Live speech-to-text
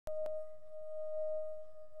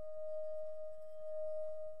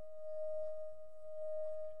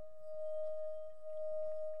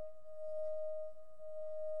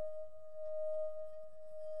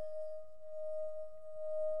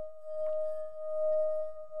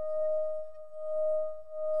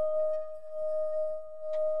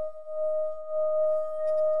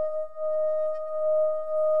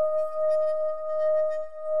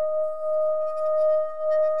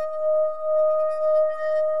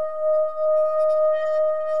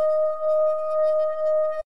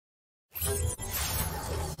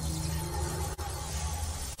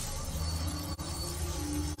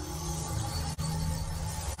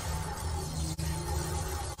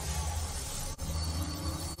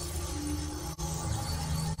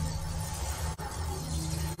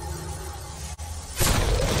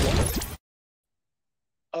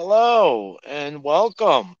Hello and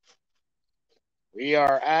welcome. We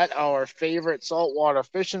are at our favorite saltwater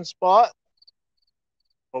fishing spot.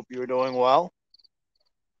 Hope you're doing well.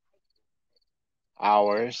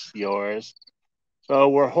 Ours, yours. So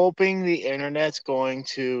we're hoping the internet's going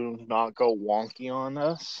to not go wonky on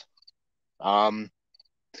us. Um,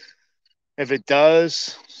 if it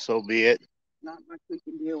does, so be it. Not much we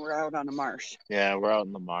can do. We're out on a marsh. Yeah, we're out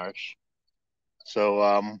in the marsh.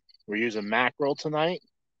 So we're using mackerel tonight.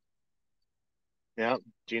 Yep,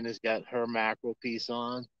 Gina's got her mackerel piece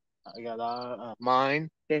on. I got mine.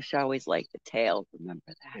 Fish always like the tail. Remember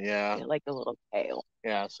that? Yeah, They like a little tail.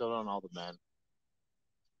 yeah. So don't all the men.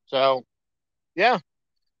 So yeah,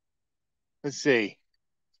 let's see.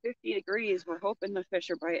 50 degrees. We're hoping the fish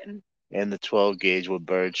are biting. And the 12 gauge with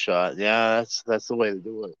bird shot. Yeah, that's the way to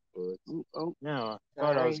do it. Oh, Yeah, I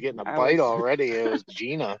thought I was sorry. getting a I bite was. already. It was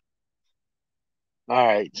Gina. All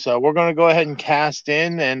right, so we're gonna go ahead and cast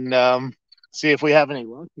in and see if we have any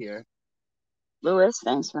luck here. Lewis,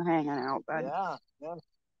 thanks for hanging out, bud. Yeah, yeah.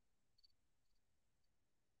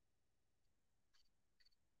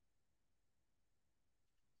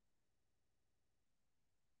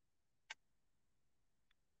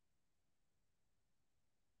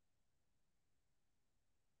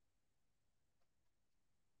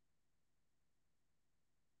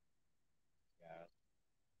 Yeah,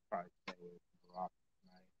 probably stay away from the rock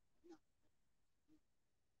tonight.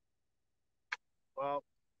 Well,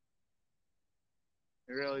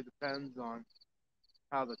 it really depends on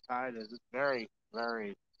how the tide is. It's very,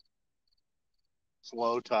 very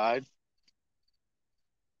slow tide.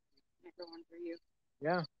 Another one for you.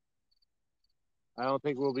 Yeah, I don't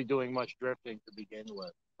think we'll be doing much drifting to begin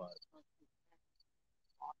with, but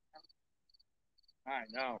I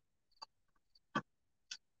know.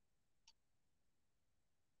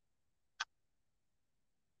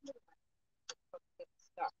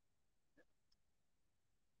 Stuck.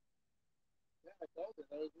 Yeah, I told her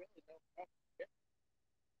there was really no problem.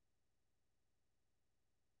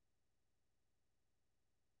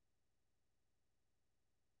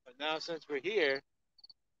 But now since we're here,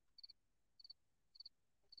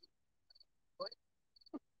 well,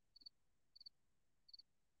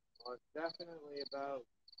 it's definitely about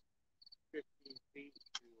 15 feet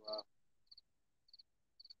to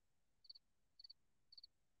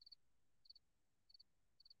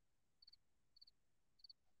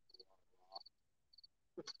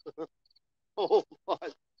hold on.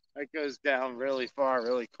 That goes down really far,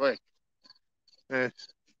 really quick. Eh,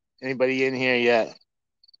 Anybody in here yet?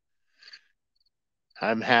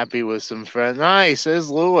 I'm happy with some friends. Nice, there's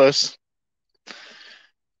Lewis.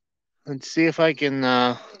 Let's see if I can.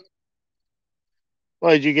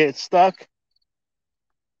 What, did you get stuck?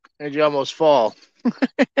 Did you almost fall?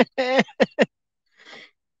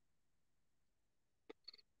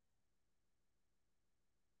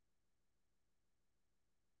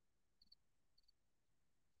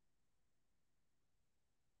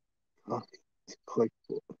 Click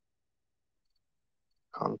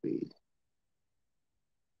copy.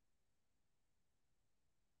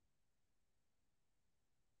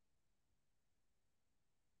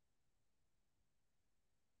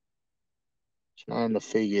 Trying to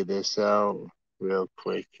figure this out real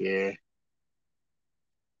quick here.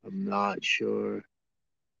 I'm not sure.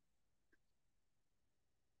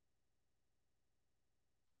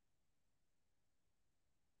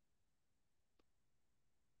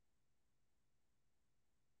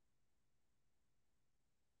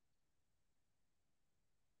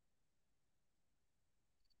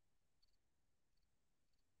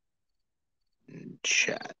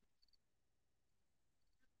 Chat.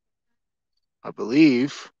 I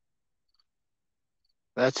believe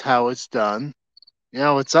that's how it's done.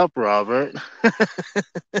 Yeah, what's up, Robert?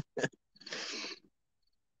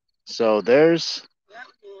 So there's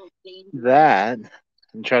that.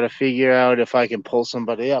 And try to figure out if I can pull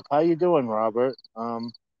somebody up. How you doing, Robert?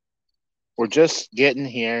 We're just getting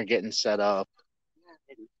here, getting set up.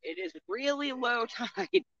 It is really low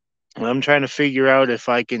tide. And I'm trying to figure out if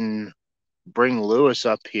I can bring Lewis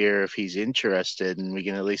up here if he's interested, and we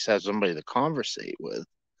can at least have somebody to conversate with.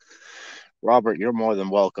 Robert, you're more than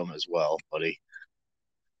welcome as well, buddy.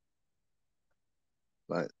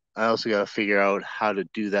 But I also got to figure out how to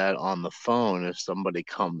do that on the phone if somebody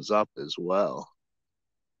comes up as well.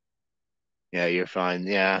 Yeah, you're fine.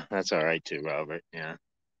 Yeah, that's all right too, Robert. Yeah.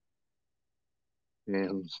 Yeah.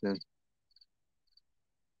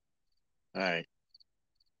 All right.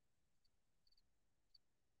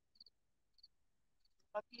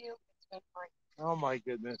 Love you. It's been great. Oh my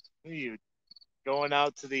goodness. Are you going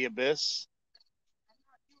out to the abyss?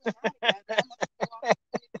 I'm not doing that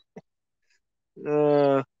again.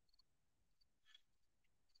 Uh,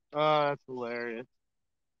 Oh, that's hilarious.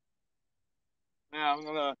 Now I'm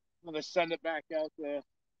gonna send it back out there.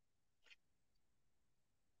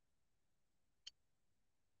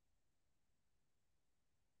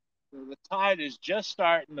 So the tide is just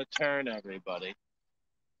starting to turn, everybody.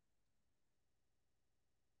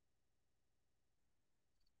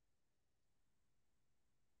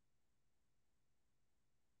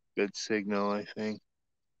 Good signal, I think.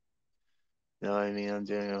 No, I mean I'm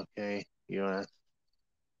doing okay. US.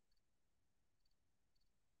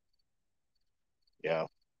 Yeah.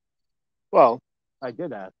 Well, I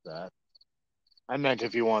did ask that. I meant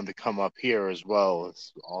if you wanted to come up here as well,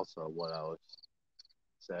 is also what I was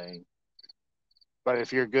saying. But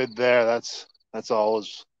if you're good there, that's all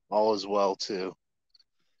as well too.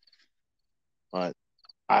 But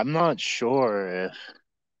I'm not sure if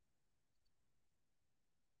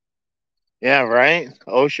yeah, right?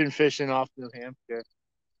 Ocean fishing off New Hampshire.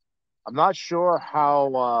 I'm not sure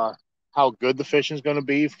how good the fishing's going to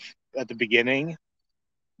be at the beginning,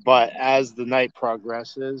 but as the night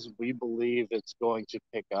progresses, we believe it's going to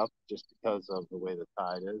pick up just because of the way the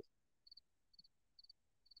tide is.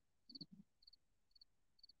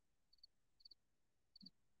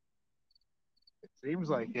 It seems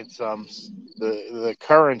like it's the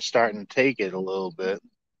current starting to take it a little bit.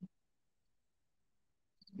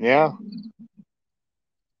 Yeah,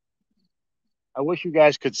 I wish you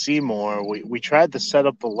guys could see more. We tried to set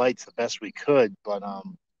up the lights the best we could, but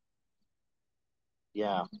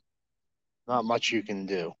yeah, not much you can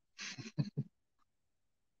do.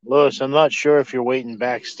 Lewis, I'm not sure if you're waiting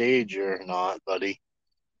backstage or not, buddy.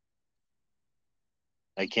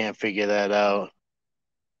 I can't figure that out.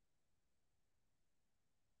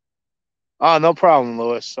 Oh, no problem,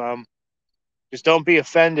 Lewis. Just don't be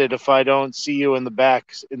offended if I don't see you in the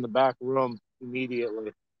back room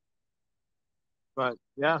immediately. But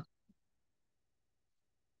yeah,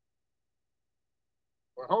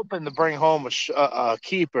 we're hoping to bring home a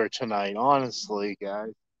keeper tonight. Honestly,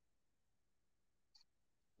 guys,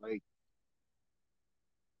 like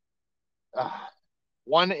uh,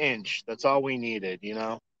 1 inch. That's all we needed.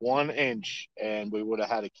 1 inch, and we would have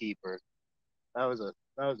had a keeper. That was a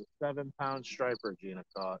 7 pound striper Gina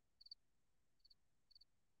caught,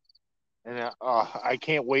 and I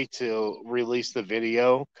can't wait to release the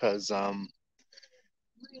video because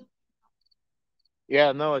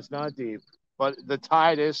yeah, no, it's not deep, but the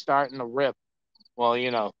tide is starting to rip.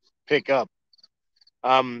 Well, pick up.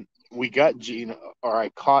 We got Gina, or I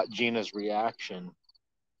caught Gina's reaction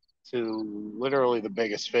to literally the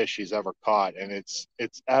biggest fish she's ever caught, and it's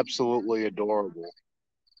absolutely adorable.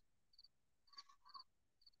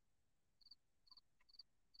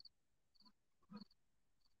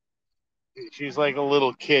 She's like a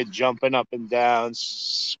little kid jumping up and down,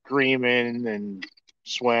 screaming and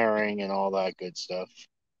swearing and all that good stuff.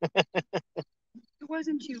 It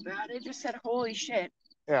wasn't too bad. I just said, "Holy shit!"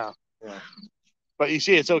 Yeah, yeah. But you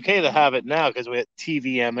see, it's okay to have it now because we have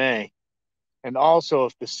TVMA. And also,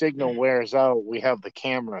 if the signal wears out, we have the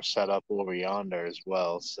camera set up over yonder as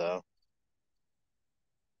well. So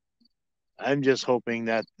I'm just hoping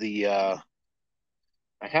that I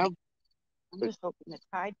have I'm just hoping the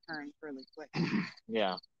tide turns really quick.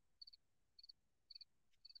 yeah,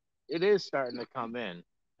 it is starting to come in.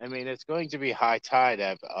 I mean, it's going to be high tide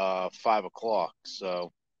at 5 o'clock.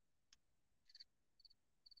 So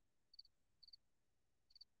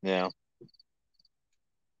yeah.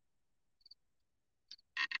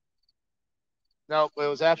 Nope, it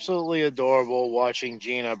was absolutely adorable watching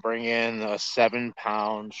Gina bring in a 7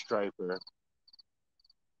 pound striper.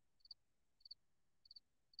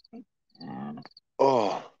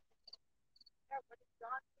 Oh,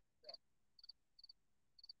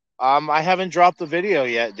 I haven't dropped the video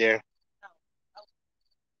yet, dear.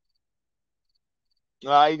 He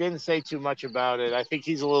didn't say too much about it. I think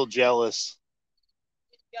he's a little jealous.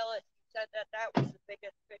 He's jealous. He said that was the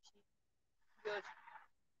biggest fish. He goes,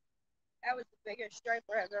 that was the biggest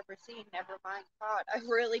striper I've ever seen. Never mind caught. I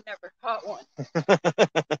really never caught one.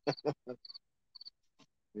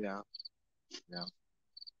 Yeah, yeah.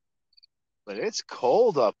 But it's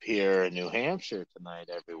cold up here in New Hampshire tonight,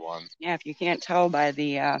 everyone. Yeah, if you can't tell by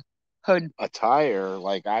the hood. Attire,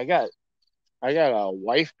 like I got a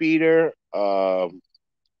wife beater.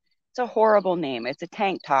 It's a horrible name. It's a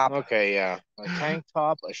tank top. Okay, yeah, a tank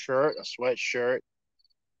top, a shirt, a sweatshirt,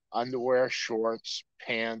 underwear, shorts,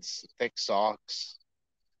 pants, thick socks.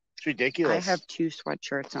 It's ridiculous. I have 2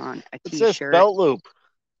 sweatshirts on, a What's this t-shirt. belt loop?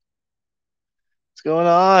 What's going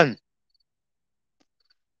on?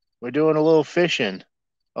 We're doing a little fishing.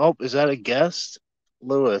 Oh, is that a guest?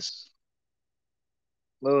 Lewis.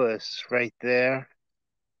 Lewis, right there.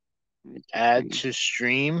 Add to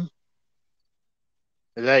stream.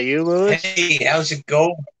 Is that you, Lewis? Hey, how's it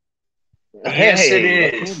going? Yes, it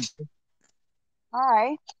Hey, is.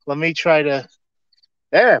 Hi. let me try to.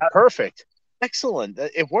 There, perfect. Excellent.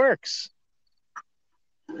 It works.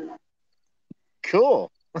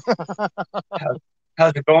 Cool.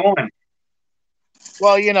 How's it going?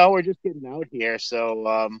 Well, we're just getting out here,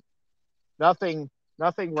 so nothing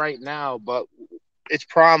right now, but it's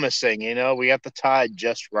promising. We got the tide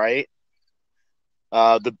just right.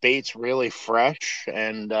 The bait's really fresh,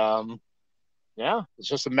 and yeah, it's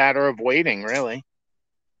just a matter of waiting, really.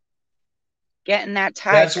 Getting that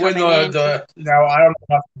tide That's when coming in. now I don't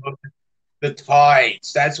know about the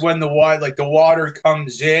tides. That's when the water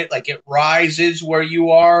comes in, like it rises where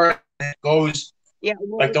you are, and it goes Yeah,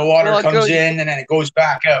 like the water it comes goes, in and then it goes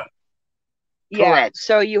back out. yeah. Correct.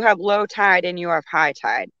 So you have low tide and you have high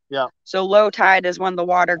tide. Yeah, So low tide is when the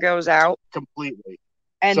water goes out, completely.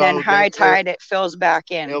 and So then high tide it fills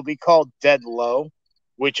back in. It'll be called dead low,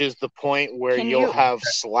 which is the point where Can you'll you have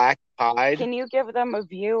slack tide. can you give them a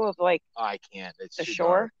view of like I can't. It's the too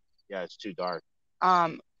shore? dark. Yeah, it's too dark.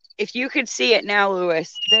 If you could see it now,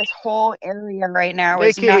 Lewis, this whole area right now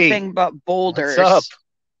is Nikki, nothing but boulders. what's up?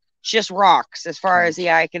 Just rocks as far as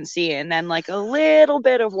the eye can see, and then like a little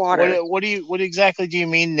bit of water. What exactly do you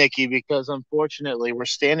mean, Nikki? Because unfortunately, we're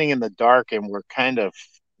standing in the dark and we're kind of,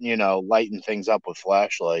 lighting things up with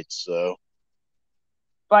flashlights. So,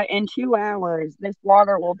 But in 2 hours, this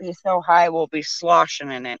water will be so high, we'll be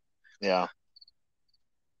sloshing in it. yeah,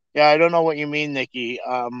 I don't know what you mean, Nikki.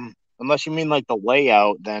 Unless you mean like the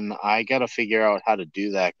layout, then I gotta figure out how to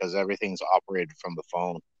do that because everything's operated from the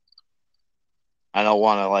phone. I don't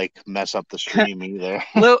want to like mess up the stream either.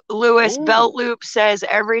 Lewis Belt Loop says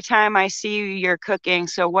every time I see you, you're cooking.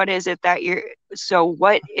 So what is it at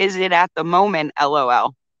the moment?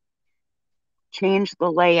 LOL. Change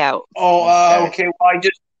the layout. Oh, okay. Well,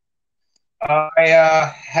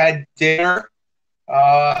 I had dinner.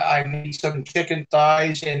 I made some chicken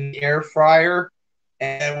thighs in the air fryer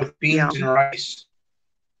and with beans and rice.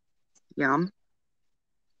 Yum.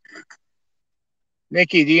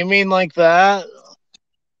 Nikki, do you mean like that?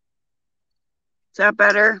 Is that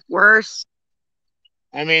better? Worse?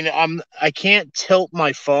 I mean, I can't tilt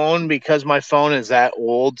my phone because my phone is that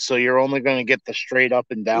old, so you're only going to get the straight up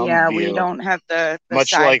and down view. We don't have the much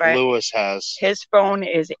side like Lewis has. His phone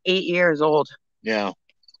is 8 years old. Yeah,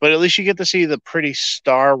 but at least you get to see the pretty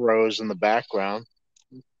star rows in the background.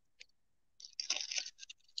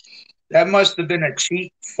 That must have been a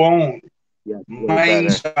cheap phone. Yeah,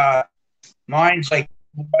 mine's like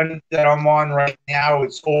one that I'm on right now.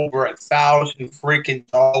 It's over $1,000 freaking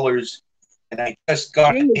dollars, and I just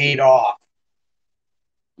got it paid off.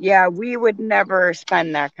 Yeah, we would never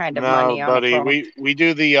spend that kind of money on buddy. a phone. We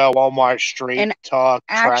do the Walmart Straight Talk.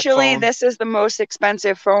 Actually, this is the most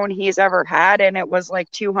expensive phone he's ever had, and it was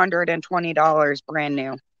like $220 brand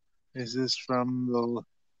new. Is this from the?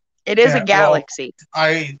 It is a Galaxy.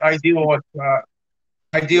 Well,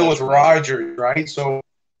 I deal with Rogers, right? So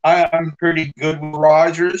I'm pretty good with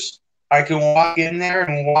Rogers. I can walk in there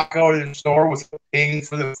and walk out of the store without paying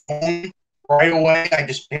for the phone right away. I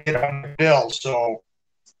just pay it on the bill. So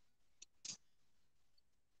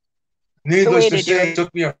needless to say, it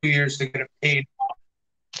took me a few years to get it paid.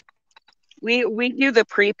 We do the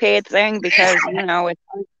prepaid thing because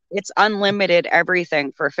it's unlimited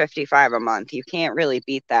everything for $55 a month. You can't really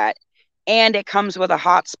beat that. And it comes with a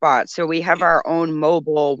hotspot, so we have our own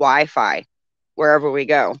mobile Wi-Fi wherever we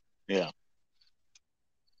go. Yeah.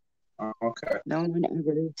 Okay. No one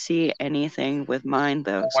ever see anything with mine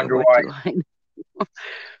though. No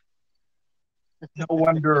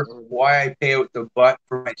wonder why I pay with the butt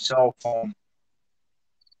for my cell phone.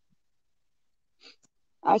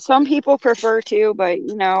 Some people prefer to, but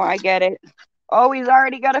I get it. Oh, he's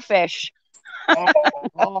already got a fish.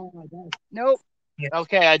 Nope. Yeah.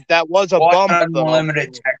 Okay, that was a bump.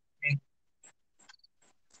 Unlimited texting.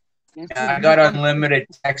 I got unlimited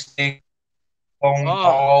texting, phone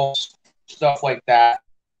calls, stuff like that.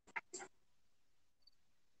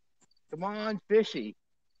 Come on, fishy.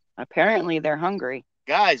 Apparently, they're hungry.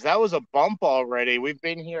 Guys, that was a bump already. We've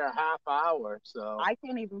been here a half hour, so I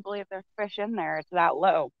can't even believe there's fish in there. It's that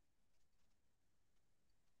low.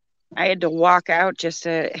 I had to walk out just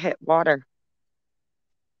to hit water.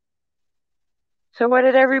 So what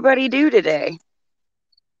did everybody do today?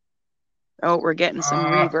 Oh, we're getting some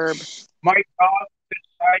reverb. My dog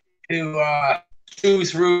decided to chew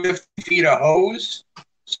through 50 feet of hose,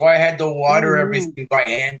 so I had to water everything by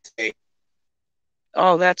hand today.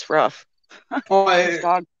 Oh, that's rough.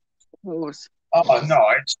 Dog hose. Oh no,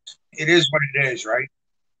 it is what it is, right?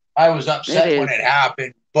 I was upset when it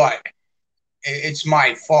happened, but it's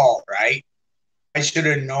my fault, right? I should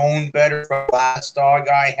have known better from the last dog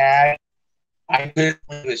I had. I couldn't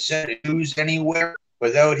leave a set of shoes anywhere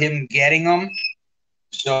without him getting them.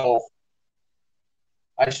 So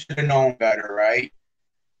I should have known better, right?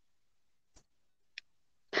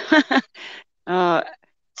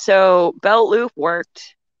 So Belt Loop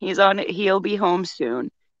worked. He's on it. He'll be home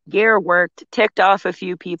soon. Gear worked, ticked off a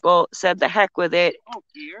few people, said the heck with it. Oh,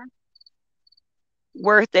 Gear?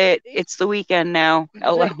 Worth it. It's the weekend now.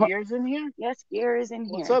 Hello. Gear's in here? Yes, Gear is in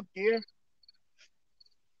here. What's up, Gear?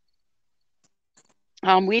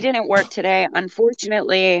 We didn't work today.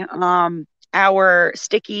 Unfortunately, our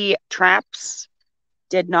sticky traps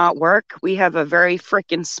did not work. We have a very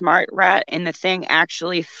freaking smart rat, and the thing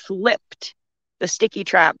actually flipped the sticky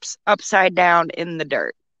traps upside down in the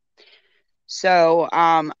dirt. So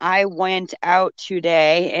I went out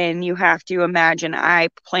today, and you have to imagine I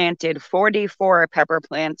planted 44 pepper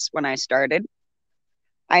plants when I started.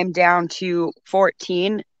 I'm down to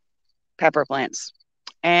 14 pepper plants.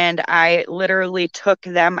 And I literally took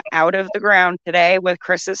them out of the ground today with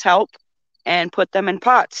Chris's help and put them in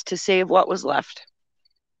pots to save what was left.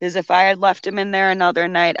 Because if I had left them in there another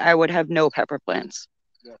night, I would have no pepper plants.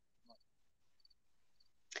 Yeah.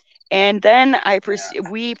 And then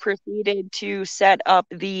we proceeded to set up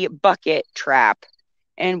the bucket trap.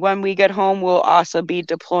 And when we get home, we'll also be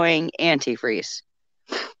deploying antifreeze.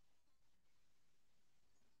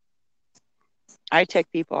 I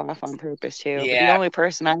tick people off on purpose too. Yeah. But the only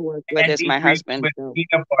person I work with is my husband. So.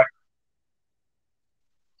 Peanut butter.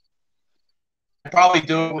 I probably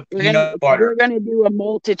do it with peanut butter. We're going to do a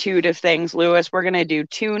multitude of things, Lewis. We're going to do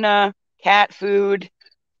tuna, cat food.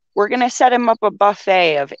 We're going to set him up a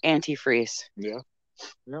buffet of antifreeze. Yeah.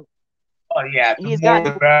 Yep. Oh, yeah. He's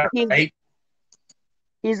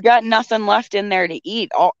got nothing left in there to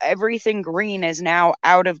eat. Everything green is now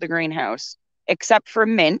out of the greenhouse, except for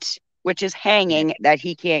mint, which is hanging that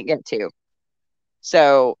he can't get to.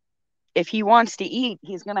 So if he wants to eat,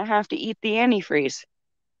 he's going to have to eat the antifreeze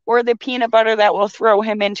or the peanut butter that will throw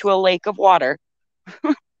him into a lake of water.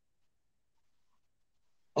 A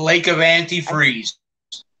lake of antifreeze.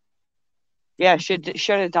 Yeah, should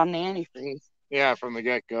have done the antifreeze. Yeah, from the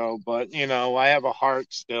get-go. But, you know, I have a heart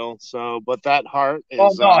still. So, but that heart is... Oh,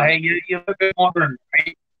 no, hey, you live and learn,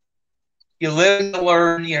 right? You live and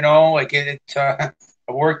learn, you know, like I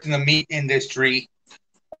worked in the meat industry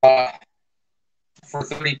for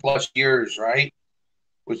 30 plus years, right?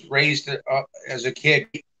 Was raised as a kid,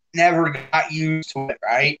 never got used to it,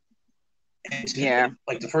 right? And yeah.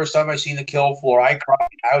 Like the first time I seen the kill floor, I cried.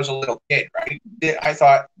 I was a little kid, right? I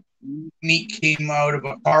thought meat came out of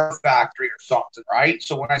a car factory or something, right?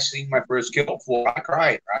 So when I seen my first kill floor, I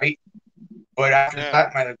cried, right? But after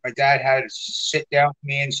that, my dad had to sit down with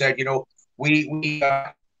me and said, you know, we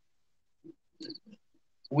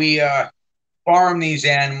farm these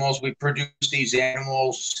animals, we produce these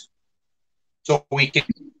animals so we can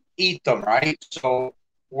eat them, right? So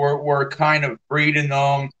we're kind of breeding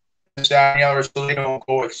them, this, that, and the other, so they don't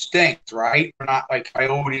go extinct, right? We're not like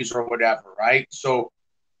coyotes or whatever, right? So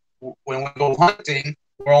when we go hunting,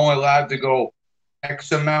 we're only allowed to go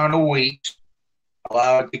X amount of weeks.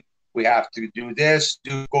 We have to do this,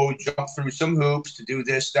 go jump through some hoops to do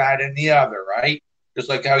this, that, and the other, right? Just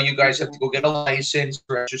like how you guys have to go get a license,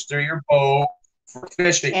 register your boat for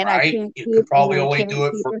fishing, and right? You could probably only do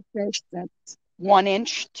it for fish that's 1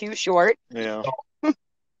 inch too short. Yeah.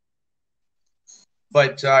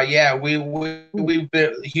 But yeah, we've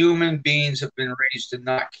been, human beings have been raised to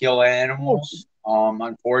not kill animals,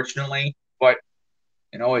 unfortunately. But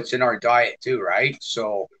you know, it's in our diet too, right?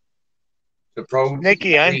 So the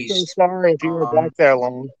Nikki, I'm so sorry if you were back there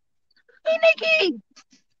long. Hey, Nikki.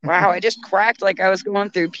 Wow, I just cracked like I was going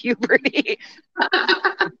through puberty.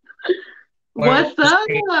 What's up?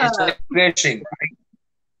 It's like fishing,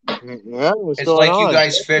 right? Yeah, it's like on? You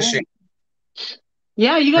guys fishing.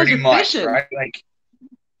 Yeah, you guys are fishing, right? Like,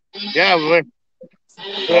 yeah,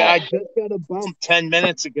 I just got a bump 10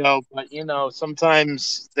 minutes ago, but you know,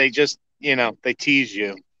 sometimes they just, you know, they tease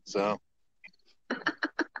you. So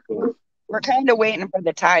we're kind of waiting for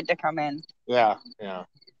the tide to come in. Yeah, yeah.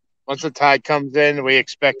 Once the tide comes in, we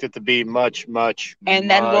expect it to be much, and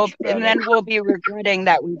then we'll be regretting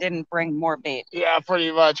that we didn't bring more bait. Yeah,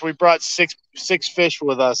 pretty much. We brought six fish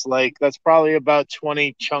with us. Like that's probably about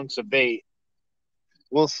 20 chunks of bait.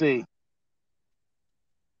 We'll see.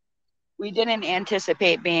 We didn't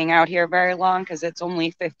anticipate being out here very long because it's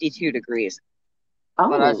only 52 degrees. Oh.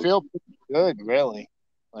 But I feel good, really.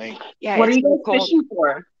 Like, yeah. What are you guys fishing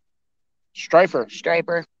for? Striper.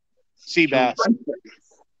 Sea bass.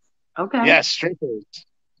 Okay. Yes, stripers.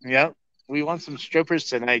 Yep. We want some strippers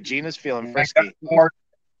tonight. Gina's feeling frisky.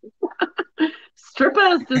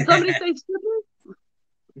 Strippers? Did somebody say strippers?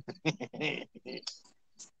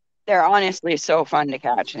 They're honestly so fun to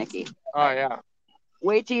catch, Nikki. Oh yeah.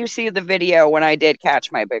 Wait till you see the video when I did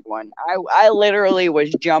catch my big one. I literally was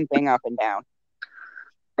jumping up and down.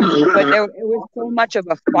 But it was so much of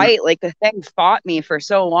a fight. Like the thing fought me for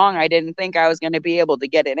so long, I didn't think I was going to be able to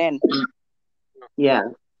get it in. Yeah.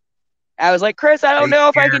 I was like, Chris, I don't know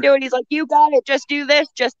if I can do it. He's like, you got it. Just do this.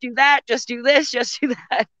 Just do that. Just do this. Just do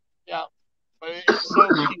that. Yeah. But it's so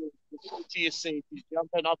cute. To you see, she's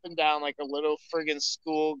jumping up and down like a little friggin'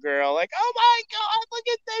 schoolgirl. Like, oh my God, look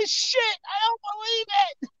at this shit. I don't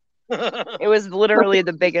believe it. It was literally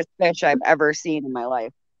the biggest fish I've ever seen in my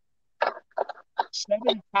life.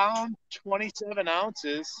 7 pounds, 27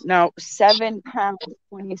 ounces. No, 7 pounds,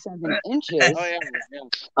 27 inches. Oh, yeah.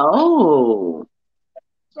 Oh.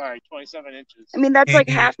 Sorry, 27 inches. I mean, that's like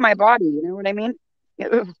half my body. You know what I mean?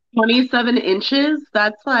 27 inches?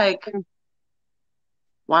 That's like,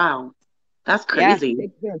 wow. That's crazy.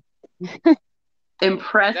 Yeah.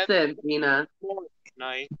 Impressive, Gina.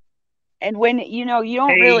 And when, you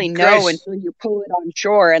don't really know until you pull it on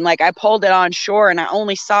shore. And like I pulled it on shore and I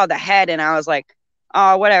only saw the head and I was like,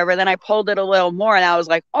 oh, whatever. Then I pulled it a little more and I was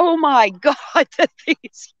like, oh my God, that thing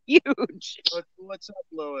is huge. What's up,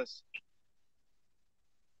 Lewis?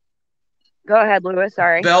 Go ahead, Lewis.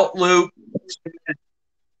 Sorry. Belt Loop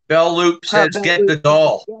says, get the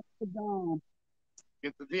doll.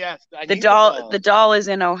 Get the doll. The doll is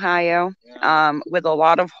in Ohio, with a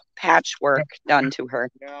lot of patchwork done to her.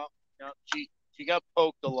 Yeah, she got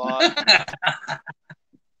poked a lot.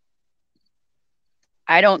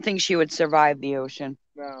 I don't think she would survive the ocean.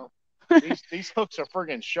 No, these hooks are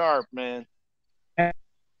friggin' sharp, man.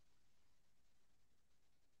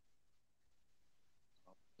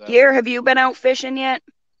 Gear, have you been out fishing yet?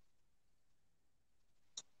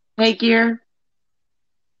 Hey, Gear.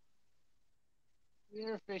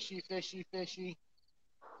 You're fishy, fishy, fishy.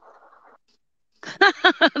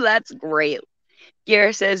 That's great.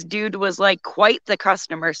 Gear says, dude was like quite the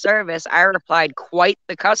customer service. I replied, quite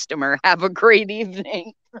the customer. Have a great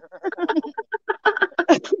evening.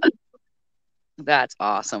 That's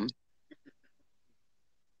awesome.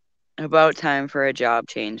 About time for a job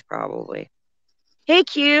change, probably. Hey,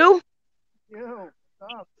 Q. Yo,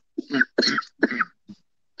 stop.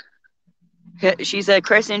 She said,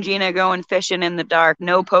 Chris and Gina going fishing in the dark.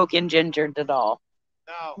 No poking Ginger at all.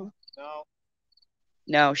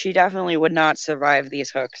 No, she definitely would not survive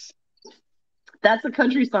these hooks. That's a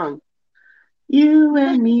country song. You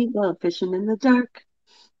and me go fishing in the dark.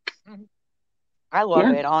 I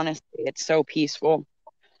love it, honestly. It's so peaceful.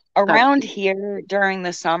 Around here during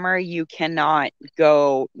the summer, you cannot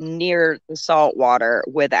go near the salt water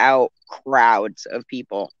without crowds of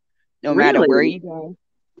people, no matter where you go.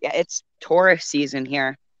 Yeah, it's tourist season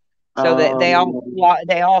here, so they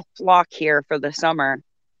all flock here for the summer.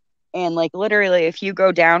 And like literally, if you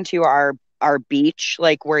go down to our beach,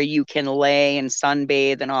 like where you can lay and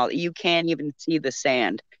sunbathe and all, you can't even see the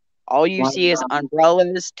sand. All you see is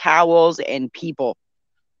umbrellas, towels, and people.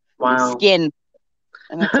 Wow. Skin.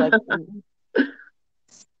 And it's like,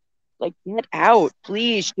 like, get out,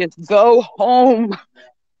 please. Just go home.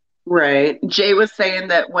 Right. Jay was saying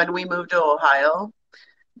that when we moved to Ohio,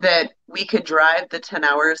 that we could drive the 10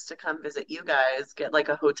 hours to come visit you guys, get like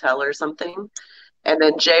a hotel or something. And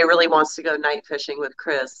then Jay really wants to go night fishing with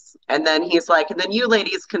Chris. And then he's like, and then you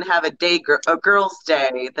ladies can have a girls'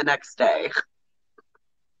 day the next day.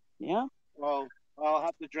 Yeah. Well, I'll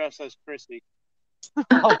have to dress as Chrissy.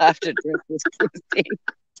 I'll have to dress as Chrissy.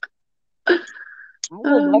 I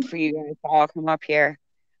would love for you guys to all come up here.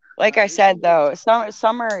 Like I said, though,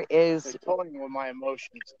 summer is... They're toying with my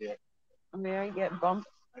emotions here. May I get bumped?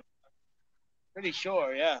 Pretty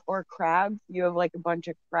sure, yeah. Or crabs. You have like a bunch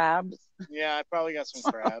of crabs. Yeah, I probably got some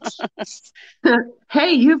crabs.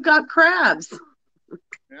 Hey, you've got crabs.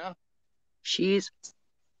 Yeah. She's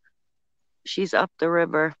up the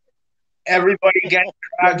river. Everybody gets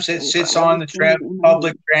crabs that sits on the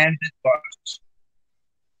public transit bus.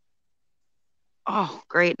 Oh,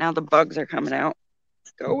 great. Now the bugs are coming out.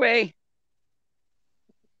 Go away.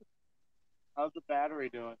 How's the battery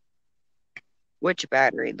doing? Which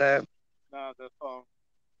battery? The phone.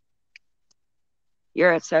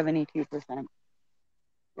 You're at 72%.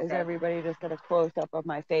 Because everybody just got a close-up of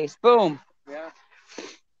my face. Boom. Yeah.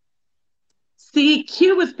 See,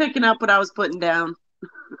 Q was picking up what I was putting down.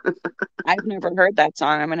 I've never heard that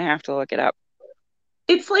song. I'm going to have to look it up.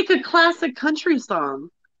 It's like a classic country song.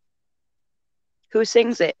 Who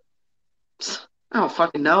sings it? I don't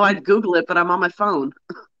fucking know. I'd Google it, but I'm on my phone.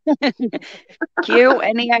 Q,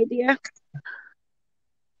 any idea?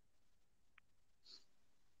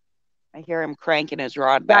 I hear him cranking his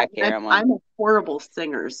rod back here. I'm a horrible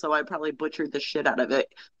singer, so I probably butchered the shit out of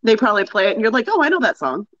it. They probably play it, and you're like, "Oh, I know that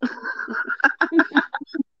song."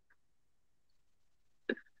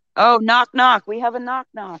 Oh, knock knock. We have a knock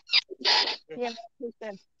knock. Yeah, who's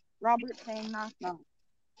this? Robert saying knock knock.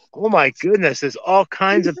 Oh my goodness, there's all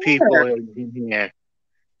kinds of people in here.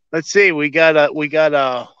 Let's see, we got an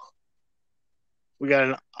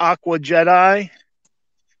Aqua Jedi.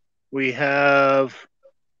 We have.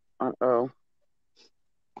 Uh-oh.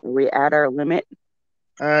 Are we at our limit?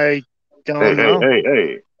 I don't know.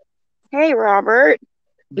 Hey. Hey, Robert.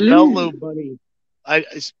 Belt Loop, buddy.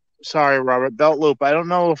 Sorry, Robert. Belt Loop. I don't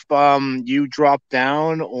know if you dropped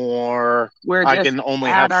down or I can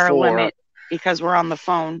only have our 4 limit because we're on the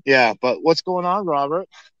phone. Yeah, but what's going on, Robert?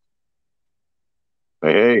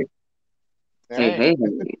 Hey. Hey.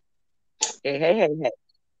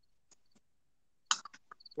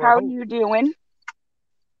 How are you doing?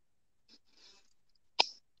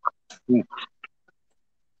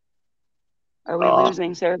 Are we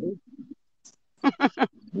losing service? I'm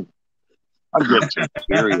getting some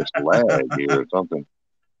serious lag here or something.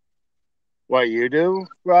 What you do,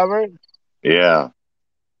 Robert? Yeah.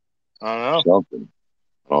 I don't know. Something.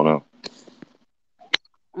 I don't know.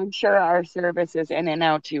 I'm sure our service is in and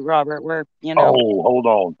out too, Robert. We're, Oh, hold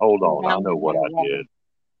on. I know what I did.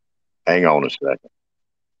 Hang on a second.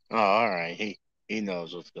 Oh, all right. He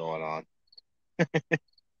knows what's going on.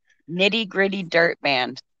 Nitty Gritty Dirt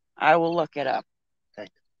Band. I will look it up.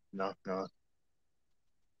 No.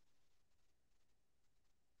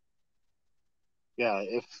 Yeah,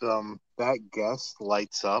 if that guest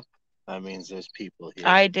lights up, that means there's people here.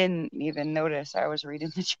 I didn't even notice. I was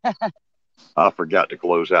reading the chat. I forgot to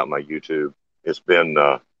close out my YouTube. It's been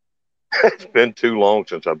too long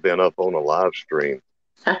since I've been up on a live stream.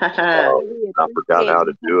 I forgot how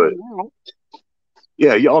to do it.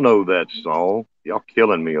 Yeah, y'all know that song. Y'all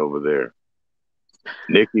killing me over there.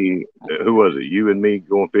 Nikki, who was it? You and Me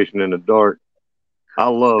Going Fishing in the Dark. I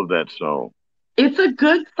love that song. It's a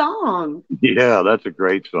good song. Yeah, that's a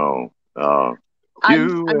great song.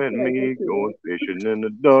 You and me going fishing in the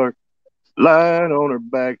dark, lying on our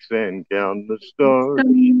backs and counting the stars.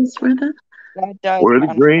 Where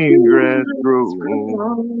the green grass grows.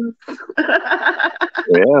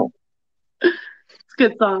 Yeah. It's a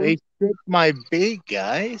good song. They took my bait,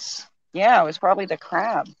 guys. Yeah, it was probably the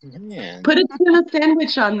crab. Man. Put a tuna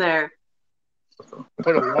sandwich on there.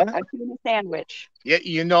 Put a what? A tuna sandwich. Yeah,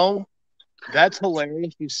 that's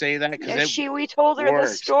hilarious. You say that because we told her the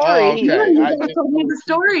story. Oh, okay. Yeah, you told me the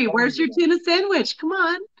story. Where's your tuna sandwich? Come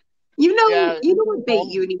on. You know what bait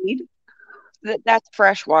you need. That's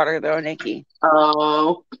freshwater, though, Nikki.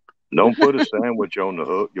 Oh. Don't put a sandwich on the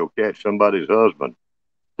hook. You'll catch somebody's husband.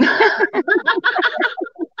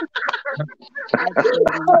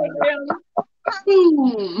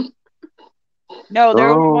 No,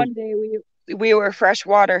 there was one day we were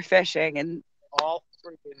freshwater fishing and all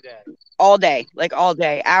freaking day. All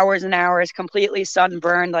day, hours and hours, completely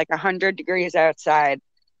sunburned, like 100 degrees outside.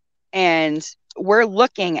 And we're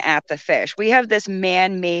looking at the fish. We have this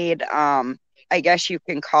man-made, I guess you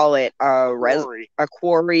can call it a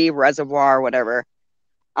quarry, reservoir, whatever.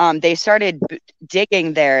 They started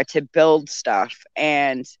digging there to build stuff.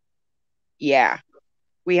 And yeah,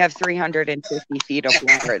 we have 350 feet of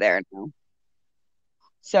water there now.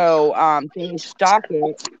 So they stock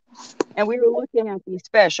it. And we were looking at these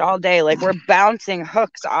fish all day. Like, we're bouncing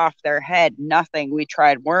hooks off their head. Nothing. We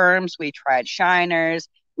tried worms. We tried shiners.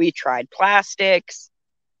 We tried plastics.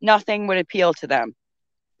 Nothing would appeal to them.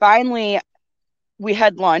 Finally, we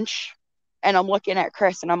had lunch. And I'm looking at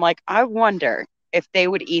Chris. And I'm like, I wonder if they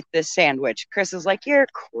would eat this sandwich. Chris is like, you're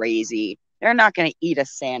crazy. They're not going to eat a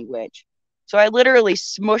sandwich. So I literally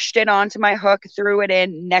smushed it onto my hook, threw it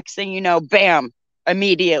in. Next thing you know, bam,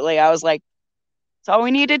 immediately. I was like, that's all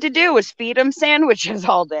we needed to do was feed them sandwiches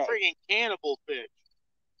all day. Freaking cannibal fish.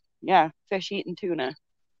 Yeah, fish eating tuna.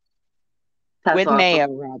 That's with awesome.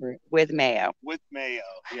 Mayo, Robert. With Mayo. With Mayo,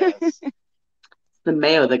 yes. The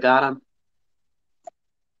mayo that got him.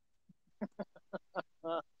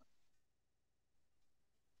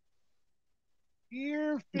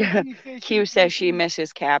 Q says she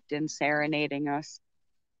misses Captain serenading us.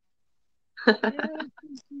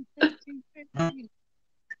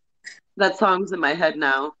 That song's in my head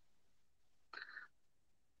now.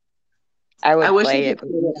 I wish I it could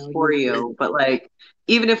play it for you, but like,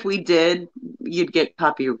 even if we did, you'd get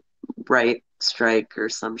copyright strike or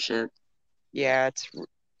some shit. Yeah, it's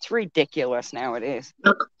ridiculous nowadays.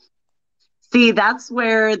 See, that's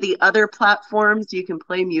where the other platforms you can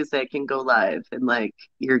play music and go live, and like,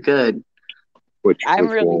 you're good. Which I'm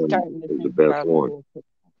really one starting to is the think best about one?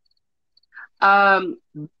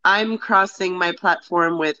 I'm crossing my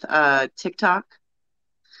platform with TikTok.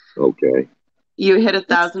 Okay. You hit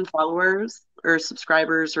 1,000 followers or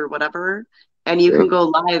subscribers or whatever, and you can go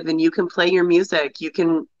live and you can play your music. You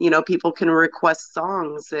can, people can request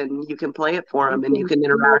songs and you can play it for them and you can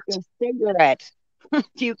interact. Smoke a cigarette.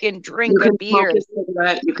 You can drink You a can beer. smoke a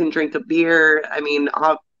cigarette. You can drink a beer. I mean,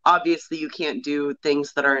 obviously, you can't do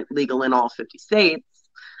things that aren't legal in all 50 states,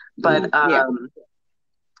 but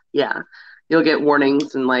yeah, you'll get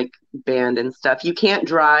warnings and like banned and stuff. You can't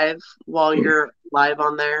drive while you're live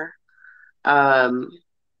on there.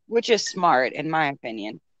 Which is smart, in my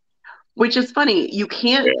opinion. Which is funny. You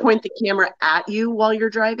can't point the camera at you while you're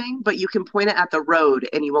driving, but you can point it at the road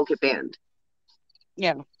and you won't get banned.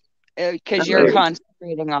 Yeah, because you're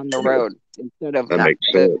concentrating on the road instead of that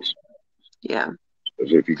makes sense. Yeah.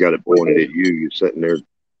 Because if you got it pointed at you, you're sitting there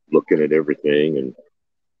looking at everything and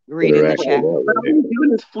reading the chat. But all you're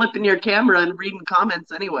doing is flipping your camera and reading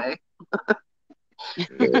comments anyway.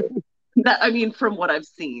 I mean, from what I've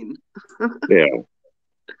seen. Yeah.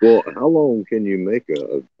 Well, how long can you make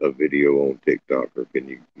a video on TikTok, or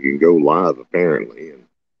you can go live apparently?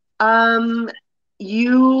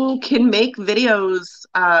 You can make videos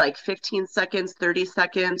like 15 seconds, 30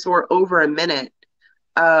 seconds, or over a minute.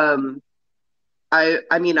 I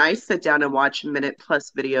mean, I sit down and watch minute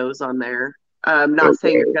plus videos on there. I'm not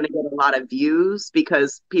saying you're going to get a lot of views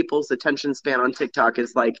because people's attention span on TikTok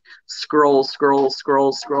is like scroll, scroll,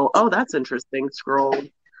 scroll, scroll. Oh, that's interesting. Scroll.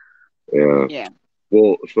 Yeah. Yeah.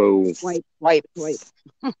 Well, so swipe. Because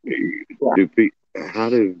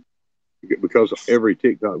every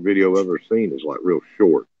TikTok video I've ever seen is like real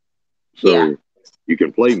short. So you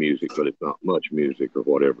can play music, but it's not much music or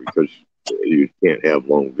whatever, because you can't have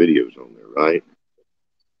long videos on there, right?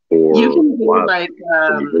 Or you can do live. like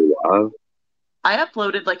you go live? I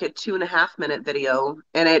uploaded like a 2.5 minute video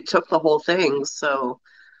and it took the whole thing. So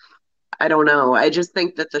I don't know. I just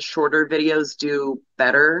think that the shorter videos do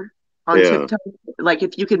better on TikTok. Like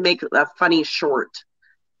if you could make a funny short,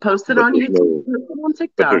 post it on YouTube, post it on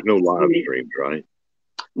TikTok. But there's no live streams, right?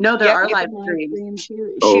 No, there are live streams.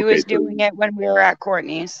 She was doing it when we were at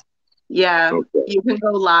Courtney's. Yeah, you can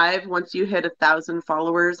go live once you hit 1,000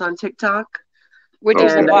 followers on TikTok. Which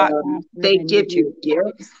is a lot. They give you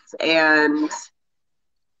gifts and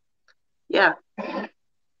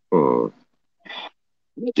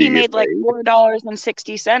Nikki made like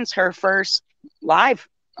 $4.60 her first live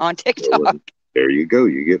on TikTok. Well, there you go.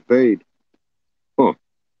 You get paid. Huh.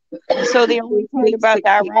 So the only part about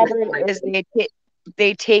that, Robert, is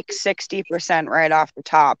they take 60% right off the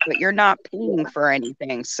top, but you're not paying for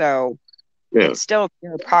anything, so it's still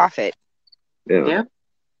your profit. Yeah.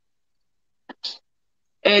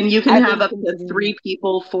 And you can have up to 3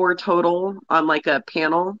 people, 4 total on like a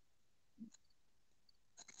panel.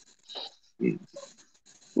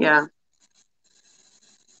 Yeah.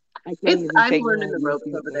 I'm learning the ropes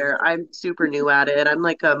over there. I'm super new at it. I'm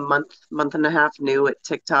like a month and a half new at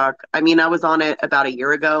TikTok. I mean, I was on it about a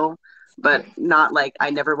year ago, but not like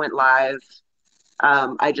I never went live.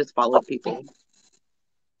 I just followed people.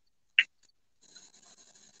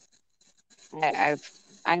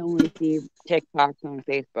 I only see TikToks on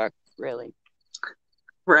Facebook, really.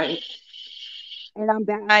 Right.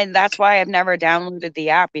 And that's why I've never downloaded the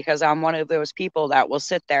app, because I'm one of those people that will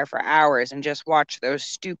sit there for hours and just watch those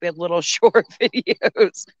stupid little short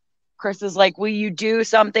videos. Chris is like, will you do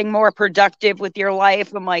something more productive with your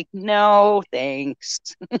life? I'm like, no, thanks.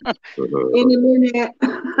 In a minute.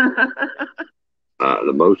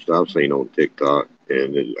 The most I've seen on TikTok,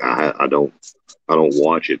 and I don't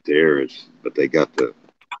watch it there, but they got the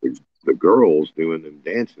girls doing them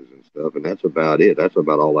dances and stuff, and that's about it. That's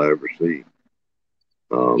about all I ever see.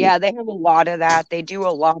 Yeah, they have a lot of that. They do a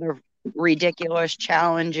lot of ridiculous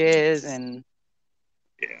challenges, and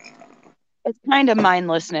it's kind of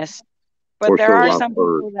mindlessness. But there are some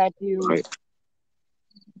people that do. Right.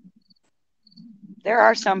 There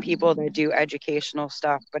are some people that do educational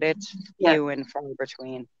stuff, but it's few and far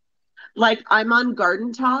between. Like I'm on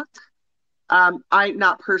Garden Talk. I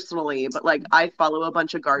not personally, but like I follow a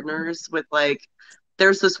bunch of gardeners with like.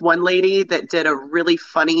 There's this one lady that did a really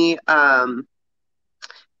funny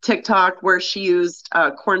TikTok where she used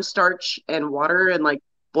cornstarch and water and like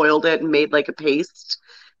boiled it and made like a paste,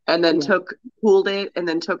 and then cooled it, and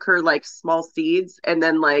then took her like small seeds and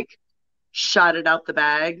then like shot it out the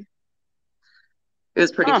bag. It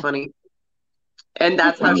was pretty funny. And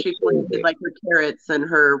that's how she planted like her carrots and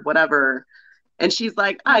her whatever. And she's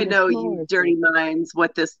like, I know you dirty minds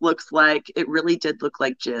what this looks like. It really did look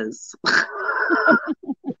like jizz.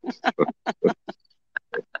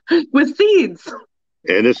 With seeds.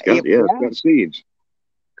 And it's got seeds.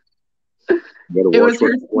 Better It watch was what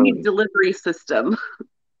her you're playing. speed delivery system.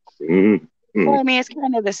 Mm-hmm. Well, I mean, it's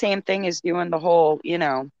kind of the same thing as doing the whole,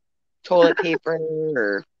 toilet paper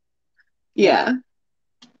or, Yeah.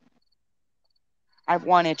 I've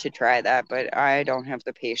wanted to try that, but I don't have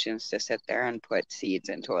the patience to sit there and put seeds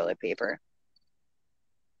in toilet paper.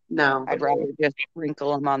 No. I'd rather just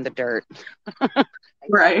sprinkle them on the dirt.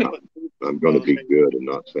 Right. I'm going to be good and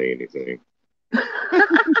not say anything.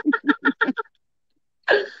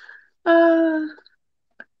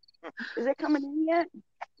 Is it coming in yet?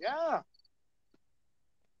 Yeah.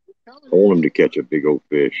 I want them to catch a big old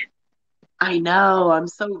fish. I know. I'm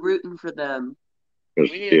so rooting for them.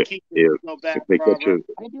 Because if they catch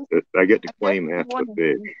I get to claim half the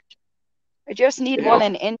fish. I just need one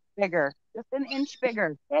an inch bigger. Just an inch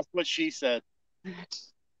bigger. That's what she said.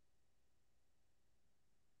 It's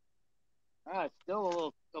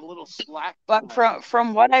still a little slack. But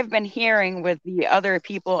from what I've been hearing with the other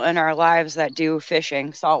people in our lives that do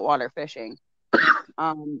fishing, saltwater fishing,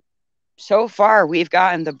 so far we've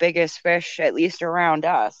gotten the biggest fish, at least around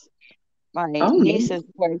us. My niece's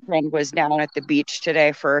boyfriend was down at the beach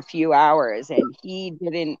today for a few hours, and he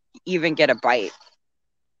didn't even get a bite,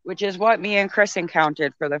 which is what me and Chris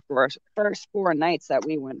encountered for the first 4 nights that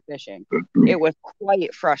we went fishing. It was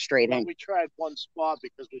quite frustrating. We tried one spot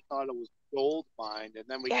because we thought it was gold mine, and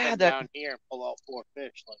then we come down here and pull out 4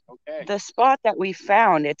 fish. Like, okay. The spot that we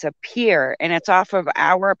found, it's a pier, and it's off of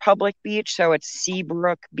our public beach, so it's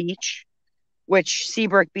Seabrook Beach, which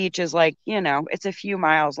Seabrook Beach is like, it's a few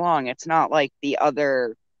miles long. It's not like the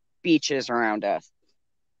other beaches around us.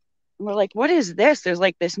 And we're like, what is this? There's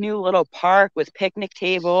like this new little park with picnic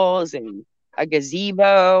tables and a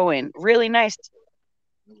gazebo and really nice.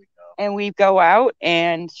 And we go out,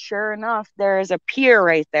 and sure enough, there is a pier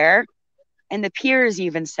right there. And the pier is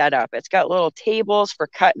even set up. It's got little tables for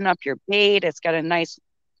cutting up your bait. It's got a nice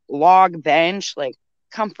log bench, like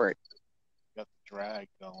comfort. Got the drag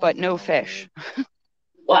going. But no fish.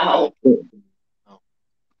 Wow.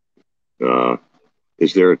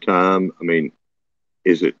 Is there a time? I mean,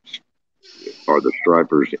 are the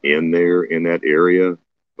stripers in that area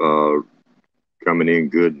coming in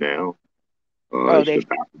good now? Is it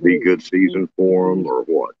about to be good season for them or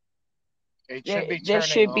what? This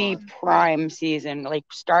should be prime season, like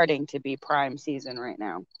starting to be prime season right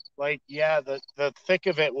now. Like, yeah, the thick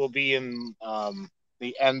of it will be in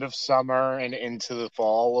the end of summer and into the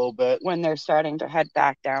fall a little bit. When they're starting to head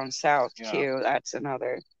back down south too, that's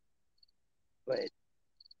another. But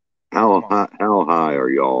how high are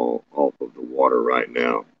y'all off of the water right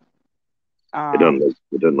now? It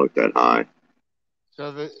doesn't look that high.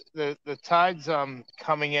 So the tide's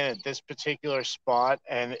coming in at this particular spot,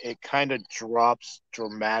 and it kind of drops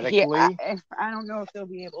dramatically. Yeah, I don't know if they'll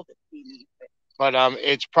be able to see me. But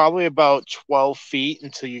it's probably about 12 feet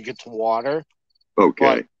until you get to water.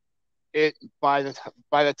 Okay. But by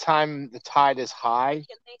the time the tide is high,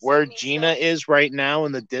 where Gina is right now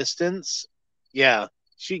in the distance, yeah,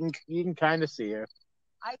 you can kind of see her.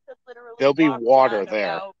 There'll be water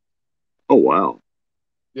there. Oh wow.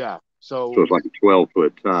 Yeah. So it's like a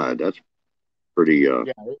 12-foot tide. That's pretty.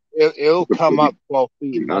 It'll come up 12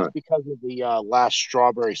 feet. That's because of the last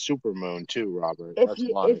strawberry supermoon too, Robert. If you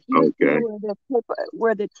see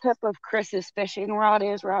where the tip of Chris's fishing rod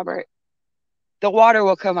is, Robert, the water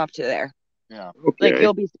will come up to there. Yeah. Okay. Like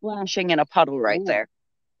you'll be splashing in a puddle right there.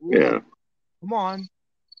 Yeah. Come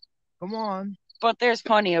on. But there's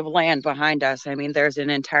plenty of land behind us. I mean, there's an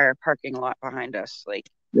entire parking lot behind us. Like.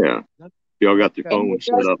 Yeah. Y'all got the phone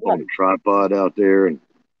set up on a tripod out there, and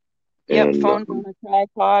phones on a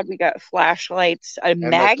tripod. We got flashlights, a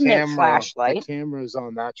magnet flashlight. The camera's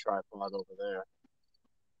on that tripod over there.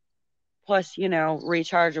 Plus,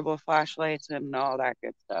 rechargeable flashlights and all that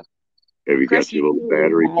good stuff. Have you got your little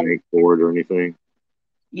battery bank for it or anything?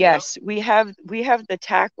 Yes, we have the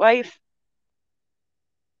Tac Life.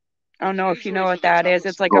 I don't know if you know what that is.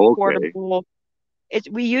 It's like a portable.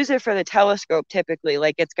 We use it for the telescope typically.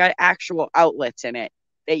 Like it's got actual outlets in it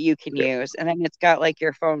that you can use, and then it's got like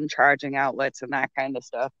your phone charging outlets and that kind of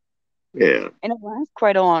stuff. Yeah. And it lasts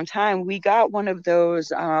quite a long time. We got one of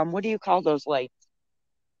those. What do you call those lights?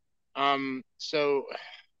 So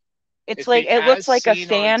it's like it looks like a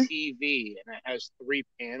fan. On TV, and it has 3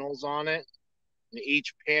 panels on it, and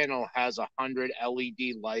each panel has 100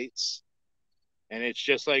 LED lights, and it's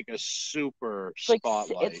just like a super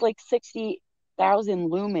spotlight. It's like 60,000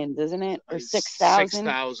 lumens, isn't it? Or 6,000?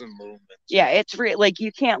 6,000 lumens. Yeah, it's like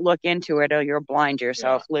you can't look into it or you'll blind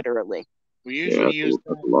yourself, literally. We usually use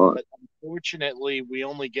that, but unfortunately, we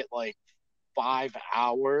only get like 5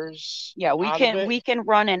 hours. Yeah, out of it. we can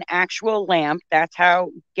run an actual lamp. That's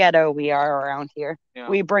how ghetto we are around here. Yeah.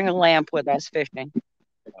 We bring a lamp with us fishing.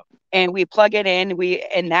 And we plug it in,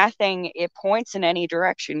 and that thing, it points in any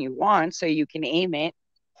direction you want, so you can aim it.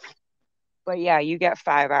 But yeah, you get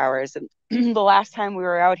 5 hours. And the last time we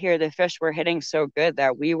were out here, the fish were hitting so good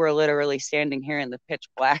that we were literally standing here in the pitch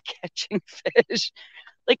black catching fish.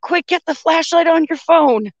 Like, quick, get the flashlight on your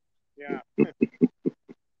phone. Yeah.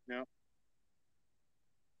 Yeah.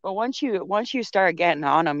 But once you start getting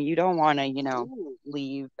on them, you don't want to,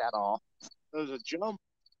 leave at all. There's a jump.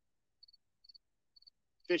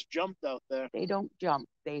 Fish jumped out there. They don't jump,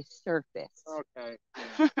 they surface. Okay.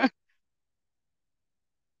 Yeah.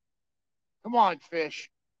 Come on, fish.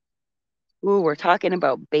 Ooh, we're talking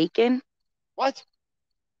about bacon. What?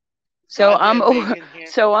 So I'm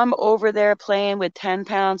over there playing with 10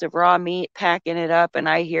 pounds of raw meat, packing it up, and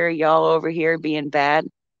I hear y'all over here being bad.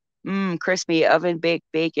 Crispy oven baked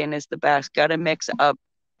bacon is the best. Gotta mix up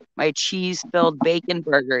my cheese-filled bacon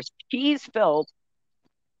burgers. Cheese-filled.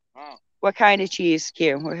 Wow. What kind of cheese,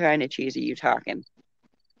 Q? What kind of cheese are you talking?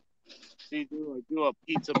 I do a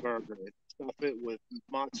pizza burger. Stuff it with That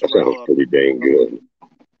sounds mozzarella. pretty dang good.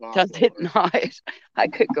 Does it not? I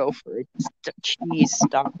could go for a cheese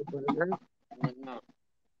stuffed burger. Yeah.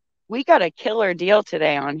 We got a killer deal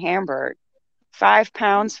today on Hamburg. 5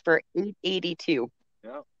 pounds for $8.82.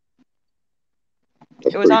 Yeah.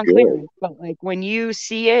 That's It was on pretty good. clearance, but like when you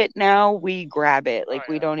see it now, we grab it. Like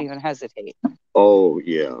we don't even hesitate. Oh,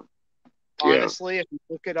 yeah. Honestly, if you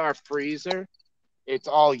look at our freezer, it's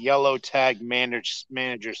all yellow tag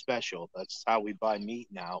manager special. That's how we buy meat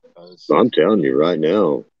now. So I'm telling you right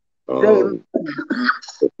now, the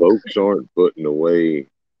folks aren't putting away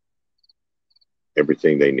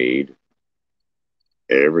everything they need.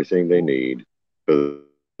 Everything they need for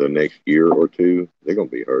the next year or two, they're going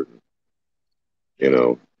to be hurting.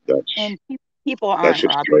 That's And people aren't. that's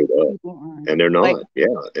just straight up. People aren't. And they're not. Like, Yeah.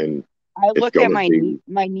 And I look at my be...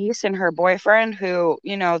 my niece and her boyfriend, who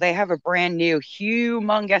they have a brand new,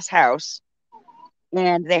 humongous house,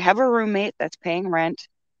 and they have a roommate that's paying rent.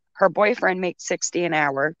 Her boyfriend makes $60 an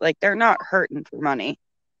hour. Like they're not hurting for money,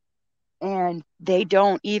 and they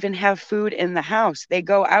don't even have food in the house. They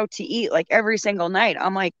go out to eat like every single night.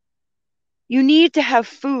 I'm like, you need to have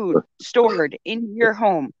food stored in your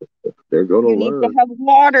home. They're going to learn. You need to have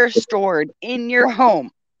water stored in your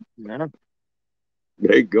home. Yeah.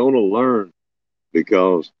 They're going to learn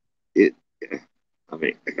because it's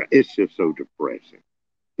just so depressing.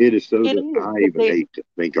 It is so I even hate to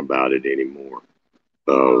think about it anymore.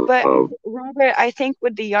 But Robert, I think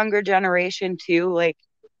with the younger generation too, like,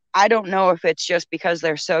 I don't know if it's just because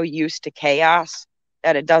they're so used to chaos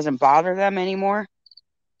that it doesn't bother them anymore.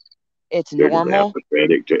 It's normal.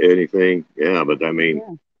 Apathetic to anything. Yeah, but I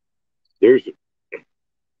mean, there's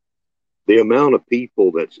the amount of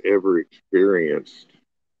people that's ever experienced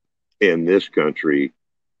in this country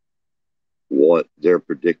what they're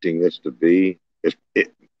predicting this to be.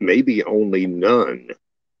 It may be only none.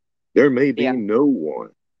 There may be no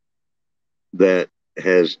one that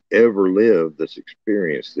has ever lived that's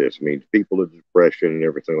experienced this. I mean, people with depression and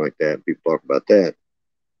everything like that, people talk about that.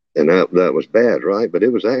 And that was bad, right? But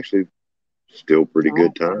it was actually still pretty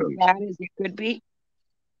good times. As bad as it could be.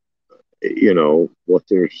 What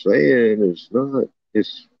they're saying is not, it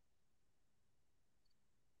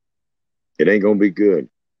ain't going to be good.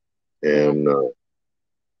 And,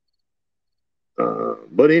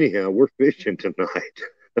 but anyhow, we're fishing tonight.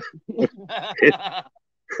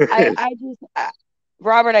 I just,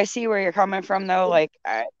 Robert, I see where you're coming from though. Like,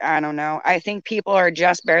 I don't know. I think people are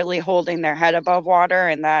just barely holding their head above water,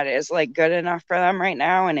 and that is like good enough for them right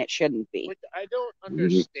now, and it shouldn't be. Which I don't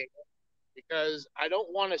understand because I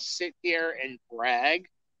don't want to sit here and brag,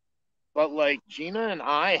 but like Gina and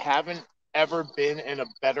I haven't ever been in a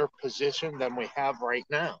better position than we have right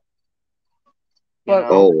now.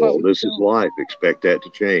 This is life. Expect that to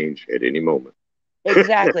change at any moment.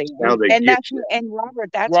 Exactly. and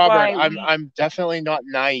Robert, why I'm definitely not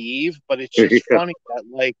naive, but it's just funny that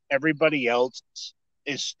like everybody else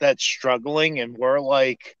that's struggling and we're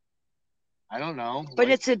like, I don't know. But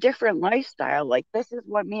it's a different lifestyle. Like this is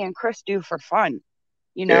what me and Chris do for fun.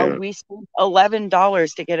 We spent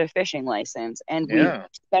 $11 to get a fishing license, and we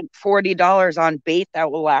spent $40 on bait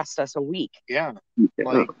that will last us a week. Yeah.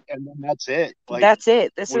 Like, and then that's it. Like, that's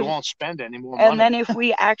it. We won't spend any more money. And then if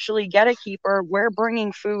we actually get a keeper, we're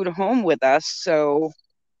bringing food home with us. So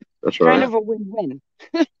that's kind of a win-win.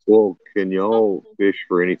 Well, can y'all fish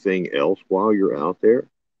for anything else while you're out there?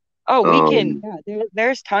 Oh, we can. Yeah,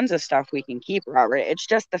 there's tons of stuff we can keep, Robert. It's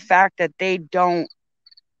just the fact that they don't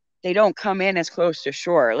they don't come in as close to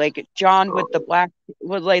shore. Like John with the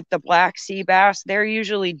black sea bass, they're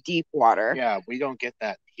usually deep water. Yeah, we don't get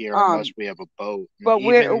that here unless we have a boat. But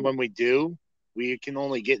even when we do, we can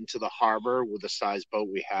only get into the harbor with the size boat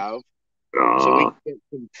we have. So we can get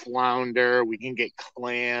some flounder, we can get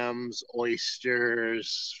clams, oysters,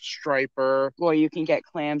 striper. Well, you can get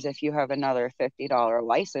clams if you have another $50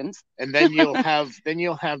 license. And then you'll have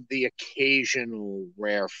the occasional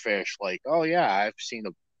rare fish, like, oh yeah, I've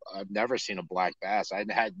never seen a black bass. I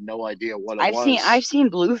had no idea what it was. I've seen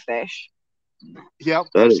bluefish. Yep,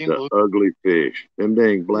 that is an ugly fish. Them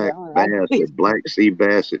dang black bass, the black sea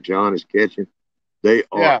bass that John is catching, they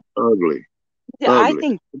are ugly. I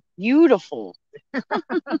think beautiful.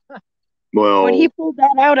 Well, when he pulled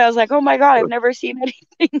that out, I was like, "Oh my god, I've never seen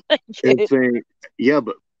anything like it." Yeah,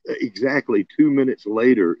 but exactly 2 minutes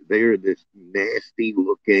later, they're this nasty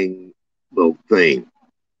looking little thing.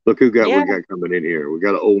 Look who we got coming in here. We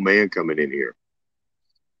got an old man coming in here.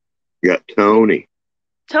 We got Tony.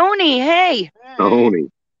 Tony, hey. Tony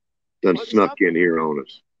done snuck in here on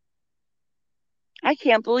us. I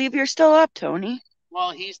can't believe you're still up, Tony.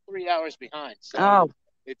 Well, he's 3 hours behind. So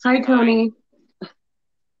hi, Tony.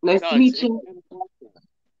 Nice to meet you.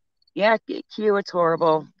 Yeah, Q, it's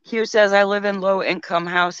horrible. Q says, I live in low-income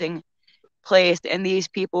housing place, and these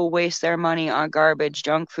people waste their money on garbage,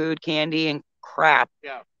 junk food, candy, and crap.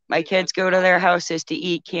 Yeah. My kids go to their houses to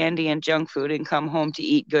eat candy and junk food and come home to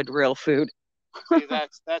eat good, real food. See,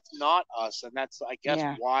 that's not us, and that's, I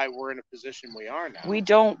guess, why we're in a position we are now. We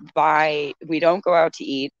don't go out to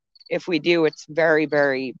eat. If we do, it's very,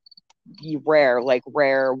 very rare, like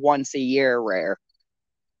rare, once a year rare.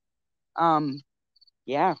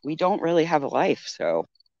 Yeah, we don't really have a life, so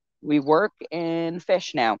we work and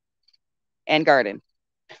fish now and garden.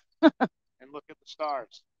 And look at the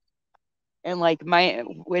stars. And like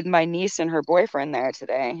with my niece and her boyfriend there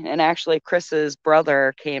today, and actually Chris's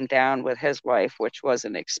brother came down with his wife, which was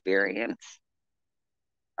an experience.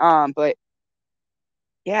 But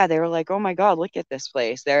yeah, they were like, "Oh my god, look at this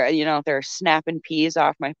place." They're snapping peas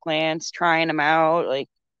off my plants, trying them out. Like,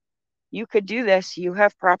 you could do this. You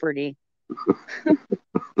have property.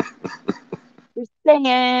 Just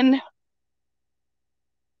saying.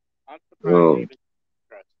 I'm surprised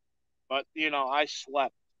but I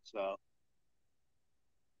slept, so.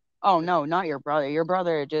 Oh no, not your brother. Your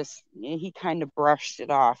brother he kind of brushed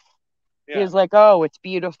it off. Yeah. He was like, "Oh, it's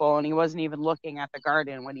beautiful," and he wasn't even looking at the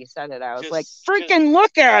garden when he said it. I was like, "Freaking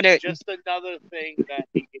look at it!" Just another thing that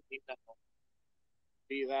he could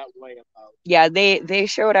be that way about. Yeah, they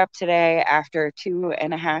showed up today after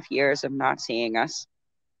 2.5 years of not seeing us,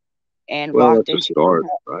 and walked into start,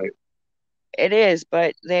 right? It is,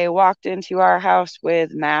 but they walked into our house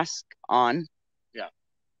with masks on.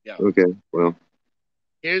 Yeah. Okay. Well.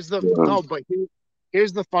 Here's the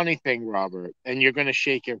funny thing, Robert, and you're going to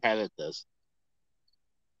shake your head at this.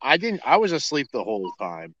 I was asleep the whole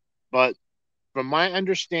time, but from my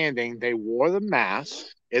understanding, they wore the mask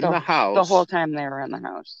in the house the whole time they were in the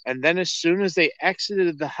house. And then as soon as they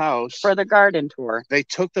exited the house for the garden tour, they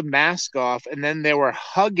took the mask off, and then they were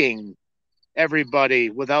hugging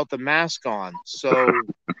everybody without the mask on. So,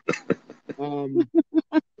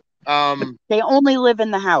 they only live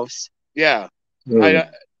in the house. Yeah.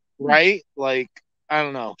 Right? Like, I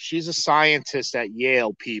don't know. She's a scientist at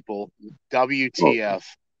Yale, people. WTF.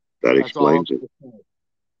 That explains it.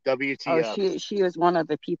 WTF. Oh, she was one of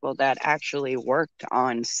the people that actually worked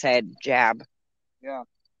on said jab. Yeah.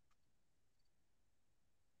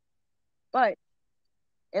 But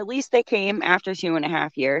at least they came after 2.5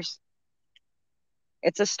 years.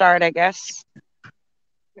 It's a start, I guess.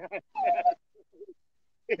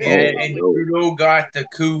 And Trudeau got the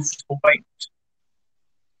coup twice.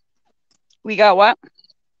 We got what?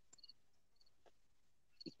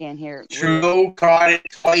 You can't hear. Trudeau caught it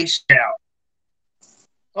twice now.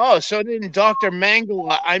 Oh, so didn't Dr.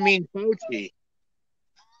 Mangala, Fauci.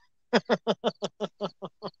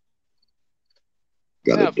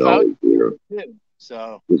 Got a dog here.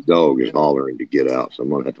 So this dog is hollering to get out, so I'm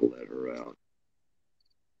gonna have to let her out.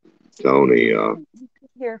 Tony,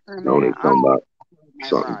 Tony's talking about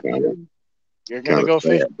something kind of. You're gonna go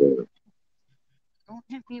fish. Don't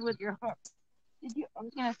hit me with your hook. I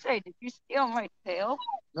was gonna say, did you steal my tail?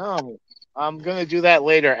 No, I'm gonna do that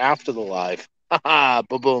later after the live. Ha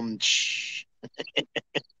boom.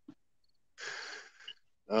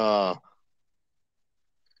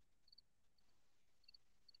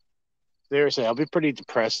 Seriously, I'll be pretty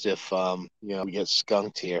depressed if we get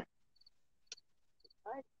skunked here.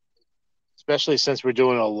 Especially since we're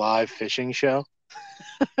doing a live fishing show.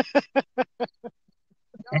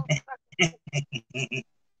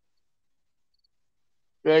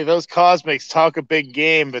 Like, those cosmics talk a big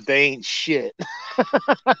game, but they ain't shit.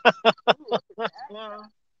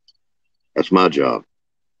 That's my job.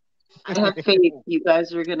 I have faith you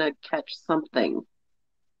guys are gonna catch something,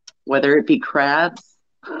 whether it be crabs.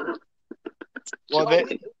 Well, we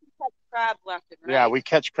catch crabs left and right. Yeah, we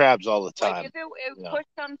catch crabs all the time. Like if it push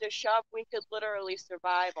come to shove, we could literally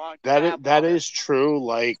survive on that is true.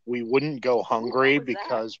 Like, we wouldn't go hungry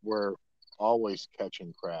because we're always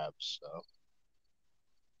catching crabs. So,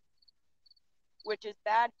 which is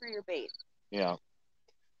bad for your bait. Yeah.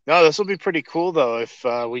 No, this will be pretty cool though. If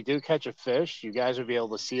we do catch a fish, you guys will be able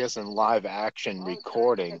to see us in live action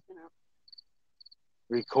recording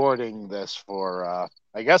this for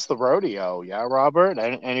I guess the rodeo. Yeah, Robert?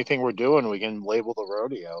 Anything we're doing, we can label the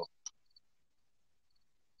rodeo.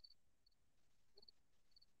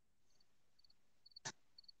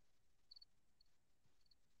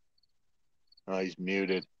 Oh, he's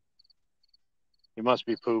muted. He must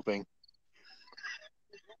be pooping.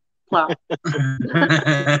 Wow.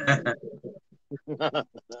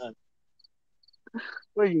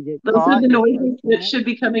 Where you get Those caught? are the noises that should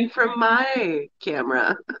be coming from my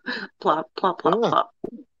camera. Plop, plop, plop, plop.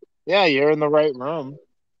 Yeah, you're in the right room.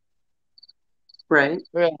 Right.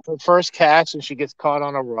 Yeah, her first catch, and she gets caught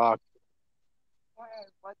on a rock.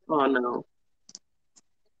 Oh no.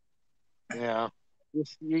 Yeah.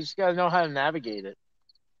 You just gotta know how to navigate it.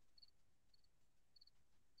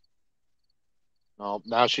 Oh,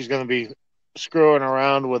 now she's gonna be screwing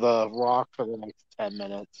around with a rock for the next 10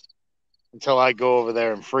 minutes until I go over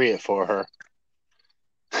there and free it for her.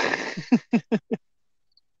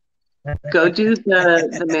 Go do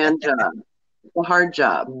the man job, the hard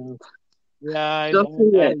job. Yeah, Go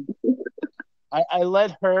free it. I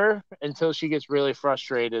let her until she gets really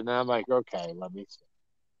frustrated, and I'm like, okay, let me see.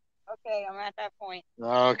 Okay, I'm at that point.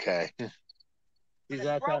 Okay. He's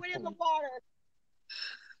at throw that it in the point. water.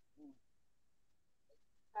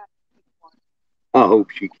 I hope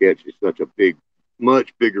she catches such a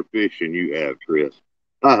much bigger fish than you have, Chris.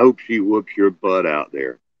 I hope she whoops your butt out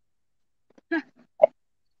there.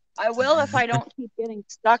 I will if I don't keep getting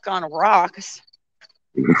stuck on rocks.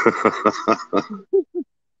 There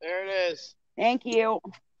it is. Thank you.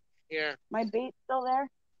 Here. My bait's still there?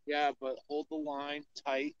 Yeah, but hold the line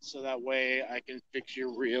tight so that way I can fix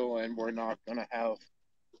your reel and we're not going to have...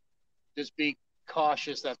 Just be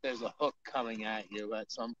cautious that there's a hook coming at you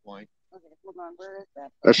at some point. Okay, hold on. Where is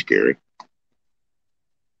that? That's scary.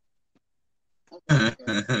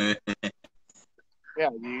 Okay. Yeah,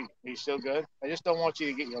 you still good? I just don't want you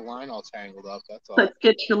to get your line all tangled up, that's all. Let's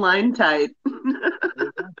get your line tight.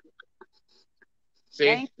 See?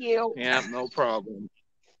 Thank you. Yeah, no problem.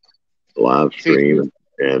 Live stream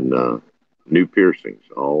and new piercings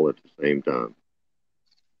all at the same time.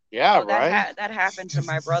 Yeah, right? That happened to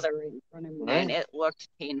my brother right in front of me, and it looked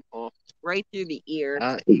painful. Right through the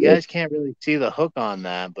ear. You guys can't really see the hook on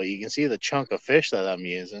that, but you can see the chunk of fish that I'm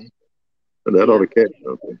using. That ought to catch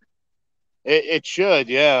something. It should,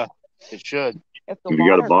 yeah. It should. Have you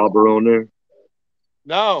got a bobber on there?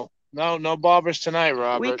 No bobbers tonight,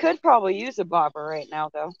 Robert. We could probably use a bobber right now,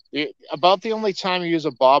 though. About the only time you use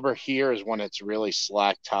a bobber here is when it's really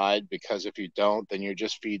slack tide, because if you don't, then you're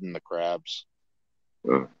just feeding the crabs.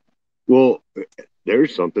 Well,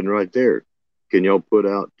 there's something right there. Can y'all put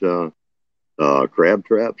out crab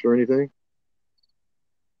traps or anything?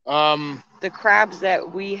 The crabs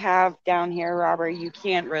that we have down here, Robert, you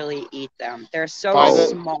can't really eat them. They're so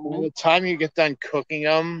small. By the time you get done cooking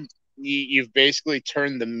them, you've basically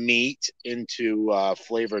turned the meat into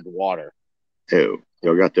flavored water. Oh,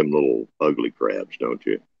 y'all got them little ugly crabs, don't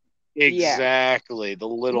you? Exactly, the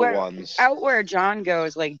little ones. Out where John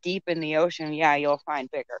goes, like deep in the ocean, yeah, you'll find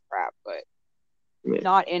bigger crab, but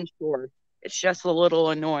not inshore. It's just the little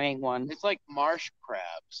annoying ones. It's like marsh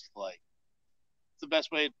crabs, like. The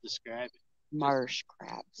best way to describe it. Marsh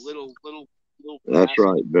crabs. Little. That's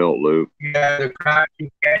right, Belt Loop. Yeah, the crab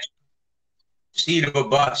you catch seat of a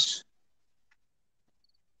bus.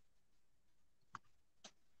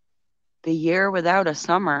 The year without a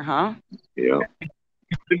summer, huh? Yeah.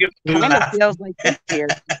 Kind of feels like this year.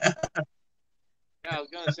 Yeah, I was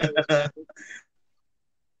gonna say.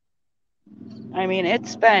 I mean,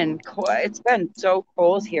 it's been so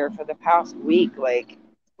cold here for the past week, like.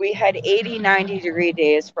 We had 80, 90-degree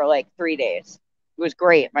days for like 3 days. It was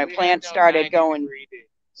great. My plant started going.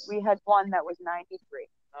 We had one that was 93.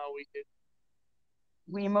 Oh, we did.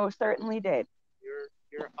 We most certainly did.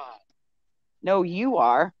 You're hot. No, you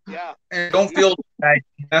are. Yeah. And don't feel bad.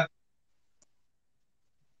 Gina.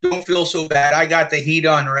 Don't feel so bad. I got the heat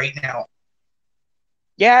on right now.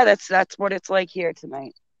 Yeah, that's what it's like here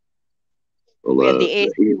tonight. Well, We had the the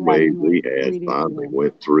AC heat wave running like we had 3 days finally ago.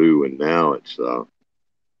 went through, and now it's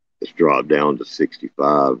dropped down to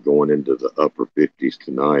 65, going into the upper 50s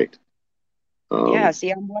tonight. Yeah,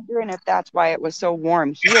 see, I'm wondering if that's why it was so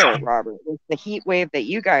warm here, Robert, with the heat wave that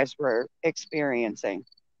you guys were experiencing.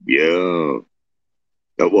 Yeah.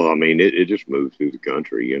 Well, I mean, it just moved through the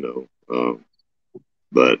country,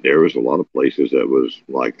 but there was a lot of places that was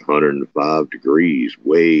like 105 degrees,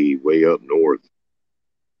 way, way up north.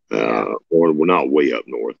 Yeah. Or well, not way up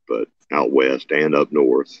north, but out west and up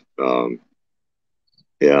north.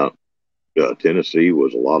 Yeah, Tennessee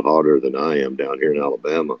was a lot hotter than I am down here in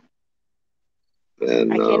Alabama.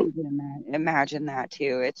 And I can't even imagine that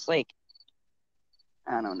too. It's like,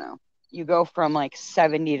 I don't know. You go from like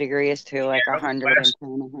 70 degrees to like 110,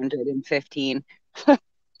 115.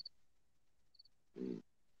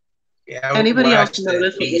 Yeah, Anybody else west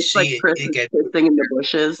notice it looks like BC, Chris it is gets pissing in the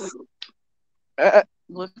bushes?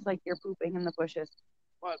 Looks like you're pooping in the bushes.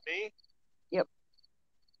 What, me? Yep.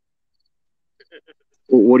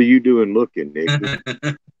 well, what are you doing looking, Nick?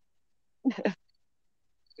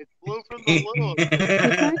 It's blue from the look. He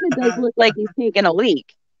kind of does look like he's taking a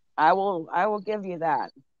leak. I will give you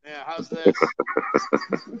that. Yeah, how's this?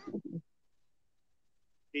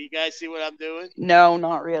 Can you guys see what I'm doing? No,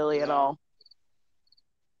 not really at all.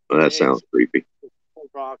 Well, that sounds creepy. It's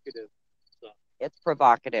provocative. So. It's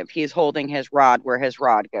provocative. He's holding his rod where his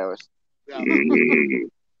rod goes. Yeah.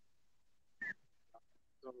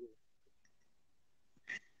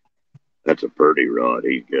 That's a pretty rod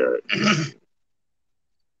he's got.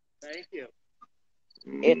 Thank you.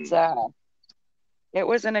 It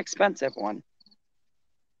was an expensive one.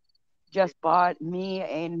 Just bought me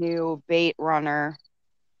a new bait runner.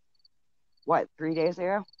 What, 3 days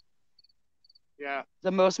ago? Yeah.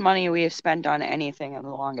 The most money we've spent on anything in the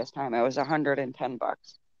longest time. It was $110. Well,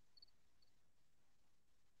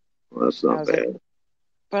 that's not bad. Like,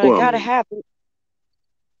 but well, I gotta have it.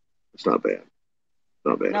 It's not bad.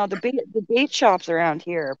 Not bad. No, the bait shops around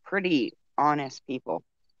here are pretty honest people.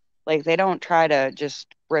 Like they don't try to just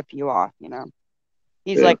rip you off,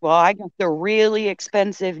 He's like, well, I got the really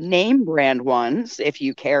expensive name brand ones, if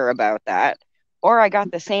you care about that. Or I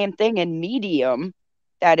got the same thing in medium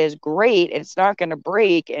that is great. It's not going to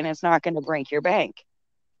break and it's not going to break your bank.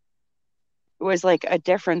 It was like a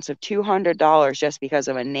difference of $200 just because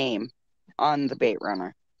of a name on the bait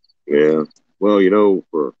runner. Yeah. Well,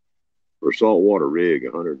 for saltwater rig,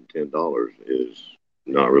 $110 is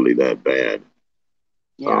not really that bad.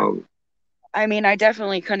 Yeah. I mean, I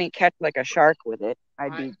definitely couldn't catch like a shark with it.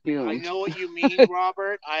 I'd be doomed. I know what you mean,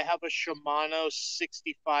 Robert. I have a Shimano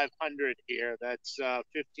 6500 here that's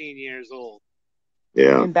 15 years old.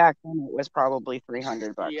 Yeah. And back then it was probably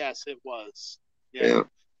 $300. Yes, it was. Yeah.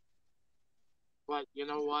 But you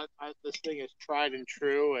know what? This thing is tried and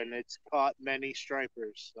true, and it's caught many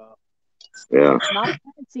stripers. So. Yeah. Not a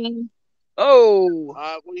bad scene. Oh.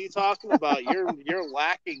 What are you talking about? You're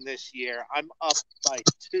lacking this year. I'm up by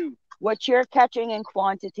 2. What you're catching in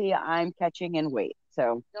quantity, I'm catching in weight.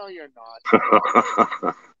 So no, you're not.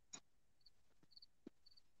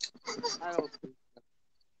 I don't think so.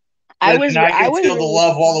 I can feel the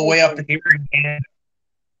love all the way up to here again.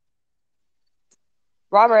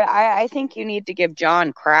 Robert, I think you need to give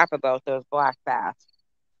John crap about those black bass,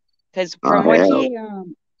 because from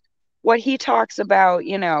what he talks about,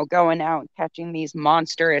 going out and catching these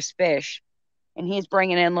monstrous fish, and he's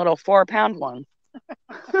bringing in little 4-pound ones.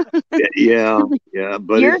 yeah,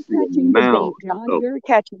 but you're it's catching the bait, John. You're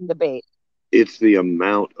catching the bait. It's the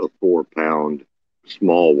amount of 4-pound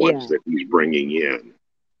small ones that he's bringing in.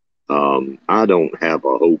 I don't have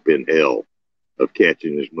a hope in hell of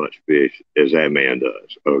catching as much fish as that man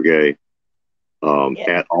does. Okay,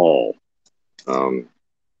 at all. Can't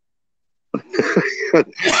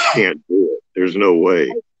do it. There's no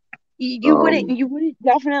way. You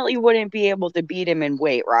definitely wouldn't be able to beat him in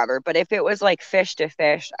weight, Robert. But if it was like fish to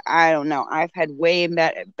fish, I don't know. I've had way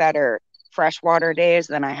better freshwater days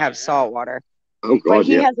than I have saltwater. Oh God,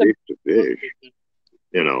 he has fish to fish.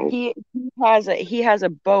 He has a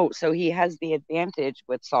boat, so he has the advantage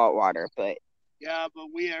with saltwater. But yeah, but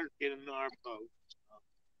we aren't getting our boat.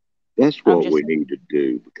 That's what we need to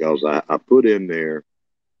do, because I put in there,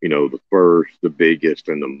 the first, the biggest,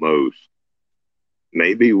 and the most.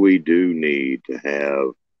 Maybe we do need to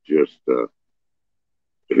have just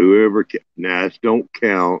whoever. Now, don't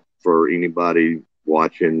count for anybody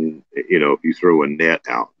watching. If you throw a net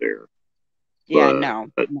out there. Yeah,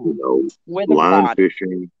 but, no. Line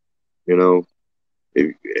fishing. If,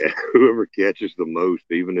 whoever catches the most,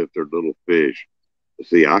 even if they're little fish.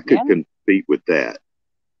 See, I could compete with that.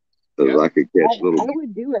 'cause I could catch I little.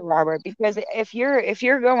 would do it, Robert, because if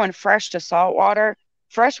you're going fresh to saltwater,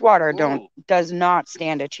 freshwater Ooh. does not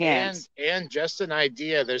stand a chance. And just an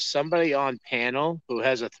idea, there's somebody on panel who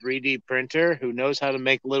has a 3D printer who knows how to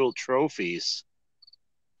make little trophies.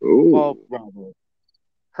 Ooh, Well, Robert.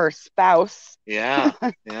 Her spouse. Yeah,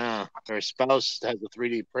 yeah. Her spouse has a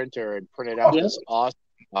 3D printer and printed out Yep. this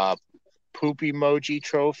awesome poop emoji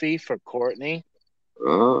trophy for Courtney.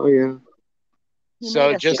 oh yeah. He So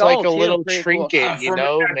made a just skull, like a too. little Pretty cool. trinket, you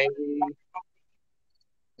know, maybe.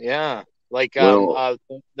 Yeah, like Well,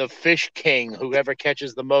 the Fish King. Whoever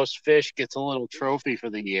catches the most fish gets a little trophy for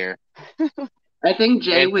the year. I think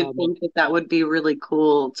Jay And would think that that would be really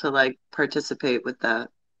cool to like participate with that.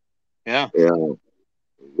 yeah, yeah.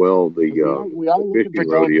 Well, we are the looking for fishing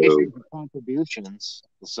rodeo, donations and contributions.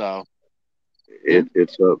 So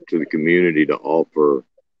it's up to the community to offer,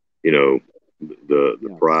 you know, the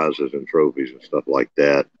Yeah. prizes and trophies and stuff like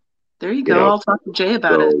that. There you You go. know, I'll talk to Jay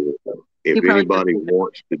about it. so if He probably anybody doesn't.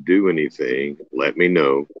 wants to do anything, let me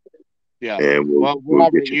know, yeah. and Well, we'll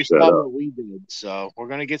Robert, get you you set saw up. what we did, so we're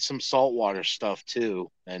gonna get some saltwater stuff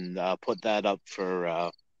too, and put that up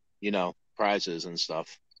for prizes and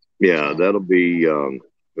stuff. Yeah, So. that'll be, and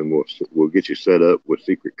we'll get you set up with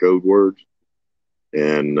secret code words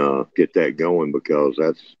and get that going because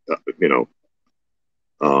that's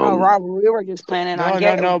Oh, Robert, we were just planning on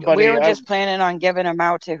No, we buddy. were just planning on giving them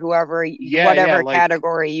out to whoever, whatever like,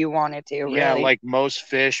 category you wanted to. Really. Yeah, like most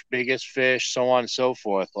fish, biggest fish, so on and so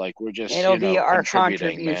forth. Like we're just It'll be our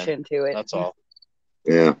contributing, contribution man. to it. That's all.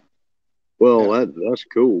 Yeah. Well, that's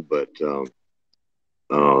cool, but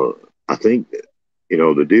I think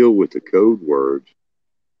the deal with the code words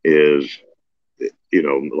is,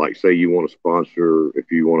 like say you want to sponsor,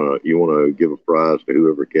 if you want to give a prize to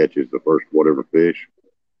whoever catches the first whatever fish,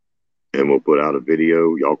 and we'll put out a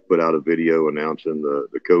video. Y'all put out a video announcing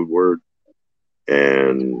the code word,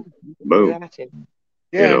 and boom.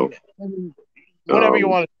 Yeah. Whatever you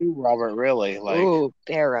want to do, Robert. Really, like. Ooh,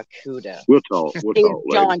 barracuda. We'll talk. We'll talk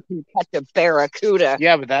later. John can catch a barracuda.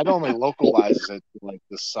 Yeah, but that only localizes it to like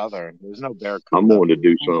the southern. There's no barracuda. I'm going to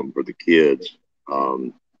do something for the kids.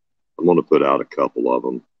 I'm going to put out a couple of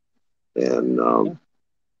them, and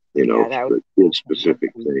the kid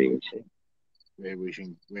specific things. Maybe we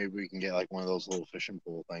can get like one of those little fishing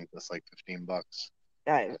pool things. That's like $15.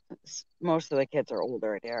 Most of the kids are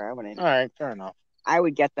older there. I wouldn't. All right, fair enough. I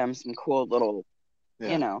would get them some cool little,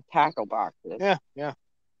 tackle boxes. Yeah.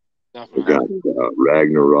 We got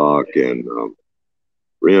Ragnarok and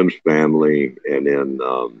Rim's family, and then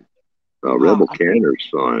Rebel Canner's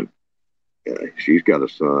son. She's got a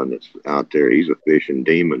son that's out there. He's a fishing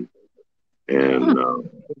demon, and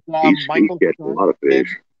he's catching a lot of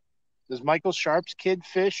fish. Does Michael Sharp's kid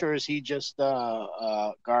fish, or is he just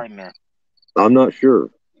Gardner? I'm not sure.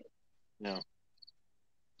 No.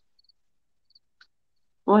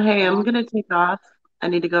 Well, hey, I'm gonna take off. I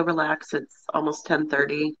need to go relax. It's almost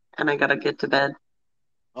 10:30, and I gotta get to bed.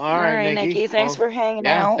 All right, Nikki. Thanks for hanging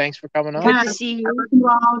out. Thanks for coming on. Good to see you. I love you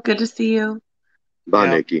all. Good to see you. Bye,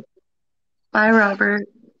 Nikki. Bye, Robert.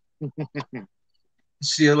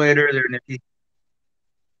 See you later there, Nikki.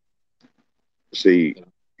 See,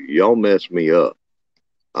 y'all messed me up.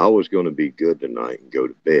 I was going to be good tonight and go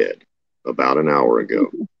to bed about an hour ago.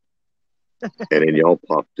 And then y'all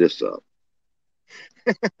popped this up.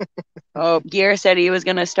 Oh, Gear said he was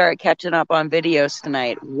going to start catching up on videos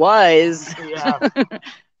tonight. Yeah.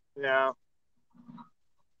 Yeah.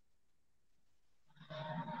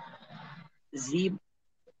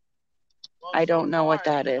 I don't know what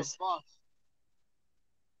that is.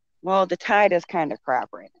 Well, the tide is kind of crap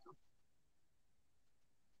right now.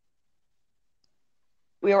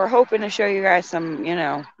 We were hoping to show you guys some,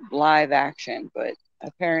 live action, but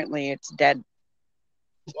apparently it's dead.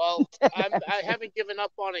 Well, I haven't given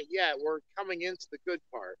up on it yet. We're coming into the good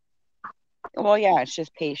part. Well, yeah, it's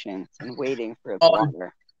just patience and waiting for the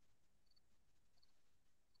water.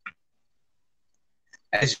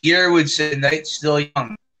 As Gear would say, night's still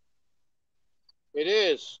young. It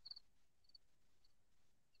is.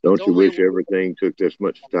 Don't you wish everything took this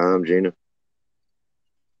much time, Gina?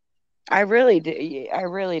 I really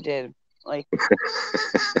did. Like,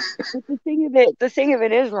 the thing of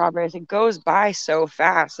it is, Robert, is it goes by so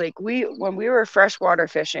fast. Like when we were freshwater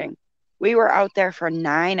fishing, we were out there for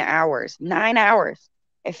 9 hours. 9 hours.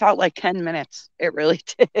 It felt like 10 minutes. It really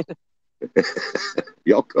did.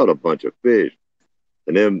 Y'all caught a bunch of fish,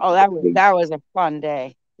 and then that was a fun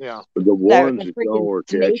day. Yeah, the ones that y'all were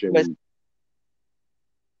catching.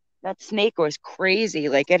 That snake was crazy.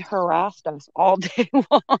 Like, it harassed us all day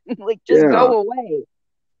long. Like, just go away.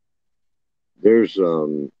 There's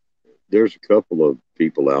there's a couple of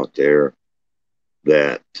people out there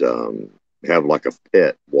that have like a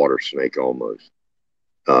pet water snake almost.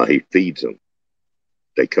 He feeds them.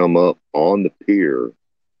 They come up on the pier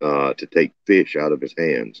to take fish out of his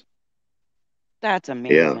hands. That's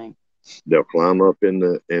Yeah, amazing. they'll climb up on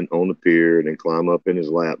the pier and then climb up in his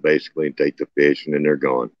lap basically and take the fish and then they're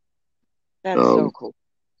gone. That's so Um, cool.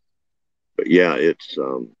 but yeah, it's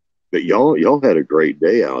but y'all had a great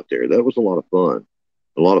day out there. That was a lot of fun.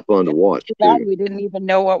 A lot of fun to watch Too bad too. we didn't even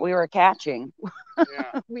know what we were catching.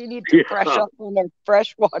 Yeah. We need to fresh Yeah, up on our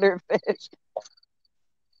freshwater fish.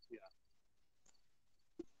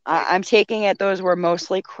 I'm taking it those were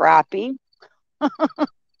mostly crappie.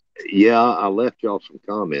 yeah. I left y'all some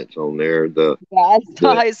comments on there. Yeah, The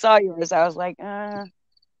I saw yours. I was like,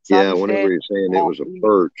 Yeah, whenever sunfish, you're saying it was a crappie,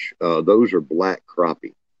 perch, those are black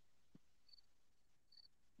crappie.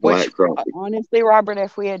 which Black crappie. honestly, Robert,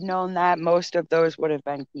 if we had known that, most of those would have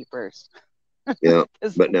been keepers. Yeah.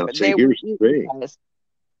 'Cause But now, see, they were here's the eating thing. us.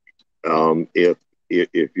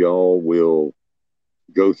 If y'all will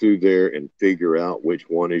go through there and figure out which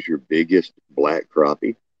one is your biggest black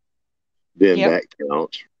crappie, then Yep. that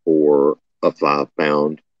counts for a 5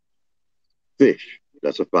 pound fish.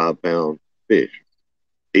 That's a 5 pound fish,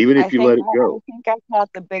 even if you let it I go. think I caught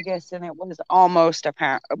the biggest, and it was almost a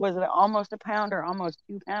pound. Was it almost a pound or almost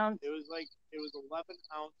 2 pounds? It was 11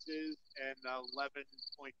 ounces and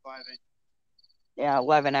 11.5 inches. Yeah,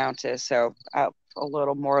 11 ounces, so a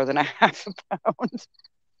little more than a half a pound.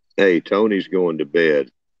 Hey, Tony's going to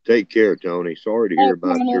bed. Take care, Tony. Sorry to hear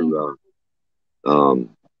about your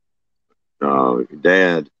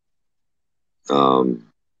dad,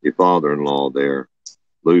 your father-in-law there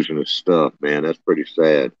losing his stuff, man. That's pretty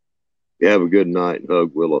sad. You have a good night and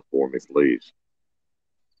hug Willa for me, please.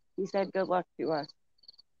 He said good luck to us.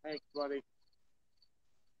 Thanks, buddy.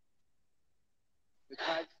 The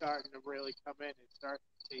tide's starting to really come in. It's starting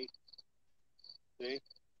to take. See?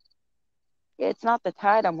 It's not the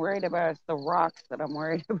tide I'm worried about, it's the rocks that I'm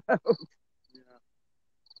worried about. Yeah.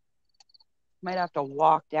 Might have to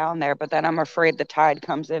walk down there, but then I'm afraid the tide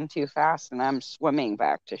comes in too fast and I'm swimming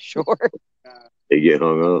back to shore. They get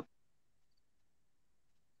hung up.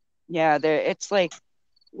 Yeah, it's like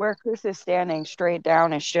where Chris is standing straight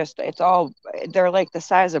down, they're like the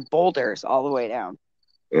size of boulders all the way down.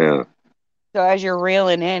 Yeah. So as you're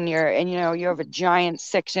reeling in, you have a giant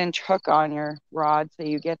 6-inch hook on your rod, so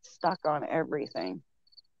you get stuck on everything.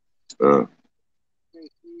 Uh,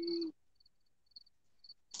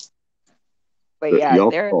 But yeah,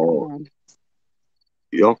 y'all they're caught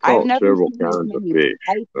I've never several seen as kinds of many fish.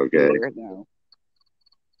 pike Okay. here, though.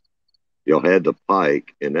 Y'all had the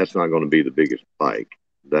pike, and that's not going to be the biggest pike.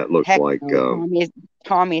 That looks Heck like no,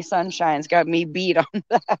 Tommy Sunshine's got me beat on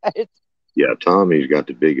that. yeah, Tommy's got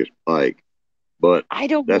the biggest pike, but I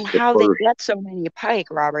don't know that's the how they first. get so many pike,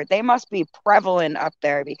 Robert. They must be prevalent up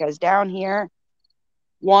there because down here,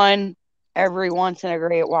 one every once in a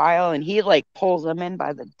great while, and he like pulls them in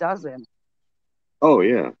by the dozen. Oh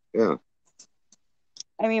yeah, yeah.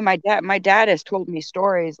 I mean, my dad has told me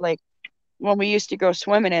stories like when we used to go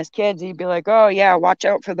swimming as kids, he'd be like, "Oh yeah, watch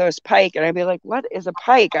out for those pike," and I'd be like, "What is a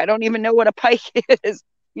pike? I don't even know what a pike is."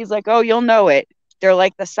 He's like, "Oh, you'll know it. They're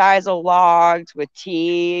like the size of logs with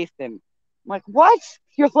teeth," and I'm like, "What?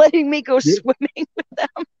 You're letting me go Yeah, swimming with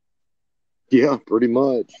them?" yeah, pretty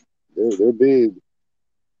much. They're big,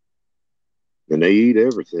 and they eat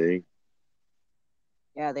everything.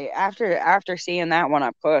 Yeah, they after seeing that one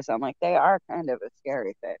up close, I'm like, they are kind of a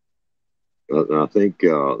scary fish. I think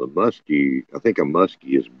the muskie. I think a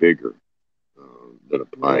muskie is bigger than a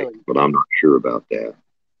pike, Really, but I'm not sure about that.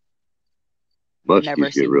 never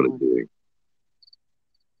Muskies get seen really one. big.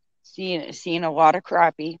 Seen a lot of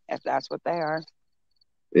crappie, if that's what they are.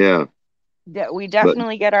 Yeah, We but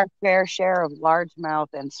definitely get our fair share of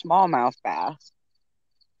largemouth and smallmouth bass.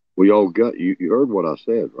 we all got you. You heard what I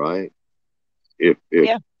said, right? If if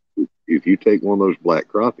Yeah, if you take one of those black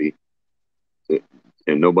crappie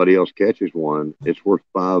and nobody else catches one, it's worth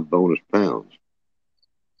 5 bonus pounds.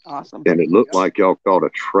 awesome. And it looked like y'all caught a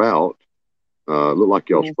trout. Looked like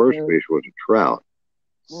y'all's Yes, first sir. fish was a trout.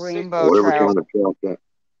 Rainbow Whatever trout. kind of trout that.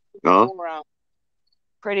 Huh? 4 ounce.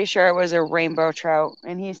 Pretty sure it was a rainbow trout,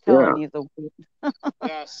 and he's Yeah. telling you the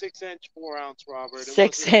Yeah, 6-inch, 4 ounce, Robert. It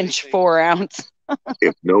wasn't 6-inch, anything. 4 ounce.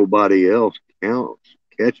 If nobody else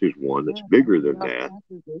catches one that's bigger than that,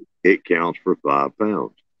 it counts for 5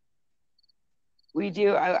 pounds. We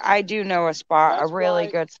do. I do know a spot, That's a really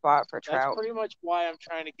why. good spot for That's trout. pretty much why I'm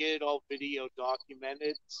trying to get it all video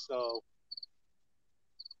documented. So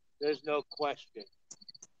there's no question.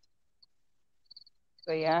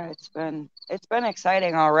 But yeah, it's been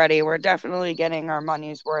exciting already. We're definitely getting our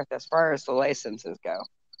money's worth as far as the licenses go.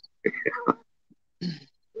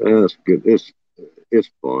 That's good. It's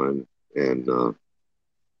fun, and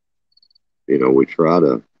we try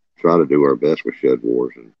to do our best with Shed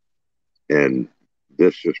Wars, and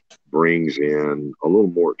this just brings in a little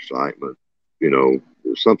more excitement.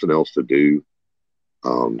 There's something else to do.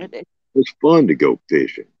 It's fun to go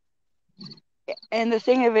fishing. And the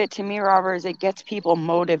thing of it to me, Robert, is it gets people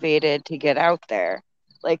motivated to get out there.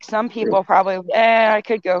 Like some people probably, I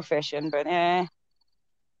could go fishing, but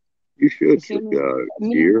You should.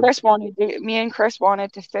 Me and Chris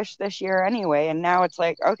wanted to fish this year anyway, and now it's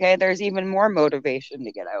like, okay, there's even more motivation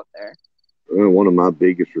to get out there. One of my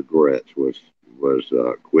biggest regrets was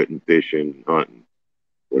quitting fishing and hunting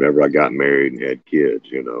whenever I got married and had kids.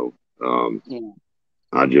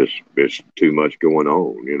 It's too much going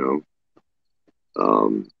on.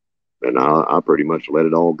 And I pretty much let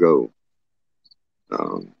it all go.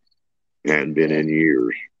 Hadn't been in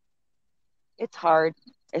years. It's hard,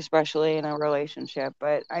 especially in a relationship.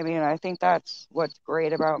 But I mean, I think that's what's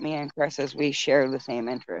great about me and Chris is we share the same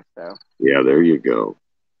interest. So yeah, there you go.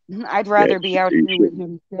 I'd rather be out here with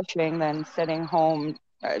him fishing than sitting home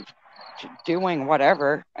doing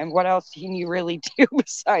whatever. And what else can you really do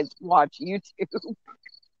besides watch YouTube?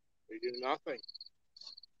 We do nothing.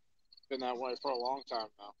 It's been that way for a long time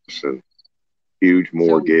now. So, huge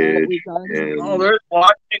mortgage and there's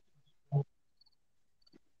watching.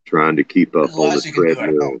 Trying to keep up on the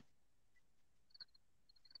treadmill.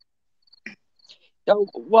 So,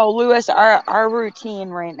 well, Lewis, our routine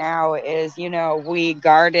right now is, we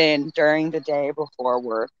garden during the day before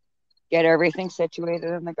work, get everything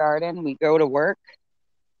situated in the garden. We go to work,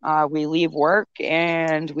 we leave work,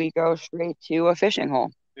 and we go straight to a fishing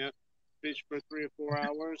hole. Yeah, fish for 3 or 4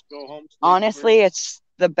 hours, go home. Honestly, it's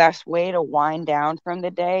the best way to wind down from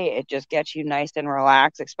the day. It just gets you nice and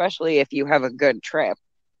relaxed, especially if you have a good trip.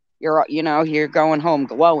 You're going home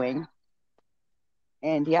glowing.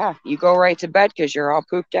 And yeah, you go right to bed because you're all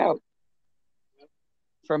pooped out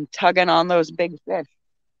from tugging on those big fish.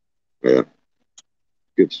 Yeah,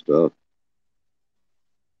 good stuff.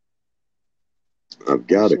 I've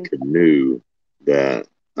got a canoe that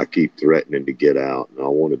I keep threatening to get out, and I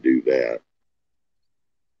want to do that.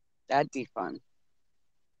 That'd be fun.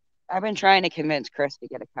 I've been trying to convince Chris to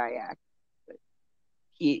get a kayak, but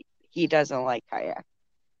he doesn't like kayak.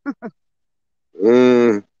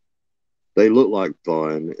 They look like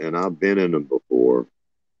fun, and I've been in them before,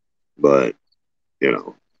 but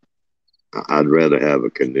I'd rather have a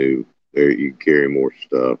canoe. There, you carry more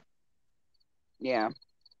stuff. Yeah,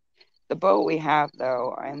 the boat we have,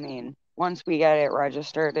 though, I mean, once we get it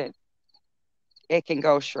registered, it can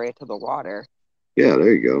go straight to the water. Yeah,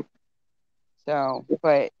 there you go. So,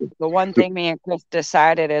 but the one thing me and Chris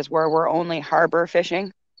decided is where we're only harbor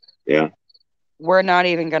fishing. Yeah. We're not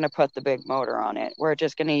even going to put the big motor on it. We're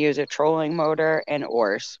just going to use a trolling motor and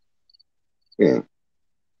oars. Yeah.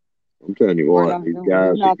 I'm telling you what, these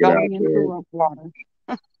guys that get out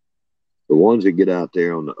there, the ones that get out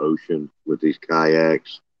there on the ocean with these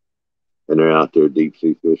kayaks and they're out there deep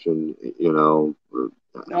sea fishing, and the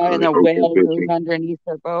whale goes underneath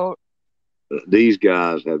their boat. These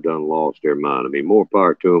guys have done lost their mind. I mean, more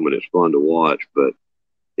power to them, and it's fun to watch, but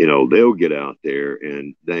they'll get out there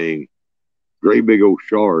and dang, great big old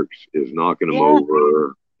sharks is knocking them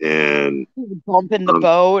over and bumping the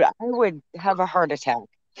boat. I would have a heart attack.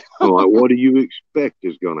 Like, what do you expect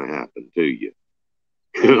is going to happen to you?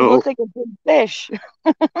 It looks like a big fish.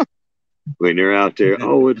 I mean, they're out there.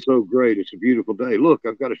 Oh, it's so great. It's a beautiful day. Look,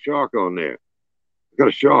 I've got a shark on there. I've got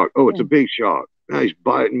a shark. Oh, it's a big shark. Now he's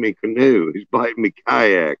biting me canoe. He's biting me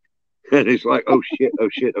kayak. And it's like, oh shit, oh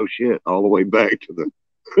shit, oh shit, all the way back to the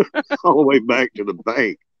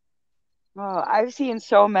bank. Oh, I've seen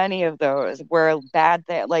so many of those where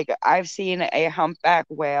I've seen a humpback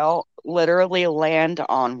whale literally land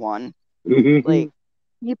on one. Like,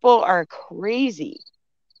 people are crazy.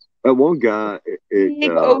 That one guy,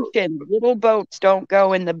 big ocean, little boats don't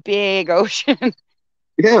go in the big ocean.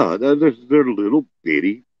 Yeah, they're little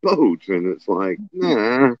bitty boats, and it's like,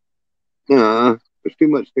 nah, there's too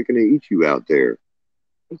much they're gonna eat you out there.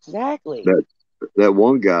 Exactly. That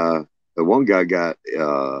one guy got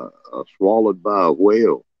swallowed by a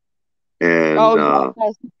whale, and I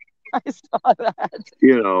saw that.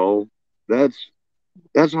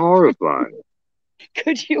 That's horrifying.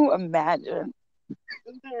 Could you imagine?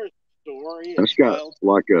 Isn't there a story? That's got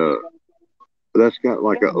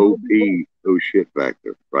like a OP shit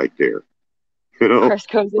factor right there.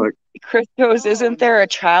 Chris goes, isn't there a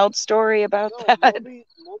child story about that?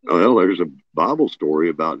 Well, there's a Bible story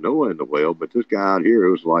about Noah and the whale, but this guy out here,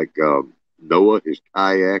 it was like Noah, his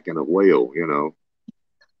kayak, and a whale, you know.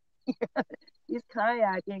 He's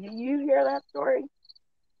kayaking. Did you hear that story?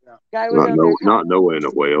 No. Guy was out there Not Noah and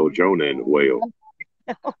the whale, Jonah and the whale.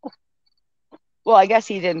 Well, I guess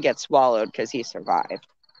he didn't get swallowed because he survived.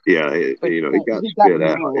 Yeah, But, you know, he got spit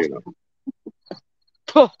out, you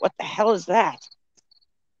know. What the hell is that?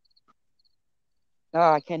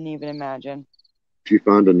 Oh, I couldn't even imagine. Did you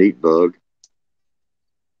find a neat bug?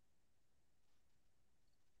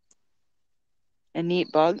 A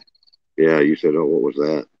neat bug? Yeah, you said, oh, what was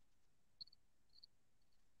that?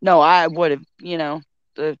 No, I would have, you know,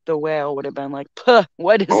 the whale would have been like, puh,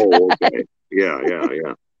 what is that? Okay.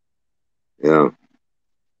 Yeah.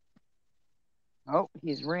 Oh,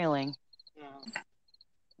 he's reeling. Yeah.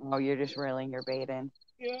 Oh, you're just reeling your bait in.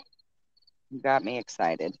 Yeah. You got me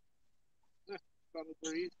excited. I'm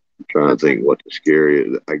trying to think what the scary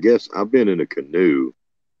is. I guess I've been in a canoe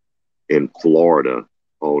in Florida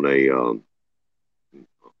on a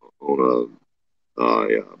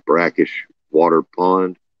brackish water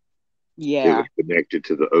pond. Yeah. It was connected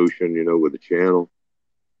to the ocean, you know, with the channel.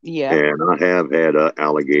 Yeah. And I have had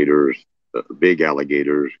alligators, big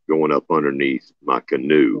alligators, going up underneath my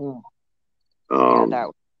canoe.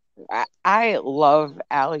 I love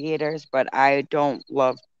alligators, but I don't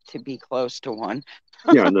love to be close to one.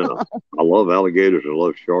 Yeah, no. I love alligators and I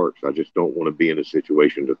love sharks. I just don't want to be in a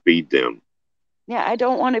situation to feed them. Yeah, I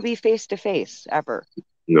don't want to be face to face ever.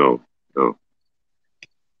 No.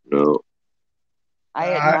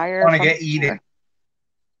 I admire. I want to get eaten. I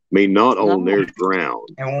mean, not on their ground.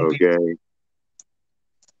 Okay.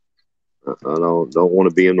 I don't want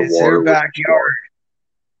to be in the water. Their backyard.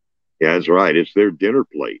 Yeah, that's right. It's their dinner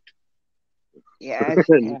plate. Yeah.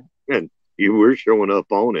 and you were showing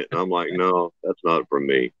up on it. And I'm like, no, that's not for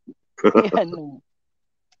me. Yeah, no.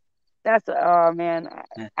 That's, oh man,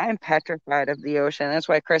 I'm petrified of the ocean. That's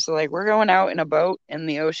why Chris is like, we're going out in a boat in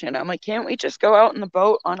the ocean. I'm like, can't we just go out in the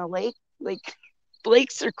boat on a lake? Like,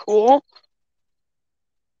 lakes are cool.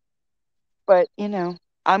 But, you know,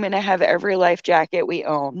 I'm going to have every life jacket we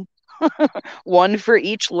own. One for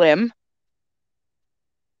each limb.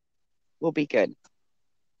 We'll be good.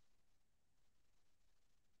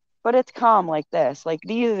 But it's calm like this. Like,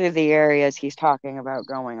 these are the areas he's talking about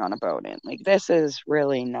going on a boat in. Like, this is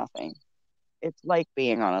really nothing. It's like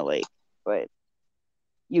being on a lake, but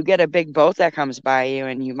you get a big boat that comes by you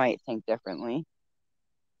and you might think differently.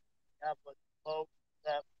 Yeah, but the boat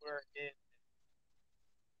that we're in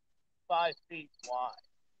 5 feet wide,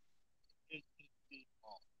 18 feet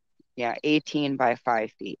long. Yeah, 18 by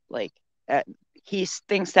 5 feet. Like, he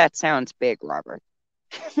thinks that sounds big, Robert.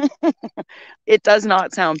 It does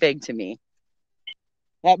not sound big to me.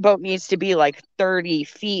 That boat needs to be like 30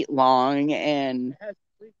 feet long and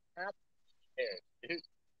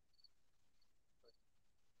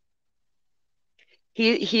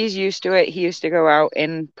he's used to it. He used to go out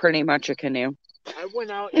in pretty much a canoe. I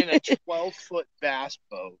went out in a 12-foot bass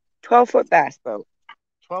boat. 12-foot bass boat.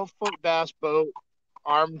 12-foot bass boat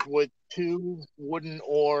armed with 2 wooden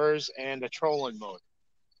oars and a trolling motor.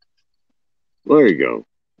 There you go.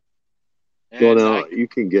 And well, now you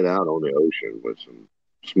can get out on the ocean with some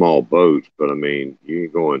small boats, but I mean, you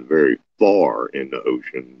ain't going very far in the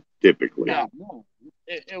ocean typically. No.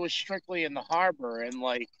 It was strictly in the harbor, and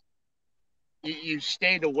like you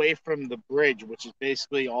stayed away from the bridge, which is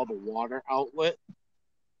basically all the water outlet.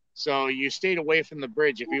 So you stayed away from the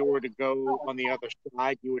bridge. If you were to go on the other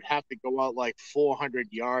side, you would have to go out like 400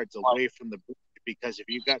 yards away from the bridge, because if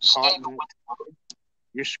you got caught in that,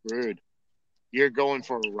 you're screwed. You're going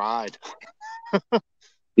for a ride.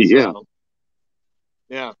 Yeah. So,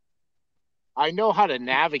 yeah. I know how to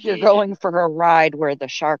navigate. You're going for a ride where the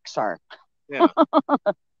sharks are. Yeah.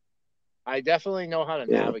 I definitely know how to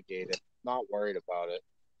navigate it. Not worried about it.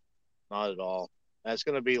 Not at all. That's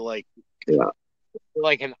going to be like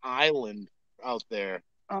an island out there.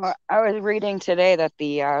 I was reading today that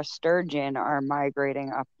the sturgeon are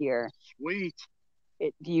migrating up here. Sweet.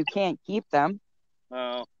 You can't keep them.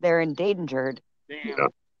 They're endangered. Damn. Yeah.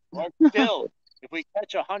 Well, still, if we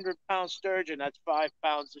catch 100-pound sturgeon, that's 5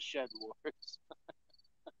 pounds of shed worth.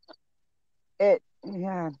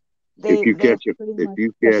 If you catch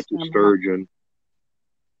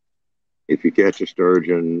a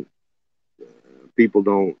sturgeon, people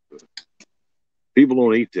don't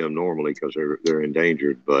eat them normally because they're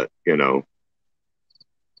endangered. But you know,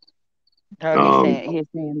 he's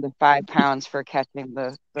saying the 5 pounds for catching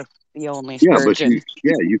the only sturgeon.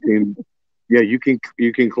 You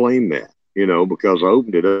can claim that, you know, because I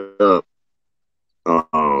opened it up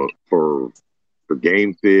for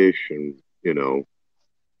game fish and, you know,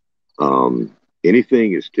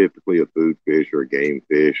 Anything is typically a food fish or a game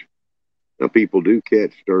fish. Now, people do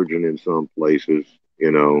catch sturgeon in some places,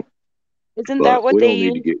 Isn't that but what we they don't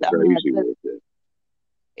need to use? get crazy with it.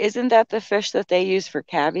 Isn't that the fish that they use for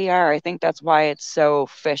caviar? I think that's why it's so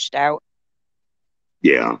fished out.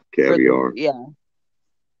 Yeah, caviar. Yeah.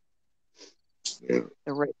 Yeah.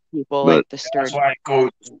 The rich people But like the That's sturgeon. why it goes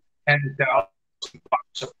 $10,000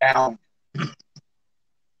 a pound.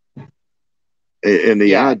 And the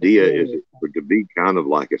Yeah, idea it's is to be kind of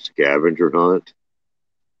like a scavenger hunt,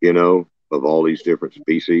 of all these different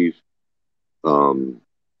species.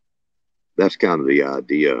 That's kind of the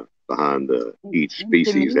idea behind each And to me,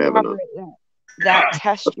 species having Robert, that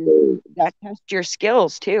tests your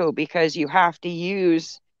skills too, because you have to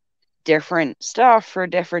use different stuff for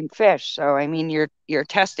different fish. So I mean, you're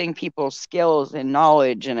testing people's skills and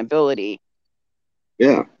knowledge and ability.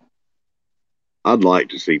 Yeah. I'd like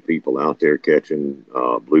to see people out there catching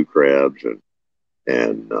blue crabs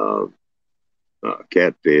and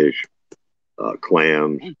catfish,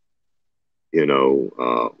 clams,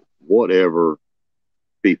 whatever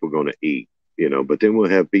people going to eat, But then we'll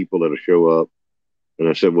have people that'll show up, and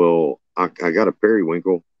I said, "Well, I got a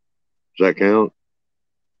periwinkle. Does that count?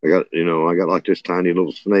 I got like this tiny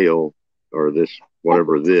little snail or this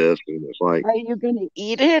whatever this," and it's like, are you gonna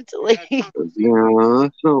eat it? Like, yeah,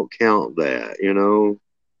 let's don't count that, yeah,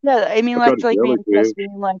 I mean, I caught that's a like me and Chris jellyfish.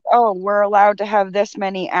 being like, oh, we're allowed to have this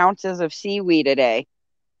many ounces of seaweed a day.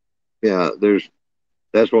 Yeah,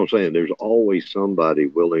 that's what I'm saying. There's always somebody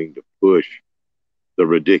willing to push the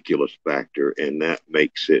ridiculous factor, and that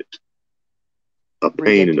makes it a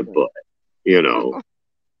pain in the Ridiculous. butt,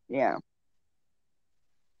 Yeah.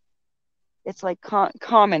 It's like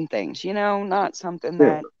common things, not something Yeah.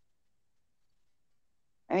 that.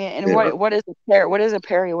 I mean, and Yeah. what is a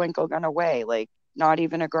periwinkle gonna weigh? Like, not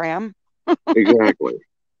even a gram? Exactly.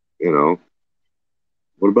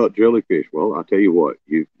 What about jellyfish? Well, I'll tell you what.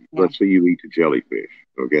 Let's say you eat the jellyfish,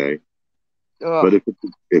 okay? Ugh. But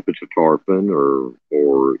if it's a tarpon or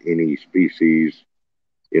any species,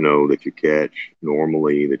 that you catch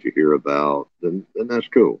normally that you hear about, then that's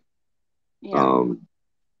cool. Yeah.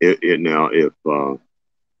 Now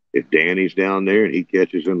if Danny's down there and he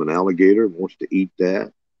catches him an alligator and wants to eat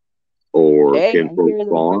that, or Hey, Ken I Folk's hear they're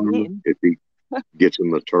Farm, good eating. if he gets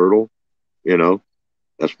him a turtle,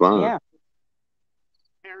 that's fine. Yeah.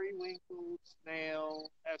 Periwinkle, snail,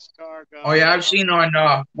 escargot. Oh yeah, I've seen on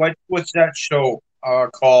what's that show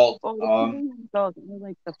called? Those are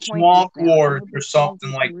like the Swamp pointy snails. Wars or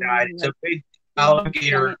something like that. It's a big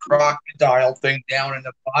alligator and crocodile thing down in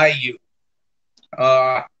the bayou,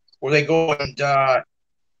 where they go and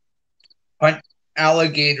hunt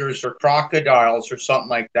alligators or crocodiles or something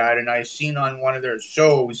like that. And I seen on one of their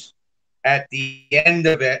shows at the end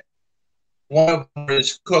of it, one of them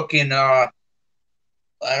was cooking. I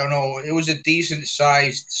don't know. It was a decent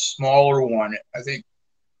sized, smaller one. I think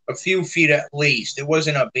a few feet at least. It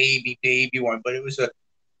wasn't a baby one, but it was a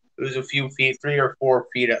few feet, 3 or 4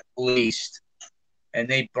 feet at least. And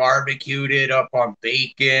they barbecued it up on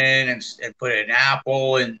bacon and put an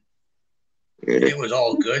apple, and it was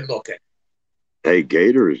all good looking. Hey,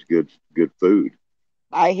 gator is good food.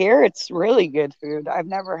 I hear it's really good food. I've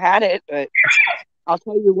never had it, but I'll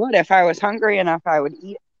tell you what, if I was hungry enough, I would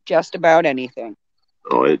eat just about anything.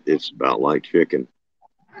 Oh, it's about like chicken.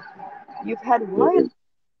 You've had what?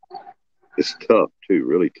 It's tough too,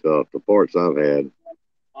 really tough. The parts I've had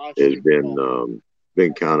has been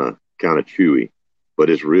kind of chewy, but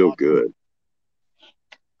it's real good.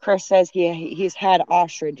 Chris says he's had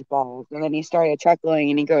ostrich balls, and then he started chuckling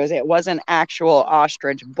and he goes, "It wasn't actual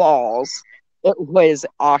ostrich balls; it was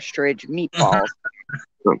ostrich meatballs."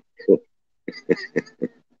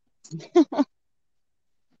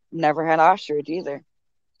 Never had ostrich either.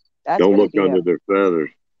 That's Don't look under their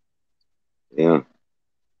feathers. Yeah.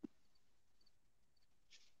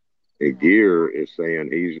 And Gear is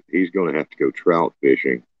saying he's going to have to go trout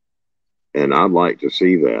fishing, and I'd like to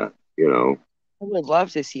see that. I would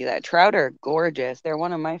love to see that. Trout are gorgeous. They're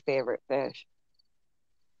one of my favorite fish.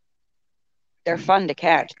 They're fun to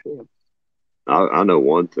catch too. I know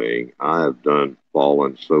one thing. I have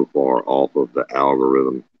fallen so far off of the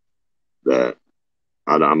algorithm that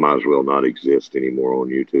I might as well not exist anymore on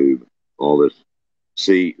YouTube. All this.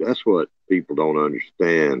 See, that's what people don't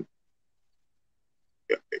understand,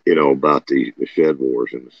 about the shed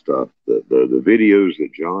wars and the stuff. The videos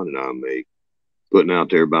that John and I make, putting out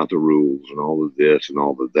there about the rules and all of this and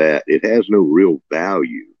all of that, it has no real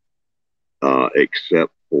value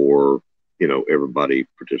except for, everybody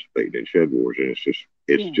participating in shed wars. And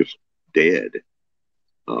it's just dead.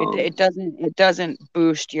 It doesn't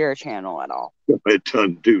boost your channel at all. It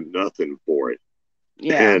doesn't do nothing for it.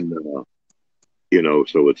 Yeah. And,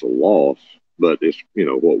 so it's a loss, but it's,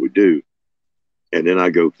 what we do. And then I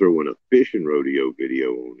go throw in a fishing rodeo video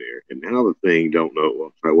on there. And now the thing don't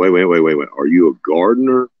know. Wait. Are you a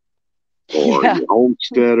gardener? Or are you a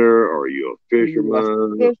homesteader? Or are you a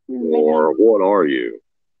fisherman? Or what are you?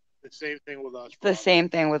 The same thing with us. The same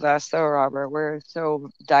thing with us, though, Robert. We're so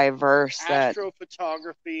diverse that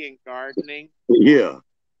astrophotography and gardening. Yeah.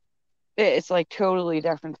 It's like totally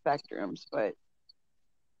different spectrums, but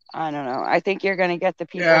I don't know. I think you're going to get the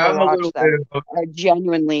people to watch that are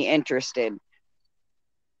genuinely interested.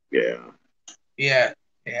 Yeah.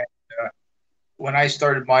 When I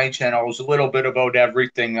started my channel, it was a little bit about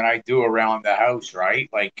everything that I do around the house, right?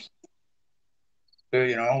 Like,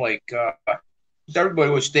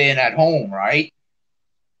 everybody was staying at home, right?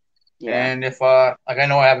 Yeah. And if I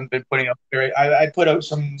know I haven't been putting up there, I put out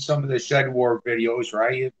some of the shed war videos,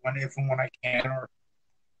 right? When I can, or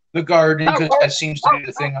the garden, because that seems to be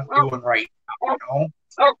the thing I'm doing right now,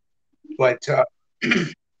 But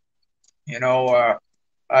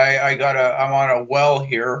I'm on a well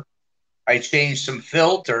here. I changed some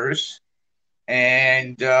filters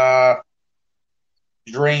and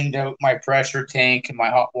drained out my pressure tank and my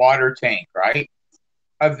hot water tank, right?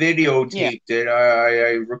 I videotaped it.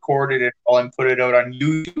 I recorded it all and put it out on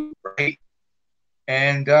YouTube, right?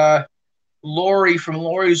 And Lori from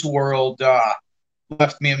Lori's World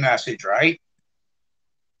left me a message, right?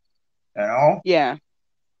 Yeah.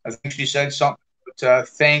 I think she said something about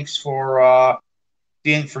thanks for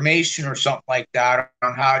the information or something like that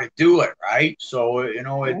on how to do it, right? So, it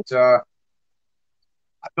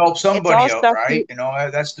helped somebody out, right?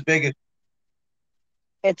 That's the biggest.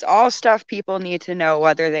 It's all stuff people need to know,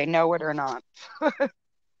 whether they know it or not.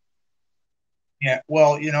 Yeah,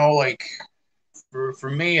 well, like for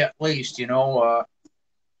me at least,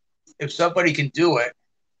 if somebody can do it,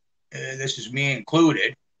 this is me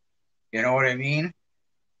included. You know what I mean?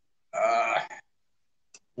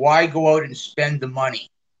 Why go out and spend the money?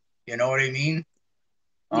 You know what I mean?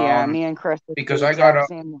 Yeah, me and Chris. Because I got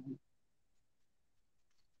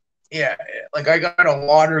I got a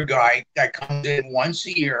water guy that comes in once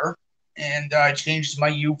a year and changes my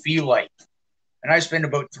UV light. And I spend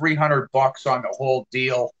about $300 on the whole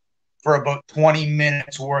deal for about 20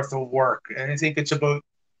 minutes worth of work. And I think it's about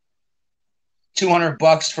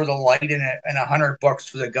 $200 for the light and $100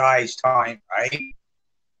 for the guy's time, right?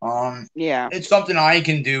 Yeah. It's something I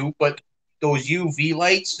can do, but those UV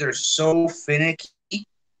lights, they're so finicky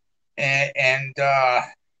and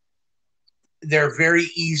they're very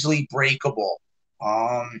easily breakable.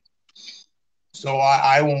 So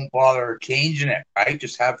I won't bother changing it, right?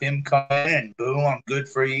 Just have him come in and boom, I'm good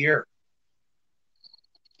for a year.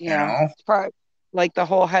 Yeah. It's probably like the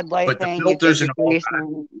whole headlight but thing. The filters and all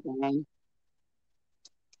that.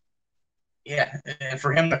 Yeah, and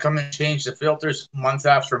for him to come and change the filters month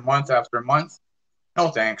after month after month, no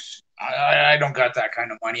thanks. I don't got that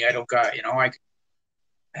kind of money. I don't got,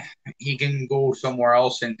 he can go somewhere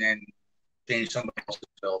else and change somebody else's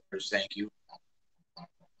filters. Thank you.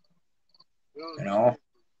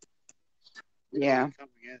 Yeah.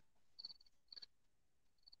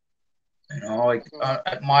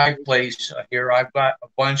 At my place here, I've got a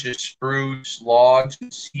bunch of spruce, logs,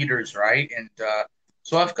 and cedars, right? And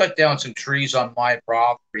so I've cut down some trees on my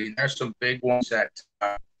property, and there's some big ones that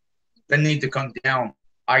need to come down.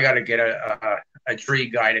 I got to get a tree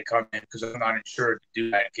guy to come in because I'm not insured to do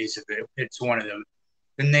that in case if it's one of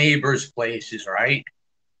the neighbors' places, right?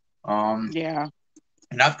 Yeah.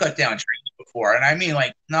 And I've cut down trees before, and I mean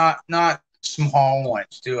like not small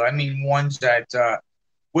ones too. I mean ones that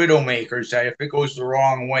widowmakers that if it goes the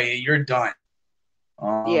wrong way, you're done.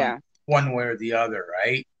 Yeah. One way or the other,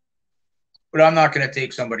 right? But I'm not going to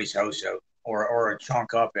take somebody's house out or a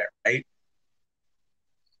chunk up it, right?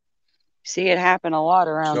 See it happen a lot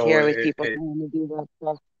around here with people trying to do that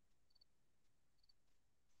stuff.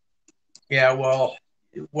 Yeah, well,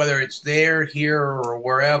 whether it's there, here, or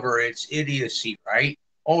wherever, it's idiocy, right?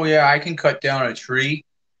 Oh yeah, I can cut down a tree,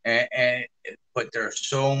 but there's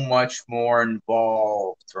so much more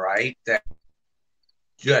involved, right? That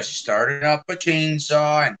just starting up a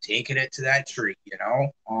chainsaw and taking it to that tree,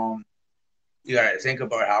 you got to think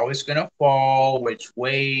about how it's going to fall, which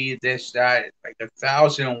way, this, that, like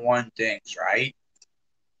 1,001 things, right?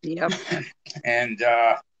 Yep. And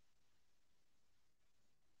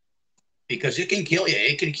because it can kill you.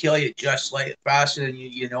 It can kill you just like faster than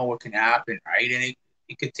you know what can happen, right? And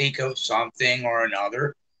it could take out something or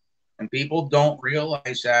another. And people don't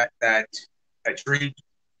realize that a tree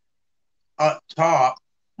up top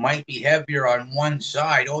might be heavier on one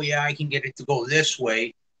side. Oh yeah, I can get it to go this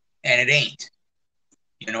way, and it ain't.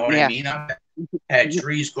 You know what I mean? I've had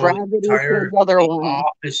trees go the entire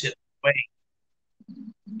opposite way.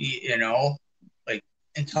 You know, like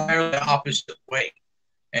entirely opposite way,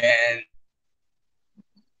 and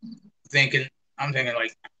I'm thinking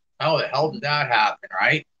like, how the hell did that happen,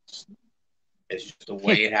 right? It's just the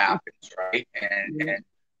way it happens, right? And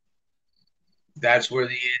that's where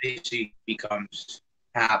the idiocy becomes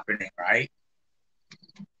happening, right?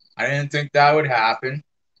 I didn't think that would happen.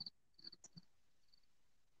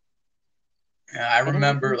 I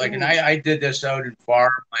remember, like, and I did this out in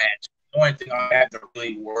farmlands. The only thing I had to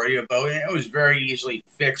really worry about, and it was very easily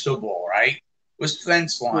fixable, right, was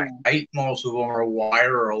fence line, right? Most of them are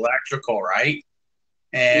wire or electrical, right?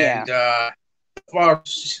 And the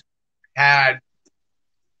farms had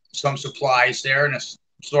some supplies there, and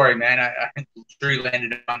sorry, man, I tree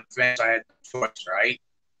landed on the fence. I had no choice, right?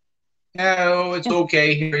 No, it's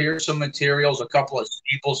okay. Here's some materials, a couple of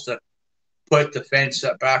staples to put the fence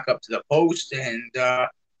back up to the post, and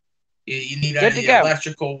you need the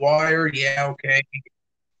electrical wire. Yeah, okay.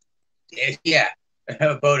 Yeah,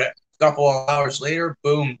 about a couple of hours later,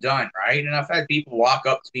 boom, done, right? And I've had people walk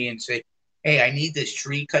up to me and say, hey, I need this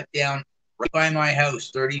tree cut down right by my house,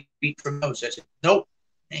 30 feet from the house. I said, nope,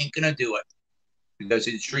 ain't going to do it. Because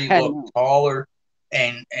the tree looked taller,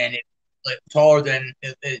 and it taller than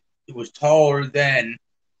it was taller than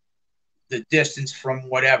the distance from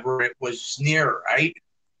whatever it was near, right?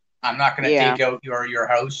 I'm not going to take out your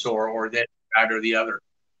house or that or the other.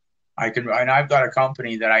 And I've got a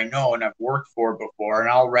company that I know and I've worked for before, and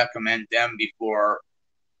I'll recommend them before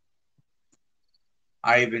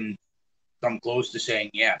I even come close to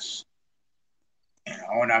saying yes. You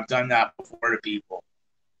know, and I've done that before to people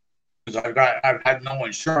because I've had no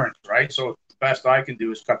insurance, right? So the best I can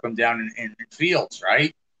do is cut them down in fields,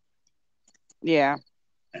 right? Yeah.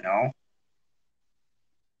 You know.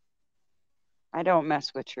 I don't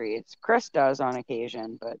mess with trees. Chris does on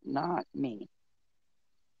occasion, but not me.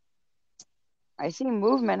 I see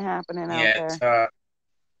movement happening out there.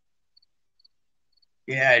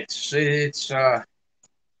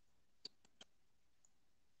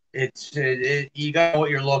 You got what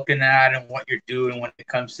you're looking at and what you're doing when it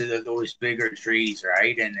comes to those bigger trees,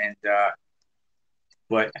 right?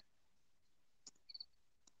 But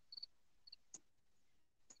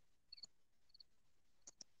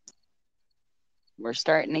we're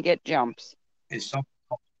starting to get jumps. Is something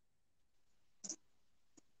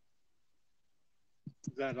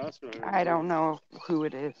Is that us? I don't know who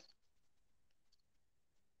it is.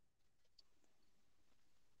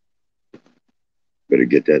 Better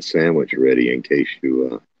get that sandwich ready in case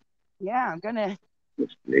you I'm gonna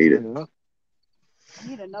need it. I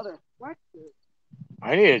need another sweatshirt.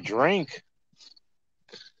 I need a drink.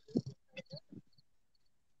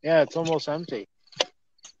 Yeah, it's almost empty.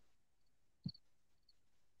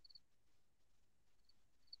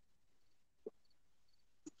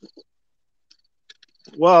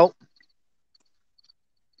 Well,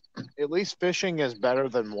 at least fishing is better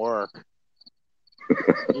than work.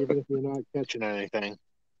 Even if you're not catching anything.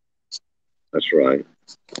 That's right.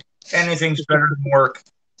 Anything's better than work.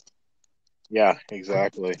 Yeah,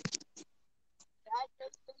 exactly.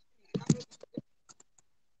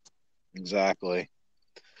 Exactly.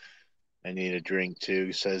 I need a drink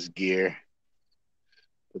too, says Gear.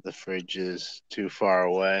 But the fridge is too far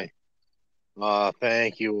away. Oh,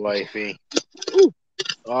 thank you, wifey.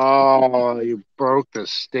 Oh, you broke the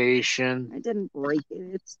station. I didn't break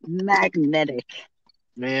it. It's magnetic.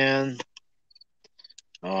 Man.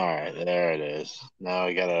 All right, there it is. Now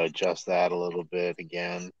we got to adjust that a little bit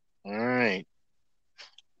again. All right.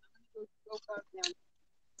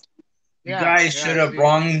 You guys should have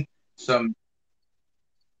brought some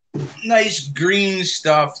nice green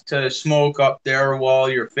stuff to smoke up there while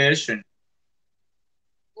you're fishing.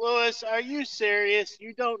 Lewis, are you serious?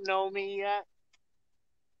 You don't know me yet?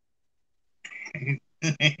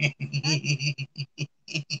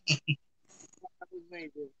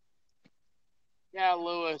 Yeah,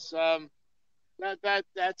 Lewis.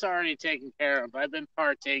 That's already taken care of. I've been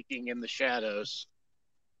partaking in the shadows.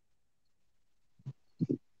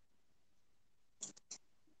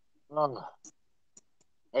 Oh,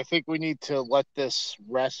 I think we need to let this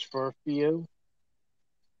rest for a few.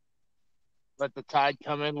 Let the tide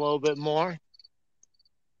come in a little bit more.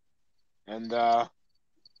 And,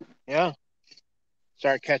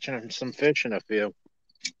 start catching some fish in a few.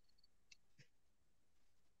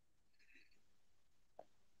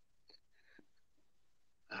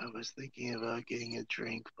 I was thinking about getting a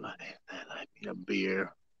drink, but then I mean a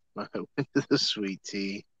beer. I went to the sweet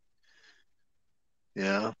tea.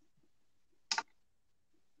 Yeah.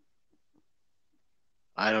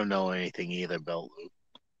 I don't know anything either, Belt Loop.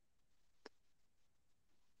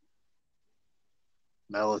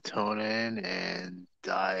 Melatonin and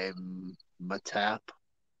Dimetap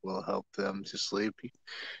will help them to sleep.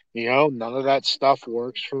 You know, none of that stuff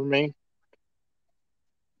works for me.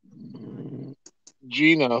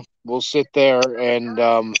 Gina will sit there and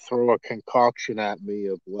throw a concoction at me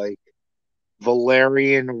of like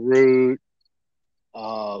valerian root,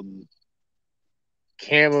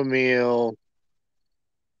 chamomile,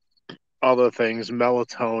 other things,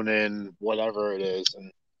 melatonin, whatever it is,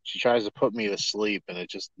 and she tries to put me to sleep, and it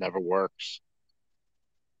just never works.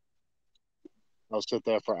 I'll sit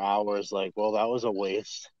there for hours, like, well, that was a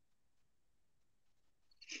waste.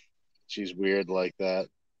 She's weird like that.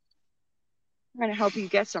 I'm trying to help you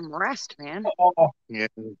get some rest, man. Yeah.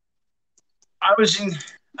 I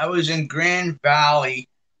was in Grand Valley.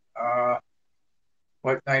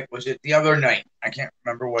 What night was it? The other night. I can't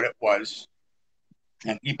remember what it was.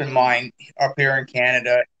 And keep in mind, up here in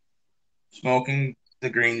Canada, smoking the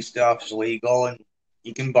green stuff is legal, and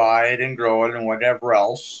you can buy it and grow it and whatever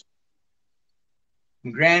else.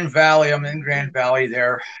 In Grand Valley, I'm in Grand Valley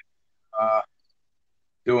there,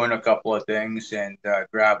 doing a couple of things and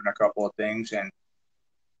grabbing a couple of things, and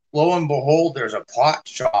lo and behold, there's a pot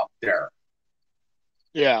shop there.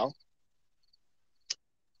 Yeah.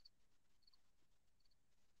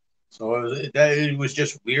 So it was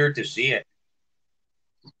just weird to see it.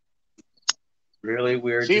 Really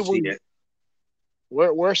weird to see it.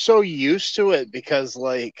 We're so used to it because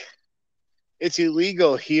like it's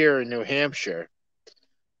illegal here in New Hampshire,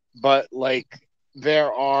 but like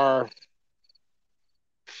there are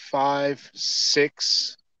there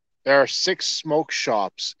are 6 smoke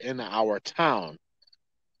shops in our town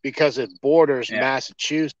because it borders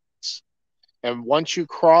Massachusetts. And once you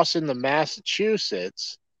cross into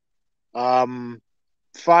Massachusetts,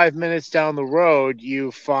 5 minutes down the road,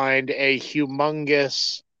 you find a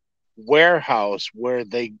humongous warehouse where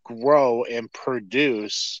they grow and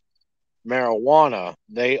produce marijuana.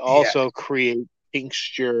 They also create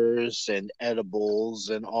tinctures and edibles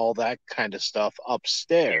and all that kind of stuff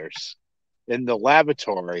upstairs in the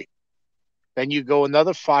laboratory. Then you go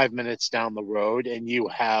another 5 minutes down the road and you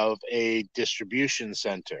have a distribution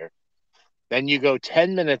center. Then you go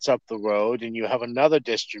 10 minutes up the road and you have another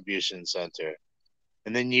distribution center.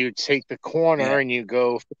 And then you take the corner and you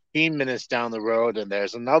go 15 minutes down the road and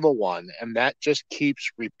there's another one. And that just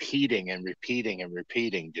keeps repeating and repeating and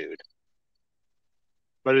repeating, dude.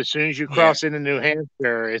 But as soon as you cross into New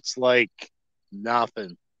Hampshire, it's like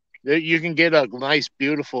nothing. You can get a nice,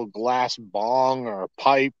 beautiful glass bong or a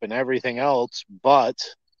pipe and everything else, but,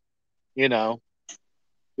 you know,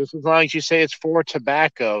 just as long as you say it's for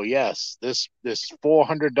tobacco, yes, this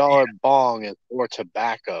 $400 bong is for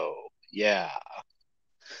tobacco. Yeah.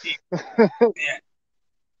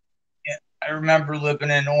 I remember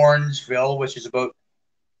living in Orangeville, which is about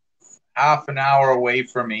half an hour away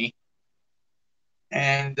from me.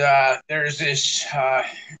 And there's this,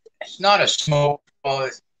 it's not a smoke, well,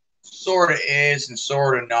 it sort of is and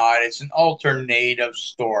sort of not. It's an alternative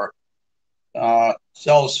store.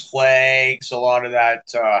 Sells flags, a lot of that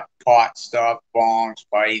pot stuff, bongs,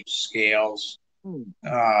 pipes, scales,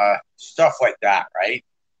 stuff like that, right?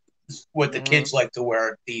 What the kids like to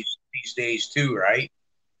wear these days too, right?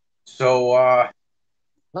 So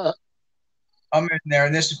I'm in there,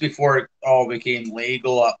 and this is before it all became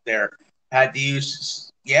legal up there. Had to use,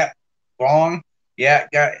 bong,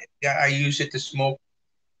 I use it to smoke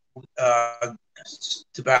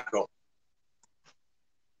tobacco.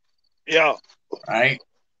 Yeah. Right?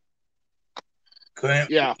 Couldn't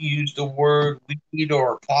use the word weed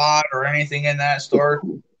or pot or anything in that store,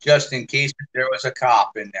 just in case there was a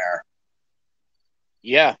cop in there.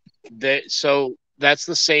 Yeah. So that's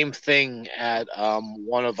the same thing at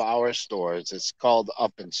one of our stores. It's called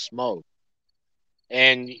Up and Smoke.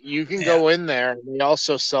 And you can go in there. They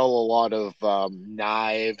also sell a lot of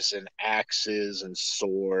knives and axes and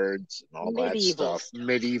swords and all that stuff,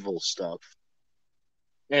 medieval stuff.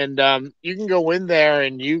 And you can go in there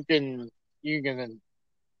and you can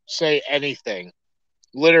say anything,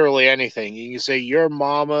 literally anything. You can say your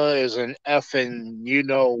mama is an effing you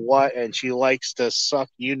know what, and she likes to suck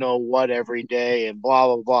you know what every day, and blah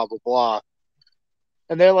blah blah blah blah.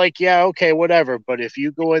 And they're like, yeah, okay, whatever. But if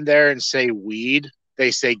you go in there and say weed,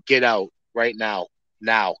 they say get out right now.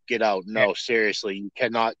 Now, get out. No, seriously, you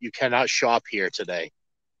cannot shop here today.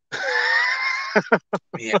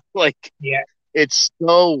 It's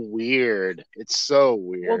so weird. It's so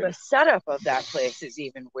weird. Well, the setup of that place is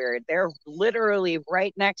even weird. They're literally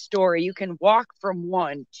right next door. You can walk from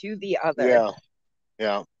one to the other. Yeah.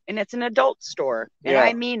 Yeah. And it's an adult store. And Yeah.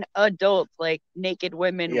 I mean adults, like naked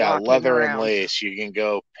women Yeah, walking leather around. and lace. You can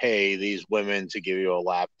go pay these women to give you a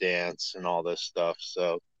lap dance and all this stuff.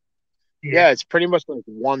 So, yeah, it's pretty much like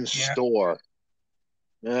one store.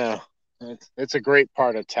 Yeah, it's a great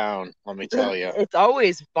part of town, let me tell you. It's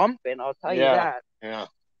always bumping, I'll tell you that.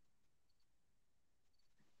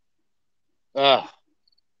 Yeah.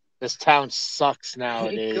 This town sucks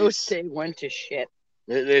nowadays. Ghost Day went to shit.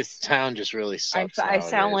 This town just really sucks. I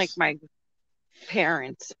sound like my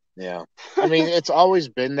parents. Yeah. I mean, it's always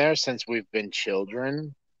been there since we've been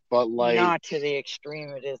children, but like not to the extreme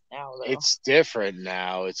it is now though. It's different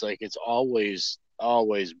now. It's like it's always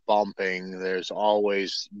bumping. There's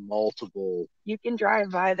always multiple. You can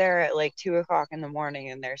drive by there at like 2:00 in the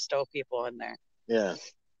morning and there's still people in there. Yeah.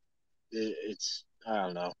 It's I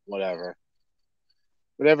don't know, whatever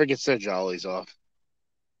gets their jollies off.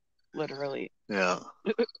 Literally. Yeah.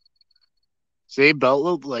 See, Belt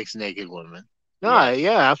Loop likes naked women. No,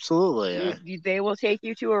 yeah, absolutely. They will take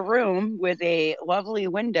you to a room with a lovely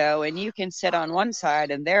window and you can sit on one side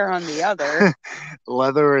and they're on the other.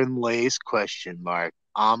 Leather and lace ?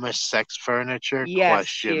 Amish sex furniture ? Yes,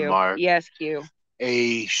 Q.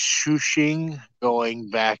 A shushing going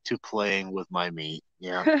back to playing with my meat.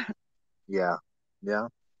 Yeah. Yeah.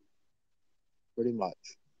 Pretty much.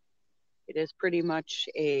 It is pretty much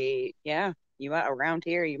you might around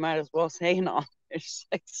here you might as well say an Amish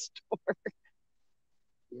sex store.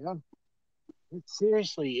 Yeah.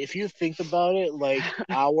 Seriously, if you think about it, like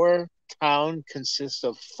our town consists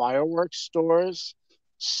of fireworks stores,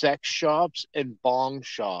 sex shops, and bong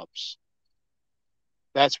shops.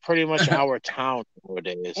 That's pretty much our town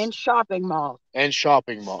nowadays. And shopping malls.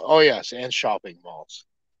 Oh, yes, and shopping malls.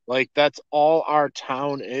 Like, that's all our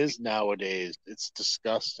town is nowadays. It's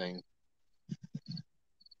disgusting.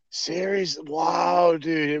 Seriously? Wow,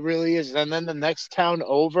 dude, it really is. And then the next town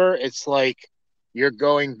over, it's like you're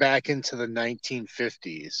going back into the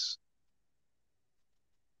 1950s.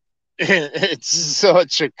 It's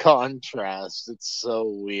such a contrast. It's so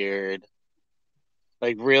weird.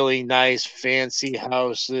 Like really nice, fancy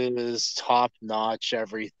houses, top-notch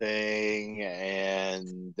everything,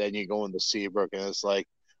 and then you go into Seabrook and it's like,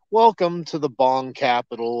 welcome to the bong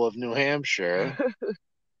capital of New Hampshire.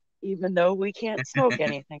 Even though we can't smoke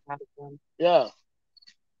anything out of them. Yeah.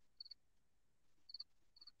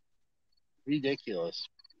 Ridiculous.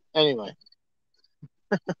 Anyway.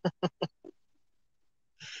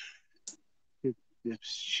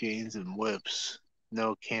 Dips, chains, and whips.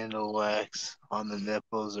 No candle wax on the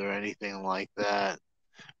nipples or anything like that.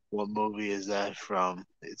 What movie is that from?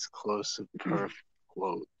 It's close to perfect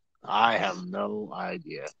quote. I have no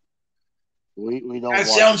idea. We don't. That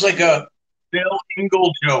sounds like a Bill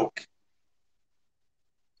Engel joke.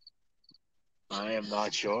 I am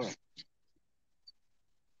not sure.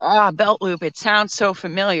 Belt Loop. It sounds so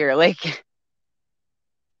familiar. Like.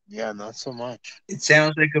 Yeah, not so much. It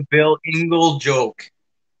sounds like a Bill Engel joke.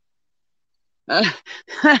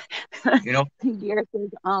 You know? Garrett's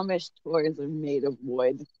Amish toys are made of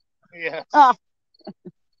wood. Yeah. Oh.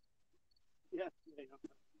 Yeah.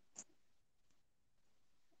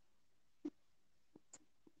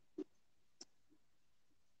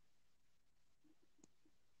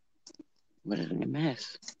 What did I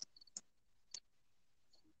miss?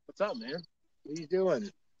 What's up, man? What are you doing?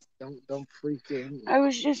 Don't freak in. I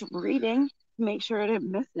was just reading to make sure I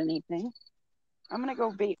didn't miss anything. I'm gonna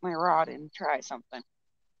go bait my rod and try something.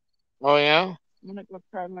 Oh yeah? I'm gonna go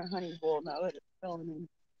try my honey bowl now that it's filling in.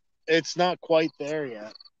 It's not quite there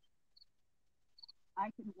yet. I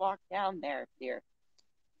can walk down there here.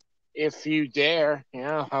 If you dare,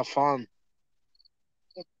 yeah, have fun.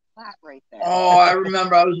 It's flat right there. Oh, I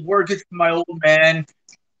remember I was working for my old man.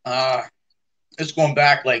 It's going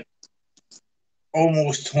back like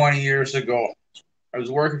almost 20 years ago. I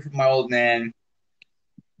was working for my old man,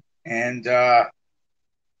 and was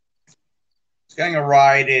getting a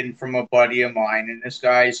ride in from a buddy of mine, and this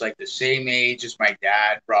guy's like the same age as my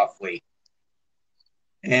dad, roughly.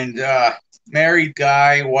 And married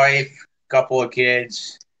guy, wife, couple of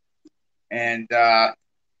kids, and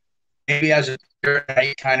maybe has a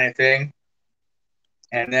night kind of thing.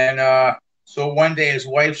 And then so one day his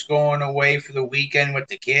wife's going away for the weekend with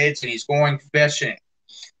the kids, and he's going fishing.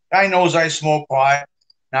 Guy knows I smoke pot.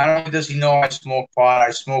 Not only does he know I smoke pot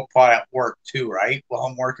at work too, right? Well,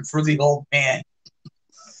 I'm working for the old man.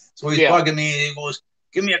 So he's bugging me, and he goes,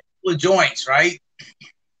 give me a couple of joints, right?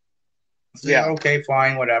 So, okay,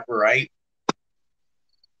 fine, whatever, right?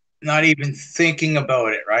 Not even thinking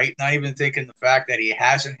about it, right? Not even thinking the fact that he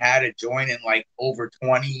hasn't had a joint in like over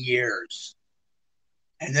 20 years.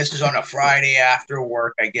 And this is on a Friday after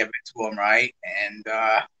work. I give it to him, right? And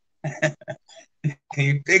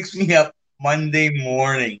he picks me up Monday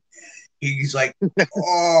morning. He's like,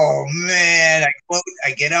 "Oh man!"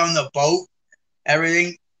 I get on the boat.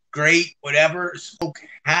 Everything great, whatever. Smoke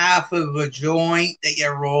half of a joint that you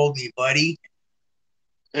rolled me, buddy.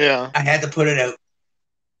 Yeah. I had to put it out.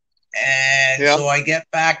 And Yeah. so I get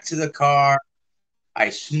back to the car.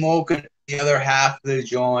 I smoke the other half of the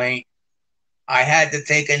joint. I had to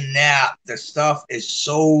take a nap. The stuff is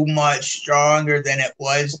so much stronger than it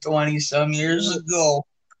was 20 some years ago.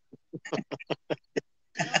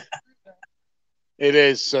 It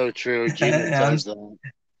is so true. Gina does that.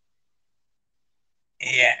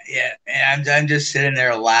 Yeah. And I'm just sitting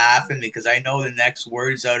there laughing because I know the next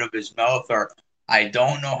words out of his mouth are, "I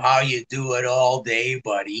don't know how you do it all day,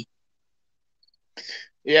 buddy."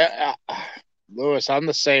 Yeah, Lewis, I'm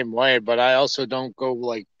the same way, but I also don't go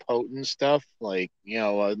like potent stuff. Like,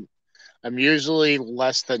 I'm usually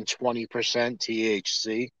less than 20%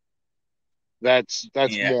 THC. That's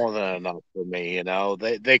Yeah. more than enough for me,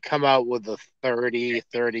 They come out with the 30,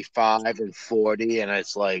 35, and 40, and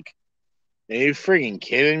it's like, are you freaking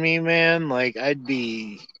kidding me, man? Like, I'd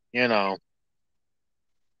be, That's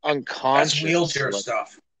unconscious. wheelchair Like,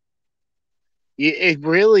 stuff. it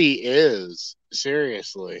really is.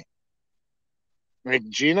 Seriously. Like,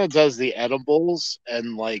 Gina does the edibles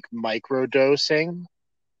and like microdosing.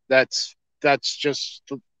 That's just,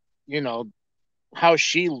 you know, how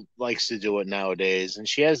she likes to do it nowadays. And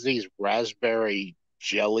she has these raspberry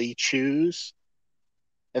jelly chews,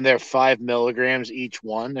 and they're 5 milligrams each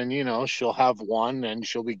one. And she'll have one, and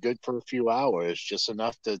she'll be good for a few hours, just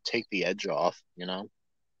enough to take the edge off.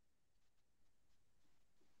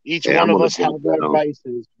 Each Hey, one I'm of gonna us have jump our down.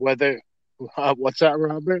 vices. Whether what's that,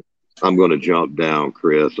 Robert? I'm gonna jump down,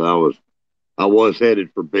 Chris. I was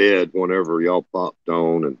headed for bed whenever y'all popped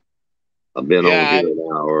on, and I've been on Yeah, here an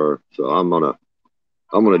hour, so I'm gonna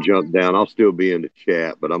jump down. I'll still be in the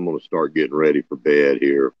chat, but I'm gonna start getting ready for bed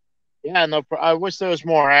here. yeah. No, I wish there was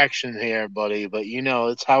more action here, buddy. But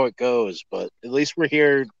it's how it goes. But at least we're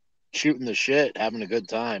here shooting the shit, having a good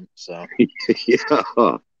time. So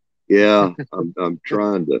Yeah, yeah. I'm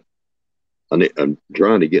trying to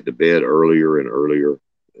get to bed earlier and earlier.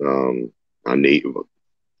 I need. Who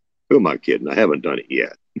am I kidding? I haven't done it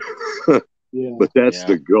yet. yeah, But that's yeah.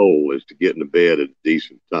 the goal, is to get into bed at a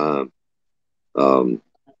decent time.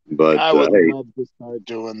 But I would hey, love to start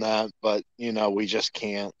doing that, but we just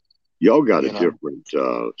can't. y'all got a You know. different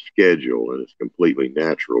schedule, and it's completely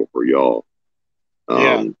natural for y'all.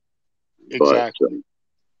 Yeah, But exactly.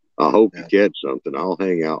 I hope you Yeah. catch something. I'll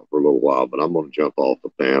hang out for a little while, but I'm going to jump off the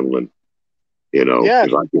panel, and Yeah,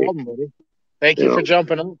 because no I can't, problem, buddy. Thank you you for know,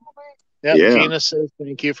 jumping up. Yep, yeah, Gina says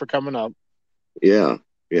thank you for coming up. yeah,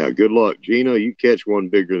 yeah. Good luck, Gina. You catch one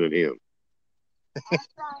bigger than him.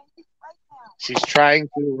 She's trying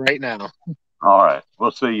to right now. All right,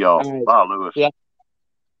 we'll see y'all. All right. Bye, Lewis. Yeah.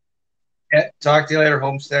 Yeah. Talk to you later,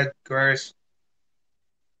 Homestead Aquarius.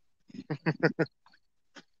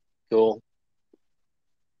 Cool.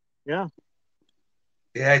 Yeah.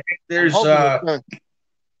 Yeah, I think there's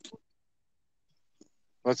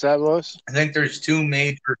What's that, Lois? I think there's two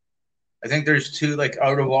major. I think there's two, like,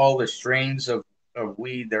 out of all the strains of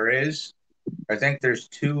weed there is. I think there's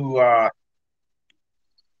two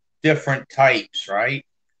different types, right?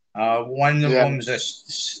 One of them's a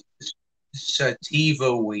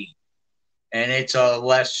sativa weed, and it's a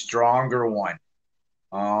less stronger one.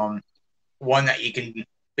 One that you can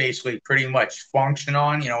basically pretty much function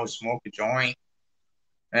on, smoke a joint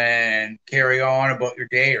and carry on about your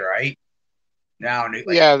day, right? Now,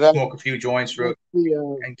 smoke a few joints through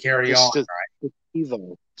and carry on,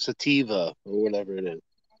 right? Sativa, or whatever it is.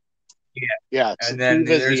 Yeah. Yeah. And then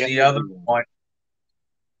there's the other one.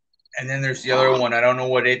 And then there's the other one. I don't know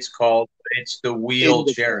what it's called, but it's the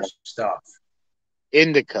wheelchair stuff.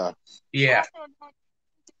 Indica. Yeah.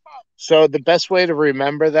 So the best way to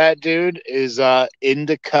remember that, dude, is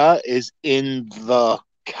indica is in the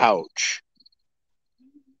couch.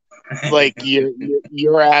 Like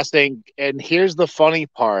you're asking, and here's the funny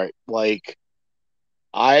part. Like,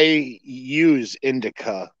 I use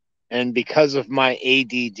indica, and because of my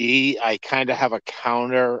ADD, I kind of have a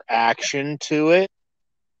counteraction to it.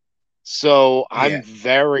 So I'm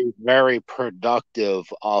very, very productive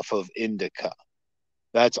off of indica.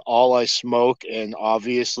 That's all I smoke. And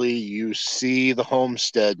obviously, you see the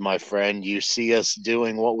homestead, my friend. You see us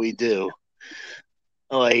doing what we do.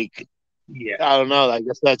 Like, yeah, I don't know. I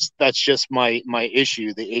guess that's just my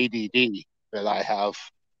issue, the ADD that I have.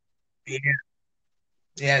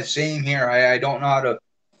 Yeah, same here. I don't know how to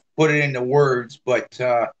put it into words, but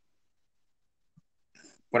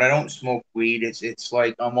but I don't smoke weed. It's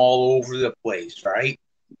like I'm all over the place, right?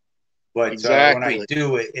 But when I Exactly.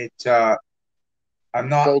 do it, I'm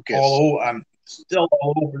not Focus. all over. I'm still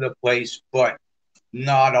all over the place, but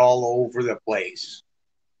not all over the place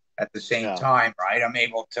at the same Yeah. time, right? I'm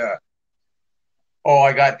able to. Oh,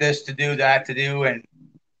 I got this to do, that to do, and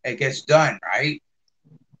it gets done, right?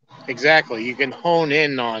 Exactly. You can hone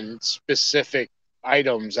in on specific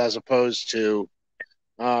items as opposed to,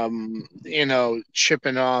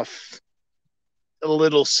 chipping off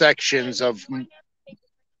little sections of.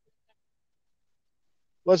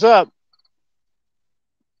 What's up?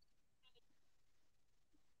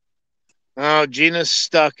 Oh, Gina's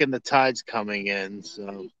stuck and the tide's coming in.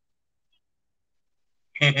 So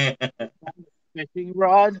fishing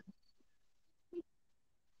rod.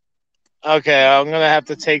 Okay, I'm gonna have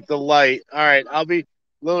to take the light. All right, I'll be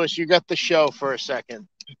Lewis. You got the show for a second.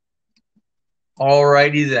 All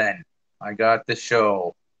righty then. I got the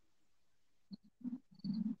show.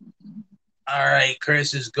 All right,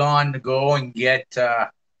 Chris is gone to go and get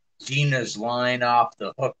Gina's line off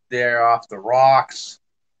the hook there, off the rocks.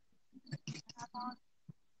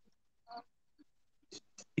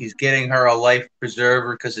 He's getting her a life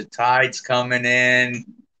preserver because the tide's coming in.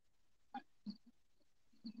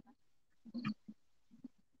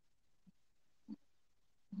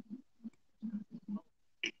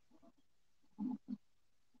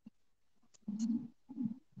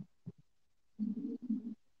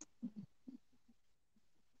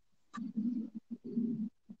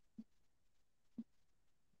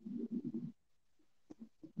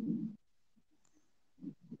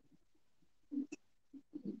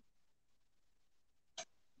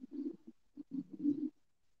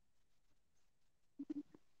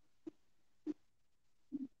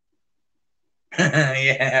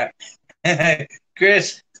 Yeah.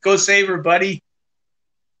 Chris, go save her, buddy.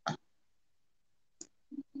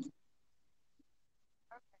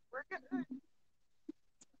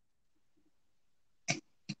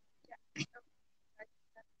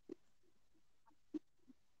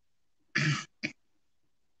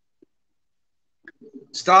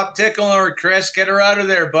 Stop tickling her, Chris. Get her out of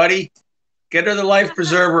there, buddy. Get her the life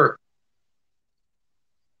preserver.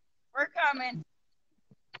 We're coming.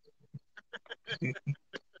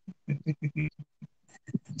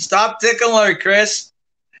 Stop tickling her, Chris.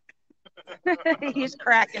 He's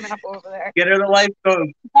cracking up over there. Get her the life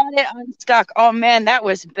preserver. Got it unstuck. Oh man, that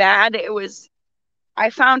was bad. I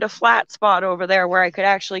found a flat spot over there where I could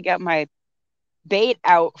actually get my bait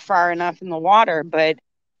out far enough in the water, but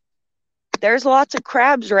there's lots of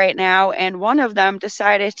crabs right now, and one of them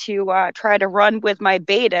decided to try to run with my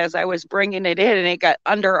bait as I was bringing it in, and it got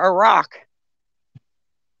under a rock.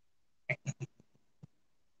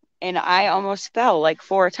 And I almost fell like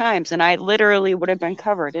 4 times, and I literally would have been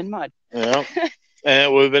covered in mud. Yeah, and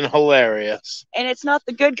it would have been hilarious. And it's not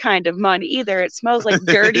the good kind of mud either. It smells like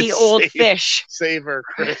dirty old fish. Save her,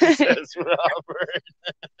 Chris, says Robert.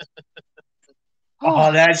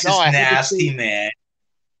 Oh, that's just nasty, man.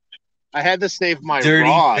 I had to save my dirty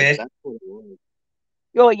rod. fish. That's what it was.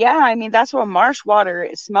 Well, yeah, I mean, that's what marsh water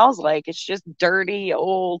smells like. It's just dirty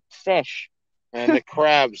old fish. And the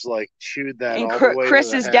crabs like chewed that and all the way Chris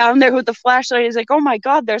to the is head. down there with the flashlight. He's like, "Oh my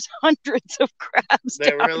God, there's hundreds of crabs."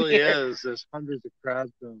 There down really here. is. There's hundreds of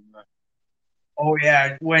crabs down there. Oh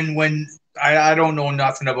yeah, when I don't know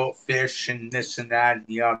nothing about fish and this and that and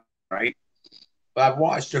the other, right? But I've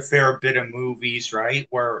watched a fair bit of movies, right,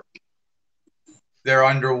 where they're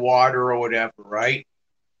underwater or whatever, right?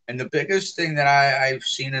 And the biggest thing that I've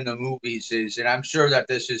seen in the movies is, and I'm sure that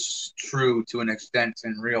this is true to an extent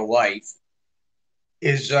in real life,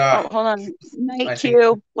 is Oh, hold on. Night, I think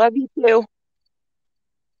Q. Love you too.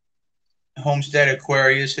 Homestead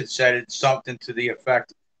Aquarius had said it's something to the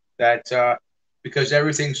effect that because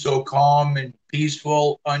everything's so calm and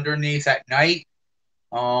peaceful underneath at night,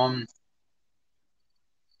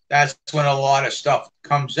 that's when a lot of stuff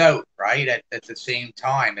comes out, right? At the same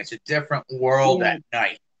time, it's a different world at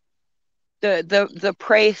night. The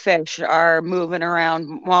prey fish are moving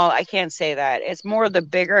around. Well, I can't say that. It's more the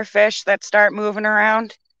bigger fish that start moving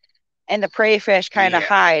around, and the prey fish kind of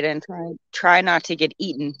hide and try not to get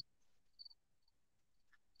eaten.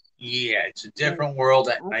 Yeah, it's a different world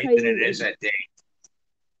at night than it is at day.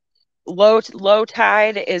 Low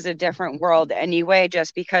tide is a different world anyway,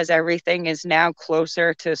 just because everything is now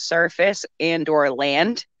closer to surface and or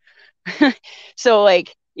land. So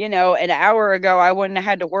like, an hour ago I wouldn't have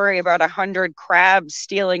had to worry about 100 crabs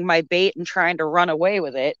stealing my bait and trying to run away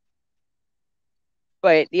with it.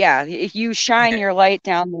 But yeah, if you shine your light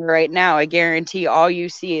down there right now, I guarantee all you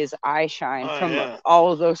see is eye shine from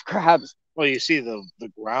all of those crabs. Well, you see the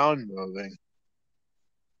ground moving.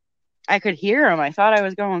 I could hear him. I thought I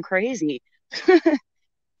was going crazy.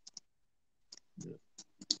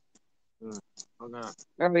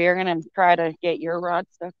 Or you're going to try to get your rod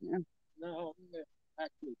stuck now? No, I'm going to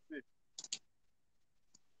actually fish.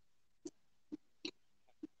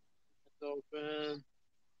 It's open.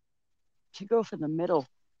 You go for the middle.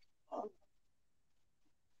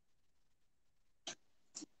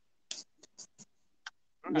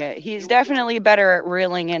 Yeah, he's definitely better at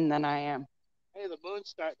reeling in than I am. Hey, the moon's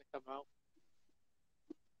starting to come out.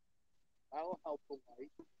 That'll help the light.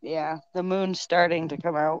 Yeah, the moon's starting to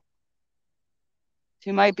come out. So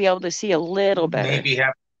you might be able to see a little better. Maybe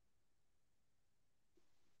have.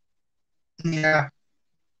 Yeah,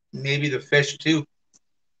 maybe the fish too.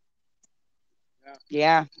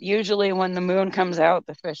 Yeah, usually when the moon comes out,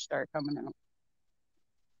 the fish start coming out.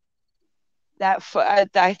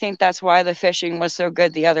 I think that's why the fishing was so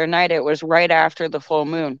good the other night. It was right after the full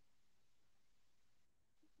moon.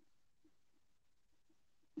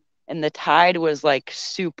 And the tide was like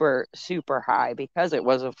super, super high because it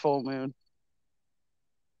was a full moon.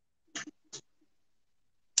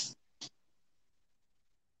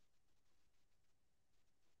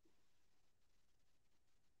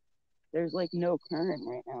 There's like no current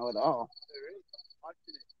right now at all.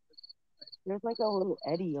 There's like a little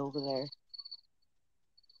eddy over there.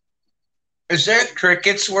 Is there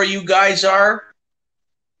crickets where you guys are?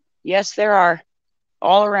 Yes, there are.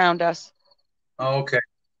 All around us. Okay.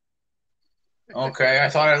 Okay, I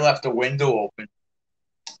thought I left the window open.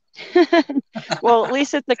 Well, at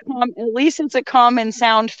least it's a common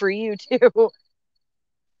sound for you too.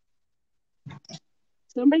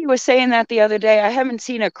 Somebody was saying that the other day. I haven't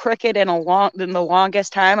seen a cricket in the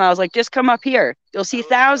longest time. I was like, just come up here. You'll see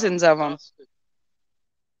thousands of them.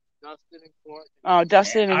 Dustin and Courtney. Oh,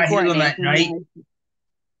 Dustin and I hear Courtney. them at night.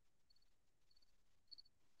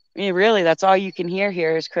 I mean, really, that's all you can hear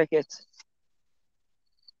here is crickets.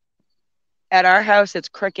 At our house, it's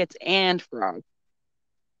crickets and frogs.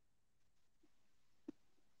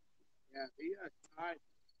 Yeah, he has tried.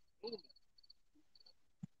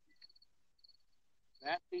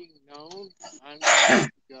 That being known, I'm going to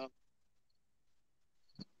go.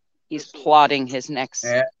 He's plotting his next.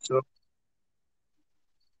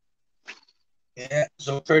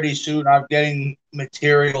 So pretty soon I'm getting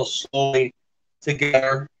material slowly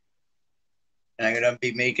together. And I'm going to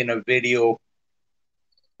be making a video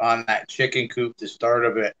on that chicken coop, the start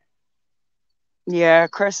of it. Yeah,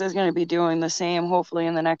 Chris is going to be doing the same, hopefully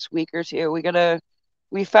in the next week or two.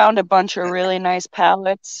 We found a bunch of really nice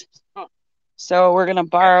pallets. So we're going to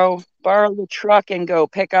borrow the truck and go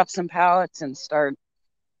pick up some pallets and start.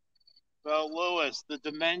 Well, Lewis, the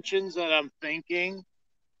dimensions that I'm thinking,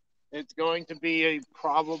 it's going to be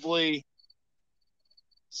probably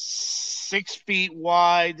 6 feet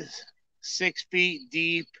wide, 6 feet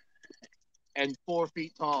deep, and 4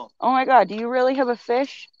 feet tall. Oh my God, do you really have a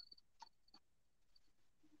fish?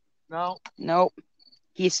 No. Nope.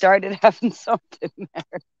 He started having something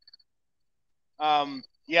there.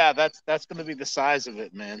 Yeah, that's going to be the size of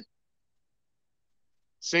it, man.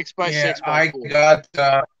 6 by 6 by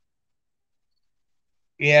 4.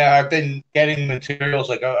 I've been getting materials.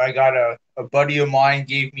 Like I got a buddy of mine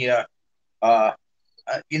gave me a for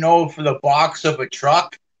the box of a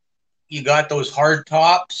truck, you got those hard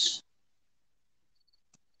tops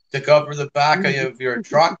to cover the back of your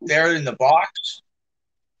truck there in the box.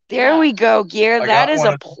 There we go, Gear. That is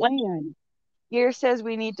a plan. Gear says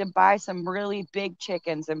we need to buy some really big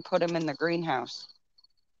chickens and put them in the greenhouse.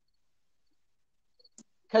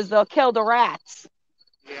 Because they'll kill the rats.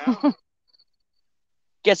 Yeah.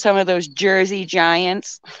 Get some of those Jersey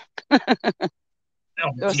Giants.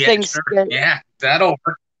 Those things. Sure. Yeah, that'll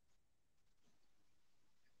work.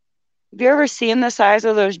 Have you ever seen the size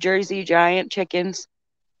of those Jersey Giant chickens?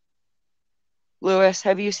 Lewis,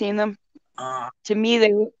 have you seen them? To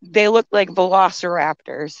me, they look like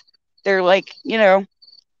velociraptors. They're like, to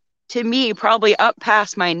me, probably up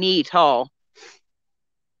past my knee tall.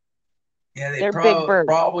 Yeah, they're big birds.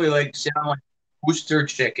 Probably sound like booster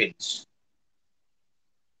chickens.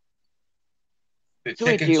 The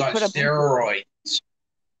chickens on steroids.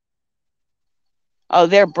 Oh,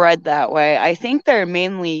 they're bred that way. I think they're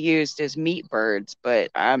mainly used as meat birds, but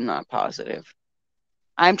I'm not positive.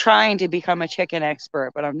 I'm trying to become a chicken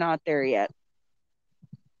expert, but I'm not there yet.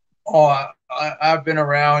 Oh, I've been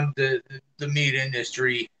around the meat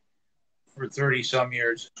industry for 30-some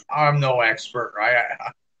years. I'm no expert, right?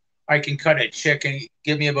 I can cut a chicken.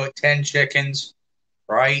 Give me about 10 chickens,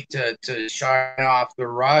 right, to shine off the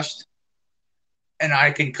rust. And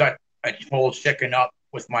I can cut a whole chicken up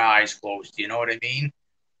with my eyes closed. You know what I mean?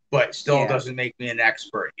 But still doesn't make me an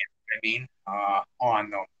expert. You know what I mean? On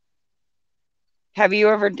them. Have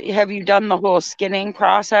you done the whole skinning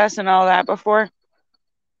process and all that before?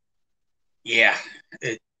 Yeah,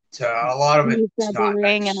 a lot of it's not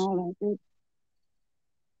Feathering and nice. all that.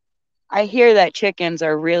 I hear that chickens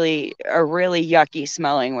are really yucky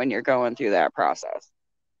smelling when you're going through that process.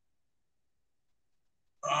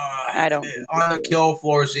 I don't think On the it is. kill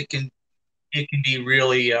floors, it can be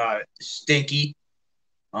really stinky.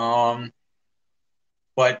 But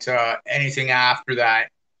anything after that,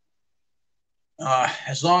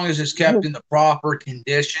 as long as it's kept in the proper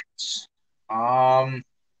conditions, and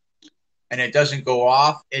it doesn't go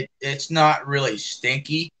off, it's not really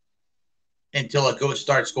stinky until it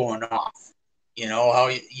starts going off. You know how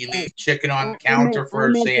you leave chicken on the counter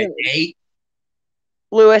for say a day.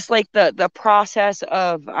 Lewis, like the process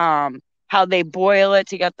of how they boil it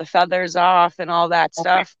to get the feathers off and all that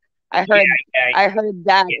stuff. I heard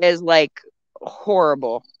that is like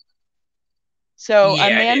horrible. So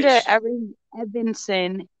Amanda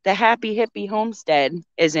Evanson, the Happy Hippie Homestead,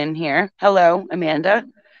 is in here. Hello, Amanda.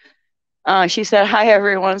 She said, "Hi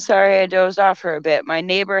everyone. Sorry I dozed off for a bit. My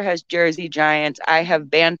neighbor has Jersey Giants. I have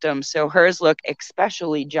Bantams, so hers look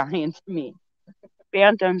especially giant to me.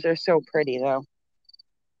 Bantams are so pretty though."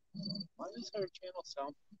 Why does her channel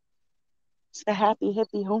sound? It's the Happy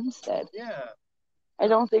Hippie Homestead. Yeah. I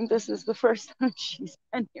don't think this is the first time she's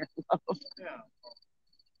been here, love. Yeah.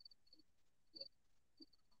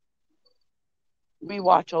 We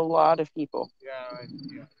watch a lot of people.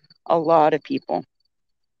 Yeah. A lot of people.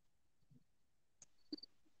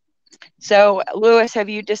 So, Lewis, have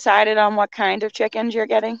you decided on what kind of chickens you're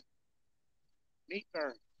getting? Meat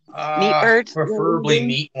bird. Meat birds? Preferably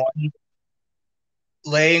meat ones.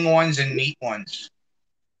 Laying ones and meat ones.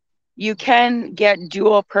 You can get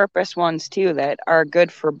dual purpose ones too that are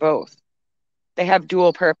good for both. They have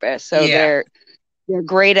dual purpose. So they're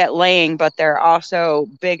great at laying, but they're also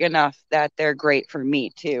big enough that they're great for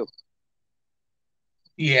meat too.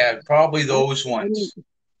 Yeah, probably those ones.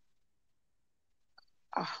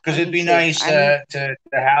 Because it'd be nice to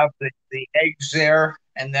have the eggs there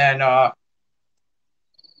and then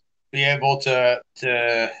be able to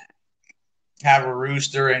have a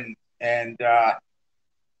rooster and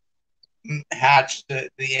hatch the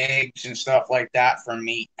eggs and stuff like that for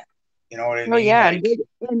meat. You know what I mean? Oh yeah, like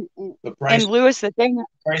the price. And Lewis, the thing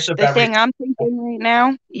I'm thinking right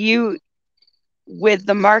now, with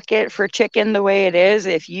the market for chicken the way it is,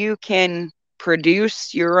 if you can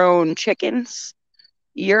produce your own chickens,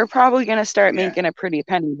 you're probably going to start making a pretty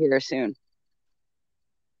penny here soon.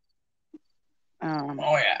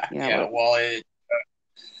 Yeah. Well,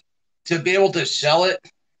 to be able to sell it,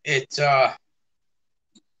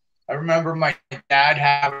 I remember my dad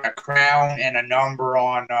having a crown and a number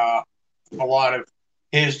on a lot of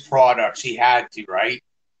his products. He had to, right?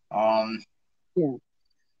 Yeah.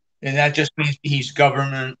 And that just means he's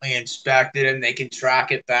governmentally inspected and they can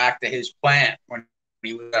track it back to his plant when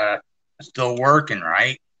he was still working,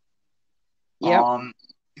 right? Yeah.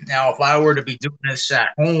 Now, if I were to be doing this at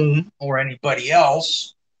home or anybody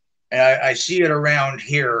else, and I see it around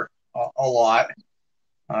here a lot,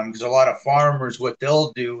 because a lot of farmers, what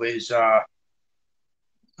they'll do is have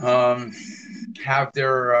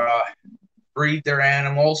their breed their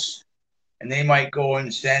animals, and they might go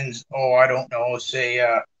and send, I don't know, say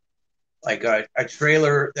like a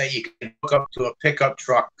trailer that you can hook up to a pickup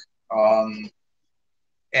truck,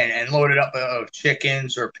 and load it up of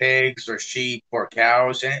chickens or pigs or sheep or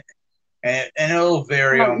cows, and it'll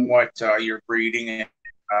vary on what you're breeding and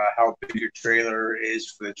how big your trailer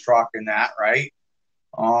is for the truck and that, right?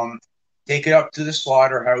 Take it up to the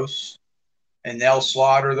slaughterhouse, and they'll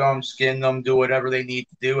slaughter them, skin them, do whatever they need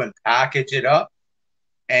to do, and package it up,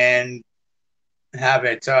 and have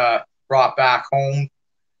it brought back home,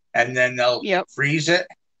 and then they'll freeze it,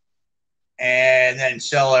 and then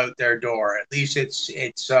sell out their door. At least it's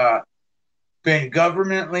been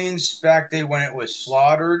governmentally inspected when it was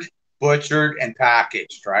slaughtered, butchered, and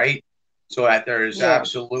packaged, right? So that there is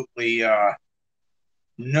absolutely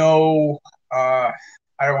no, I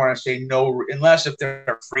don't want to say no, unless if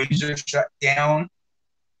their freezer shut down,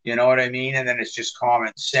 you know what I mean? And then it's just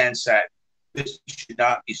common sense that this should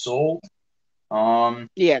not be sold.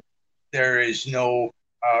 There is no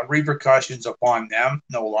repercussions upon them,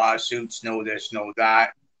 no lawsuits, no this, no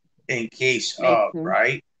that, in case of,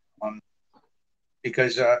 right?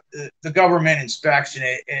 Because the government inspection,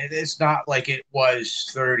 it's not like it was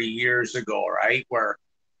 30 years ago, right? Where,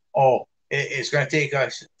 it's going to take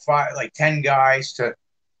us 10 guys to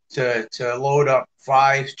load up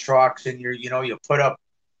 5 trucks, and you put up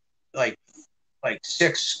like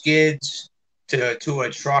 6 skids to a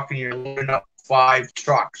truck, and you're loading up 5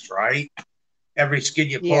 trucks, right? Every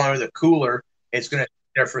skid you pull out of the cooler it's going to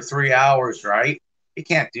sit there for 3 hours, right? You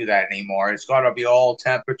can't do that anymore. It's got to be all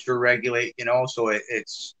temperature regulate, so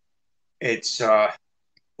it's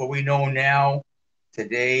what we know now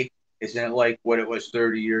today isn't like what it was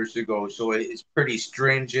 30 years ago. So it's pretty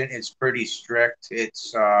stringent. It's pretty strict.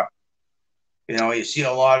 It's, you see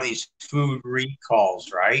a lot of these food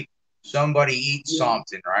recalls, right? Somebody eats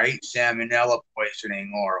something, right? Salmonella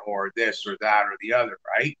poisoning or this or that or the other,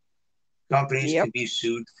 right? Companies can be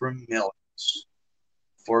sued for millions.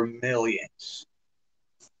 For millions.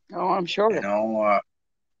 Oh, I'm sure.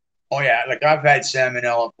 Oh yeah, like I've had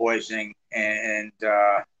salmonella poisoning and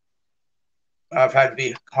I've had to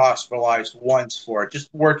be hospitalized once for it. Just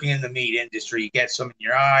working in the meat industry, you get some in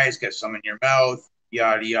your eyes, get some in your mouth,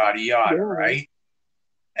 yada yada yada, right?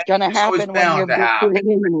 It's gonna happen when you're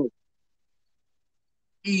putting in it.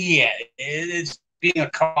 Yeah, it's being a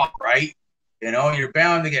cop, right? You're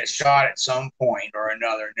bound to get shot at some point or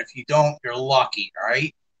another, and if you don't, you're lucky,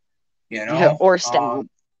 right? Or stabbed.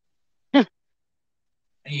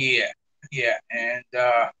 Yeah, and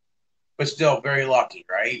but still very lucky,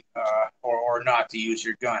 right? Or not to use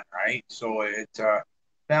your gun, right? So it's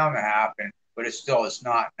bound to happen, but it's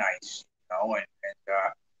not nice, and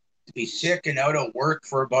to be sick and out of work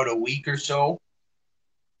for about a week or so,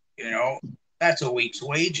 that's a week's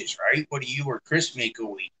wages, right? What do you or Chris make a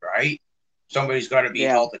week, right? Somebody's got to be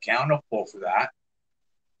held accountable for that.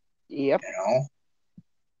 Yep.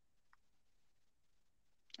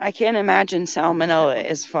 I can't imagine salmonella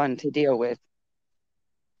is fun to deal with.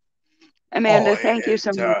 Amanda, thank you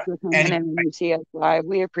so much for coming in and see us live.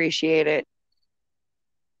 We appreciate it.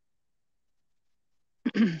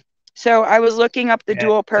 So I was looking up the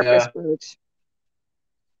dual purpose groups.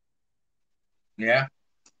 Yeah.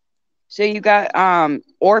 So you got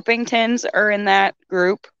Orpingtons are in that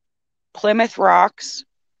group, Plymouth Rocks,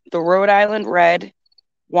 the Rhode Island Red,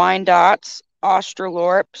 Wyandottes,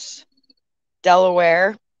 Australorps,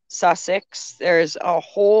 Delaware, Sussex. There's a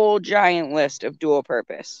whole giant list of dual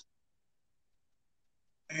purpose.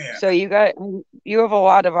 Yeah. So you have a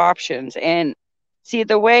lot of options. And see,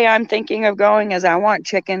 the way I'm thinking of going is I want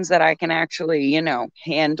chickens that I can actually,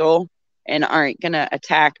 handle and aren't going to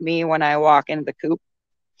attack me when I walk into the coop.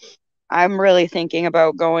 I'm really thinking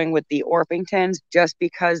about going with the Orpingtons just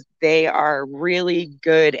because they are really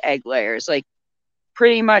good egg layers, like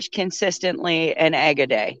pretty much consistently an egg a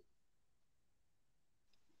day.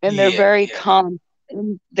 And they're very calm.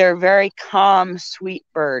 And they're very calm, sweet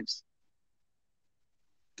birds.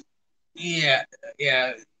 Yeah.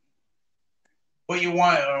 What you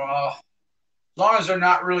want, as long as they're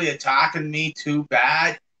not really attacking me too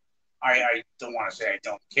bad, I don't want to say I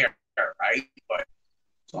don't care, right? But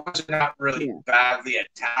as long as they're not really badly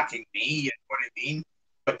attacking me, you know what I mean?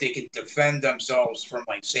 But they can defend themselves from,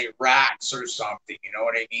 like, say, rats or something, you know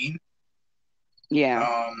what I mean?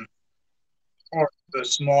 Yeah. Or the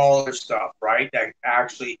smaller stuff, right? That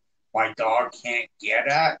actually my dog can't get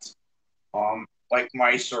at, like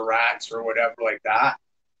mice or rats or whatever like that.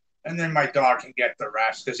 And then my dog can get the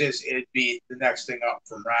rest because it'd be the next thing up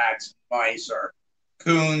from rats, mice, or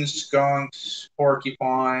coons, skunks,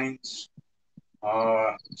 porcupines,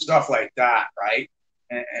 stuff like that, right?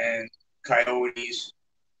 And coyotes.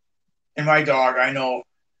 And my dog, I know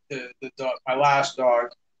the dog, my last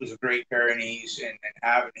dog was a Great Pyrenees, and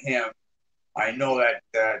having him, I know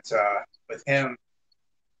that with him,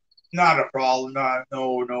 not a problem,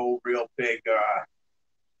 no real big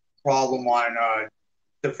problem on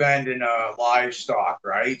defending livestock,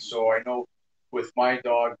 right? So I know with my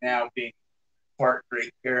dog now being part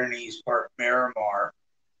Great Pyrenees, part Miramar,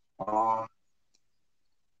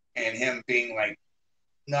 and him being like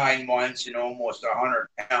 9 months and almost 100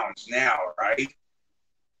 pounds now, right?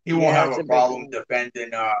 He won't have a problem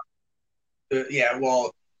defending.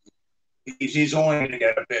 Well, he's only going to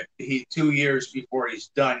get a bit. 2 years before he's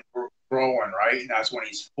done growing, right? And that's when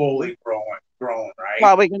he's fully grown, right?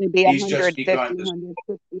 Probably going to be he's 150,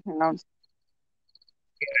 160 pounds.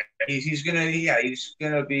 He's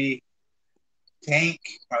gonna be Tank,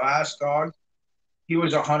 my last dog. He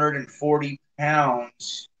was 140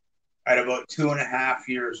 pounds at about 2.5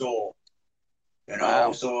 years old.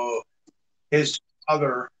 Wow. So his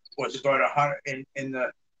father was about 100 in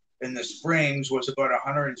the springs was about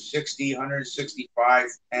 160, 165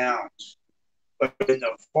 pounds. But in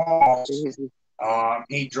the falls,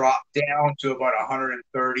 he dropped down to about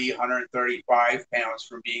 130, 135 pounds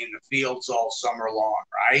from being in the fields all summer long,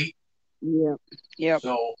 right? Yep.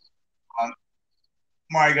 So,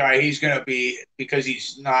 my guy, he's going to be, because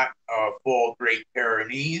he's not a full Great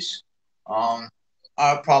Pyrenees, I'm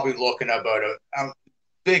probably looking about a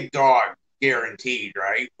big dog, guaranteed,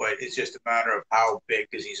 right? But it's just a matter of how big,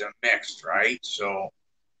 because he's a mixed, right? So,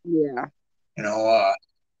 Yeah. you know,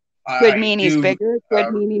 Could I mean he's do, bigger.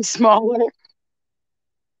 Could mean he's smaller.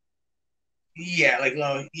 yeah, like,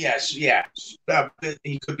 yes, yeah.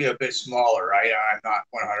 He could be a bit smaller, right? I'm not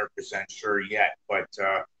 100% sure yet, but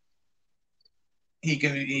he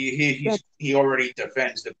can. He already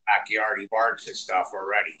defends the backyard. He barks at stuff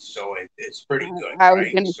already, so it's pretty good, I was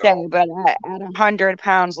right? going to So, say, but at 100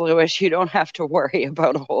 pounds, Lewis, you don't have to worry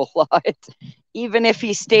about a whole lot. Even if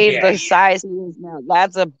he stayed yeah, the size he is now,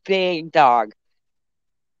 that's a big dog.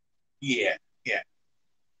 yeah.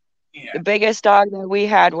 The biggest dog that we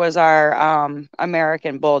had was our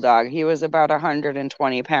American Bulldog. He was about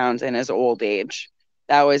 120 pounds in his old age.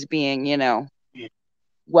 That was being, Yeah.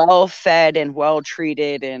 well fed and well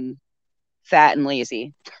treated and fat and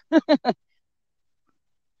lazy.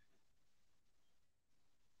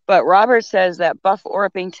 But Robert says that Buff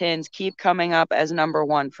Orpingtons keep coming up as number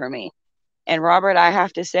one for me. And Robert, I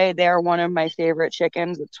have to say, they're one of my favorite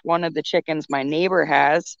chickens. It's one of the chickens my neighbor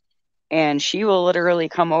has. And she will literally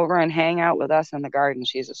come over and hang out with us in the garden.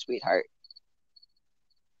 She's a sweetheart.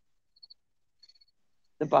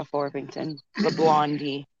 The Buff Orpington, the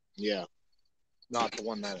blondie. Yeah. Not the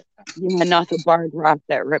one that. Yeah, not the barred rock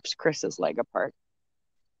that rips Chris's leg apart.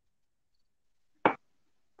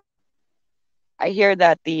 I hear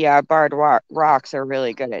that the barred rocks are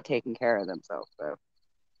really good at taking care of themselves. So,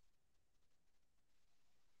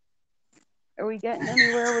 are we getting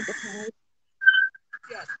anywhere with the cars?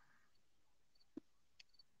 Yes.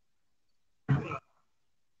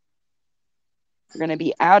 We're gonna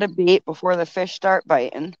be out of bait before the fish start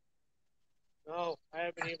biting. No, I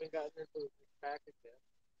haven't even gotten into the package yet.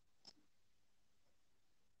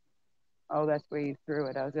 Oh, that's where you threw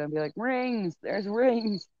it. I was gonna be like, rings. There's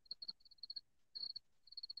rings.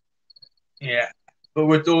 Yeah, but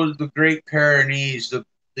with the Great Pyrenees,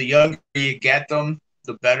 the younger you get them,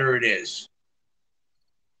 the better it is.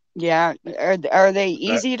 Yeah, are they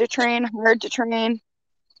easy to train? Hard to train?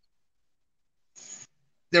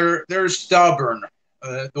 They're stubborn.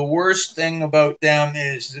 The worst thing about them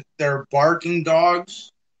is that they're barking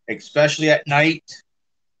dogs, especially at night,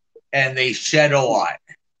 and they shed a lot.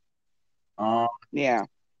 Yeah.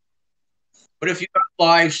 But if you got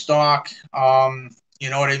livestock, you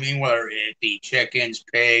know what I mean, whether it be chickens,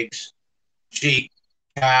 pigs, sheep,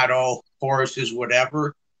 cattle, horses,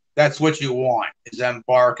 whatever, that's what you want, is them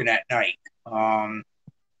barking at night.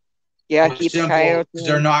 Yeah, It's keep simple, coyotes. because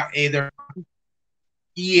they're not either.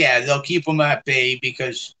 Yeah, they'll keep them at bay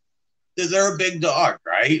because they're a big dog,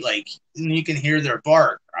 right? Like, you can hear their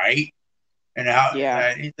bark, right? And how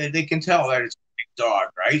they can tell that it's a big dog,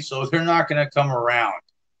 right? So they're not going to come around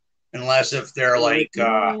unless if they're like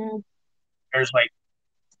there's like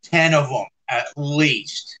 10 of them at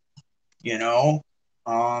least, you know.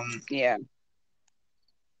 Yeah.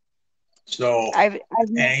 So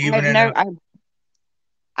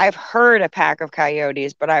I've heard a pack of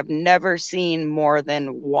coyotes, but I've never seen more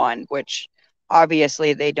than one, which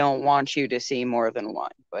obviously they don't want you to see more than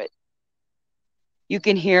one, but you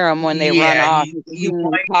can hear them when they run off. You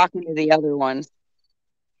might talking to the other ones.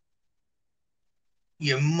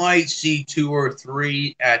 You might see 2 or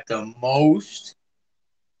 3 at the most.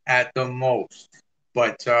 But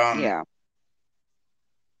yeah.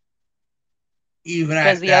 Even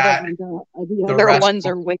at the that, the other ones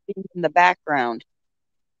are waiting in the background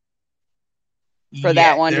for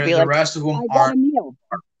that one to be the rest of them I got a meal.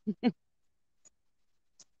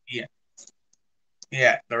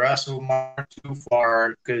 Yeah, the rest of them aren't too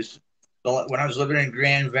far because when I was living in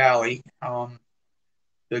Grand Valley, my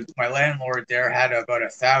landlord there had about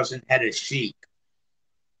 1,000 head of sheep,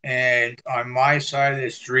 and on my side of the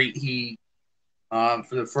street, he for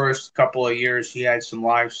the first couple of years he had some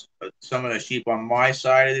of the sheep on my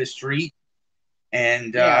side of the street,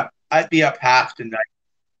 and I'd be up half the night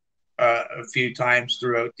a few times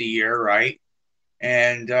throughout the year, right?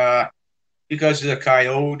 And because of the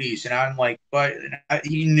coyotes, and I'm like, but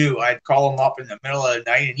he knew I'd call him up in the middle of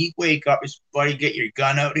the night, and he'd wake up, his buddy, get your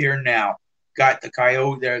gun out here now. Got the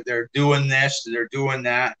coyote, they're doing this, they're doing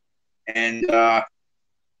that, and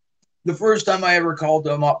the first time I ever called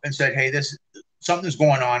him up and said, hey, something's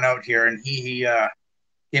going on out here, and he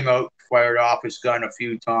came out, fired off his gun a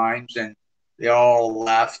few times, and they all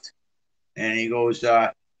left, and he goes,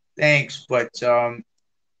 thanks, but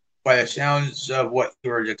by the sounds of what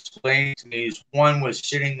you were explaining to me, is one was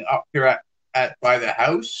sitting up here by the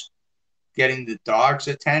house, getting the dog's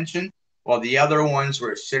attention, while the other ones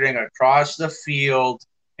were sitting across the field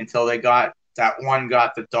until that one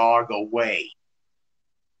got the dog away.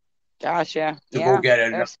 Gotcha. To go get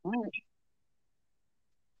it.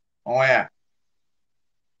 Oh yeah.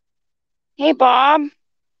 Hey, Bob.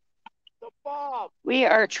 The Bob. We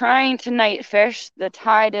are trying to night fish. The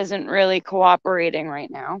tide isn't really cooperating right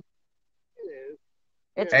now. It is.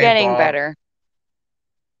 It's Hey, getting Bob. better.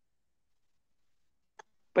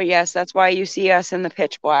 But yes, that's why you see us in the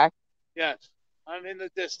pitch black. Yes, I'm in the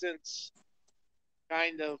distance.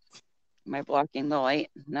 Kind of. Am I blocking the light?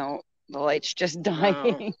 No, the light's just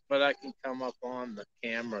dying. No, but I can come up on the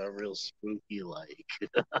camera real spooky like.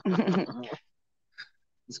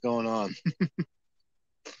 What's going on?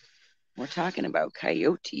 We're talking about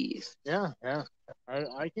coyotes. Yeah.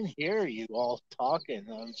 I can hear you all talking.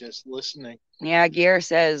 I'm just listening. Yeah, Gear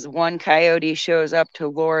says one coyote shows up to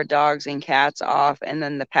lure dogs and cats off, and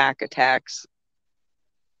then the pack attacks.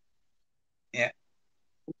 Yeah.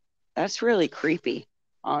 That's really creepy,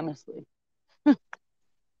 honestly.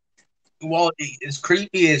 Well, as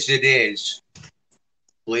creepy as it is,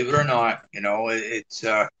 believe it or not, it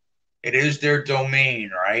is their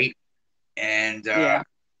domain, right? And Yeah.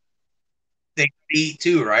 they eat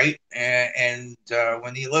too, right? And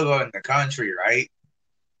when you live out in the country, right?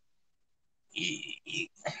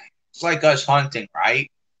 It's like us hunting,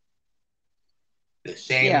 right? The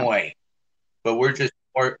same Yeah. way, but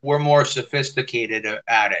we're more sophisticated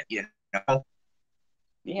at it, you know.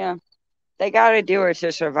 Yeah. They got to do it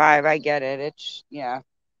to survive. I get it. It's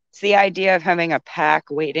the idea of having a pack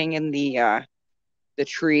waiting in the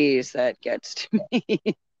trees that gets to me.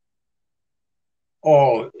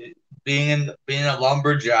 Oh, being a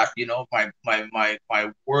lumberjack,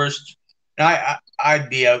 my worst. I'd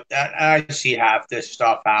be out that I see half this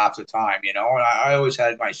stuff half the time, and I always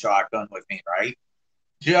had my shotgun with me, right?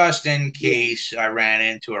 Just in case I ran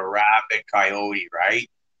into a rabid coyote, right?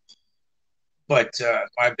 But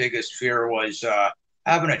my biggest fear was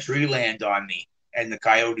having a tree land on me and the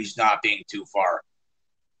coyotes not being too far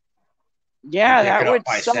Yeah, and that picking up would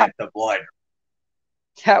my suck. scent of blood.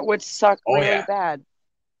 That would suck Oh really yeah, bad.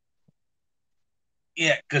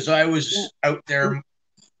 yeah, because I was out there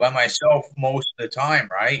by myself most of the time,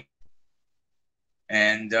 right?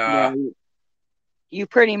 And Yeah, you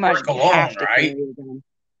pretty much work alone, have to right? carry them.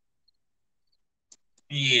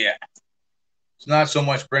 Yeah, it's not so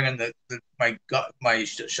much bringing my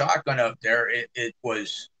shotgun out there. It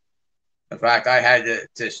was the fact I had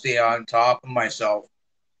to stay on top of myself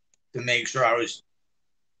to make sure I was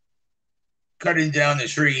cutting down the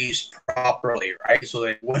trees properly, right? So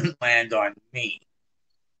they wouldn't land on me.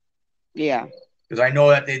 Yeah. Because I know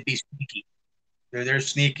that they'd be sneaky. They're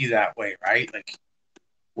sneaky that way, right? Like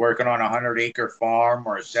working on a 100-acre farm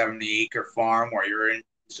or a 70-acre farm where you're in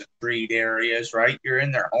some treed areas, right? You're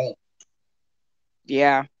in their home.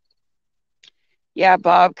 Yeah. Yeah,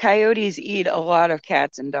 Bob, coyotes eat a lot of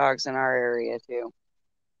cats and dogs in our area too.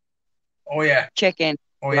 Oh yeah. Chicken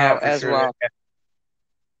Oh yeah, for as sure. well.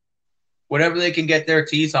 Whatever they can get their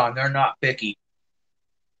teeth on, they're not picky.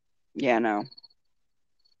 Yeah, no.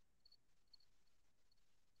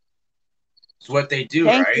 It's what they do,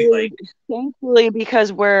 right? Like Thankfully,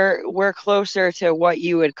 because we're closer to what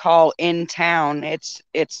you would call in town, it's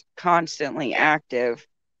constantly active.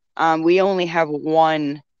 We only have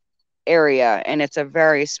one area, and it's a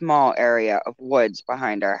very small area of woods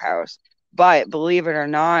behind our house. But believe it or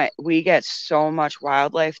not, we get so much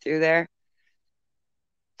wildlife through there.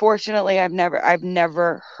 Fortunately, I've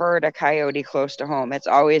never heard a coyote close to home. It's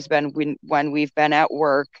always been when we've been at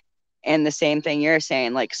work, and the same thing you're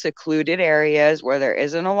saying, like secluded areas where there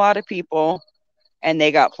isn't a lot of people and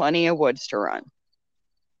they got plenty of woods to run.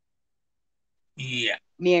 yeah.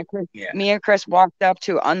 Me and Chris walked up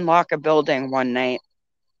to unlock a building one night,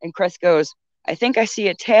 and Chris goes, "I think I see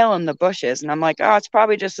a tail in the bushes." And I'm like, "Oh, it's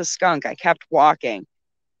probably just a skunk." I kept walking.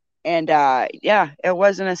 And yeah, it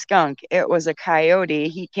wasn't a skunk. It was a coyote.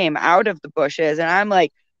 He came out of the bushes, and I'm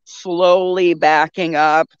like slowly backing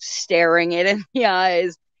up, staring it in the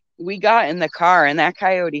eyes. We got in the car, and that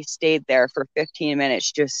coyote stayed there for 15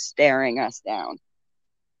 minutes just staring us down.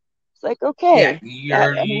 It's like, okay.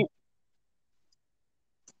 Yeah,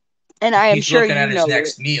 and I am he's sure looking you at his know.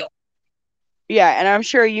 next meal. Yeah, and I'm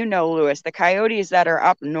sure you know, Lewis, the coyotes that are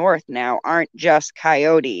up north now aren't just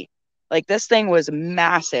coyote. Like this thing was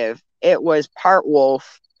massive. It was part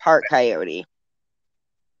wolf, part coyote.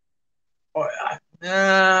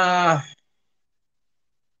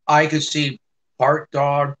 I could see part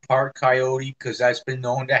dog, part coyote, because that's been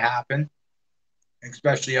known to happen,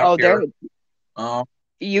 especially up here.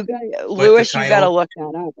 You got Lewis, you got to look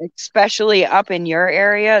that up, especially up in your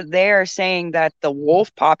area. They are saying that the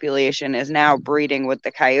wolf population is now breeding with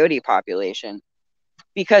the coyote population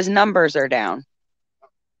because numbers are down.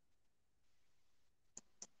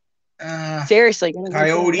 Seriously,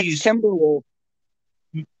 coyotes, timber wolf.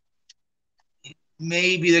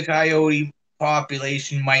 maybe the coyote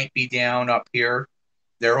population might be down up here.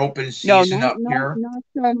 They're open No, season up here. not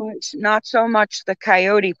so much. Not so much the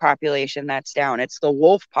coyote population that's down. It's the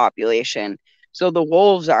wolf population. So the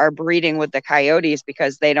wolves are breeding with the coyotes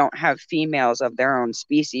because they don't have females of their own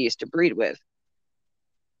species to breed with.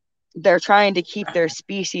 They're trying to keep their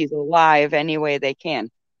species alive any way they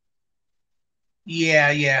can.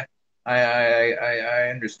 Yeah. I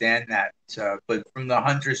understand that. But from the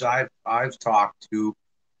hunters I've talked to,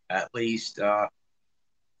 at least, the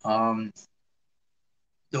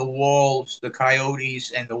wolves, the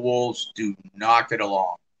coyotes, and the wolves do not get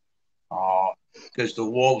along. Because the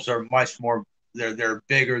wolves are much more, they're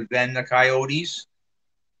bigger than the coyotes,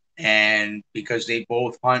 and because they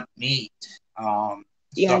both hunt meat,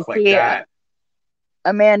 stuff like that.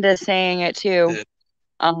 Amanda's saying it too.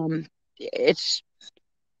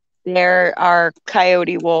 There are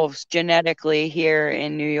coyote wolves genetically here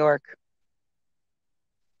in New York.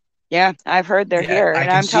 Yeah, I've heard they're here, and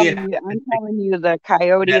I'm telling you, the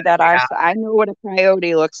coyote that I know what a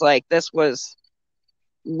coyote looks like. This was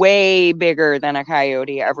way bigger than a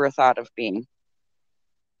coyote ever thought of being,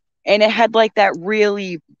 and it had like that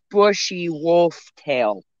really bushy wolf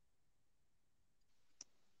tail.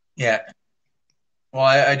 Yeah. Well,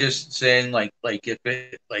 I just saying like if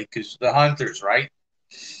it because the hunters, right?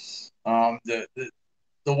 The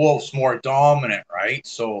wolf's more dominant, right?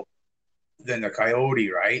 So than the coyote,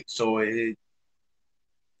 right? So it'd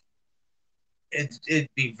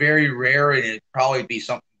be very rare, and it'd probably be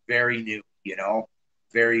something very new,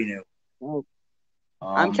 very new. Oh,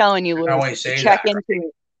 I'm telling you, Lou, check into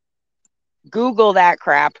it. Google that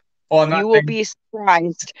crap. Well, you will be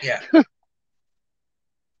surprised. Yeah.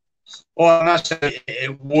 Well, I'm not saying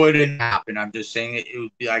it wouldn't happen. I'm just saying it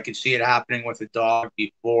would be. I could see it happening with a dog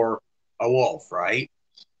before a wolf, right?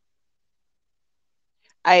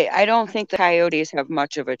 I don't think the coyotes have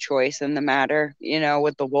much of a choice in the matter,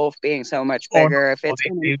 with the wolf being so much bigger. If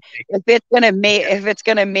it's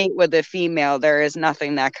gonna mate with a female, there is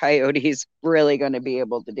nothing that coyote's really gonna be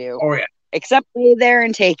able to do. Oh yeah. Except lay there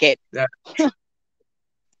and take it. If you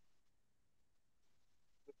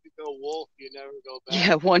go wolf, you never go back.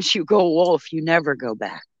 Yeah, once you go wolf, you never go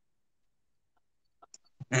back.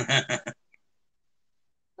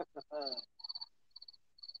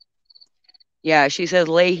 Yeah, she says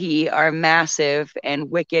Leahy are massive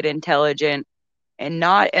and wicked intelligent and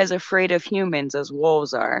not as afraid of humans as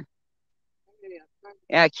wolves are.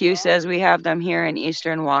 Yeah, Q says we have them here in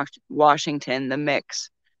eastern Washington, the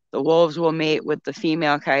mix. The wolves will mate with the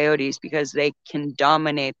female coyotes because they can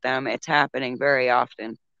dominate them. It's happening very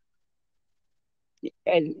often.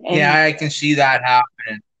 And yeah, I can see that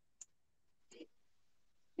happening.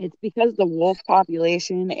 It's because the wolf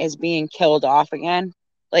population is being killed off again.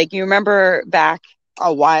 Like, you remember back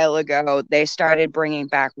a while ago, they started bringing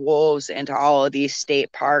back wolves into all of these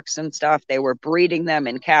state parks and stuff. They were breeding them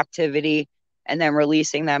in captivity and then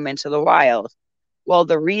releasing them into the wild. Well,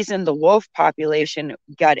 the reason the wolf population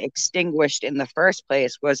got extinguished in the first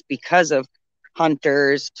place was because of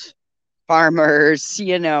hunters, farmers,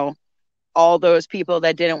 all those people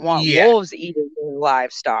that didn't want wolves eating their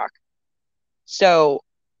livestock. So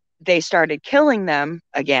they started killing them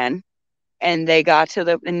again. And they got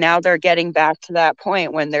and now they're getting back to that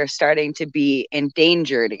point when they're starting to be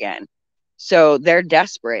endangered again. So they're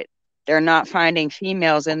desperate. They're not finding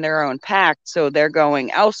females in their own pack. So they're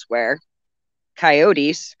going elsewhere,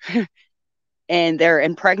 coyotes, and they're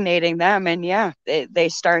impregnating them. And yeah, they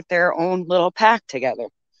start their own little pack together.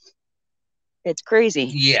 It's crazy.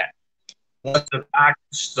 Yeah. Once the pack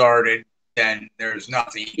started, then there's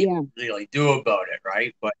nothing you can really do about it,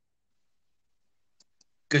 right? But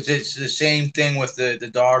because it's the same thing with the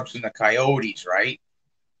dogs and the coyotes, right?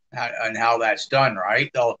 And how that's done, right?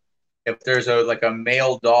 If there's a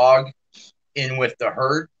male dog in with the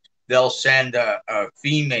herd, they'll send a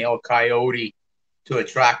female coyote to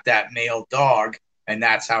attract that male dog, and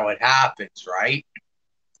that's how it happens, right?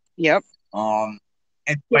 Yep. And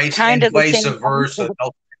vice versa.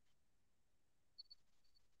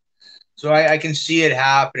 So I can see it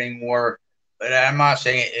happening but I'm not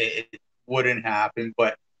saying it wouldn't happen,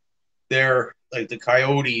 but they're like the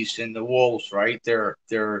coyotes and the wolves, right? They're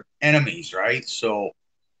enemies, right? So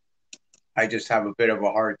I just have a bit of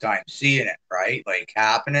a hard time seeing it, right? Like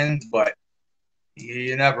happening, but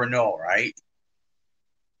you never know, right?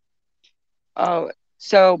 Oh,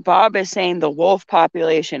 so Bob is saying the wolf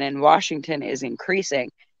population in Washington is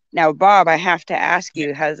increasing. Now, Bob, I have to ask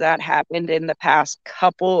you, has that happened in the past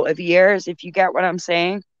couple of years, if you get what I'm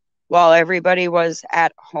saying, while everybody was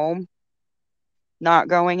at home, not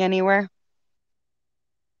going anywhere?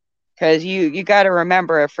 Because you got to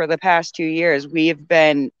remember, for the past 2 years, we've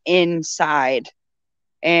been inside,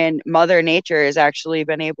 and Mother Nature has actually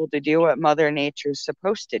been able to do what Mother Nature's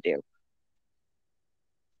supposed to do.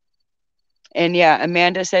 And yeah,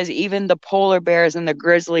 Amanda says even the polar bears and the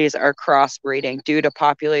grizzlies are crossbreeding due to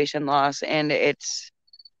population loss, and it's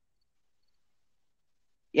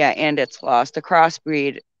lost. The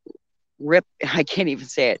crossbreed I can't even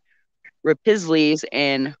say it. Ripisleys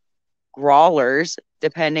and Grawlers,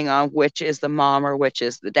 depending on which is the mom or which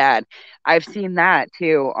is the dad. I've seen that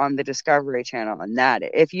too on the Discovery Channel. And that,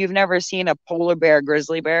 if you've never seen a polar bear,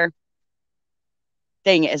 grizzly bear,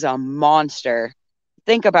 thing is a monster.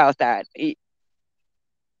 Think about that.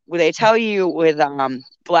 They tell you with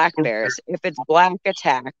black bears, if it's black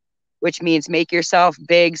attack, which means make yourself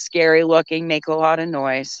big, scary looking, make a lot of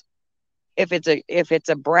noise. If it's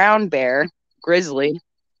a brown bear, grizzly,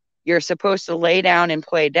 you're supposed to lay down and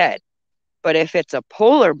play dead. But if it's a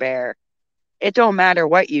polar bear, it don't matter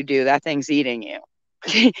what you do, that thing's eating you.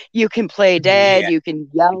 You can play dead, you can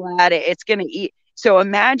yell at it, it's gonna eat. So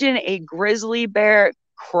imagine a grizzly bear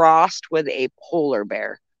crossed with a polar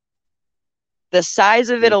bear. The size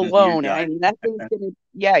of it alone, I mean, that thing's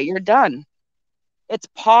gonna, you're done. Its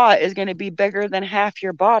paw is gonna be bigger than half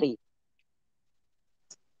your body.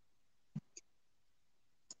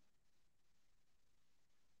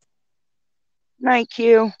 Night,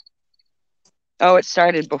 Q. Oh, it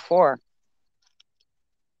started before.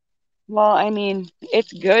 Well, I mean,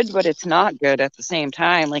 it's good, but it's not good at the same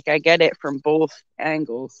time. Like, I get it from both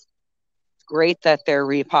angles. It's great that they're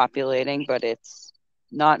repopulating, but it's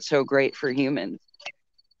not so great for humans.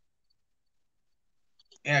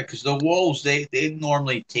 Yeah, because the wolves, they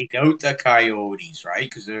normally take out the coyotes, right?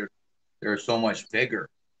 Because they're so much bigger.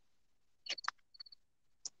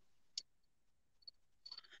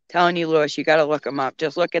 Telling you, Lewis, you got to look them up.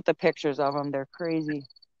 Just look at the pictures of them. They're crazy.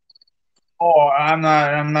 Oh, I'm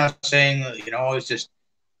not saying, it's just,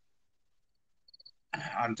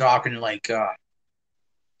 I'm talking like, because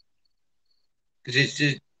it's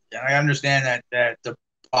just, I understand that the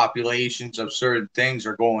populations of certain things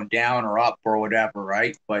are going down or up or whatever,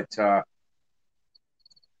 right? But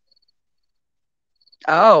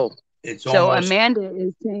it's so almost... Amanda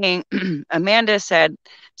is saying, Amanda said,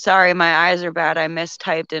 sorry, my eyes are bad. I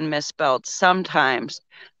mistyped and misspelled. Sometimes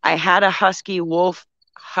I had a husky wolf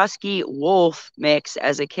mix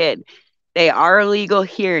as a kid. They are legal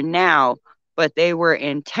here now, but they were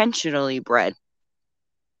intentionally bred.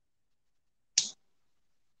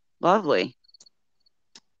 Lovely.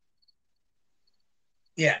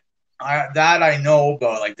 Yeah, I know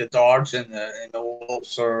about, like the dogs and the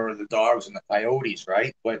wolves, or the dogs and the coyotes,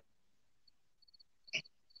 right? But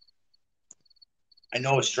I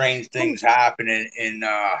know strange things happen in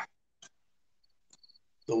the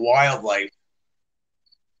wildlife.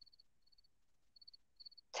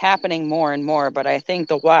 It's happening more and more, but I think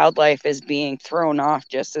the wildlife is being thrown off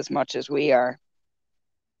just as much as we are.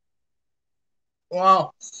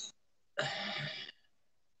 Well,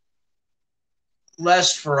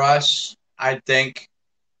 less for us, I think,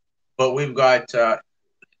 but we've got, I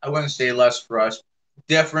wouldn't say less for us,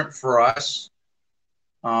 different for us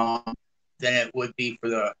than it would be for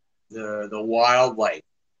the wildlife.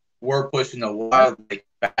 We're pushing the wildlife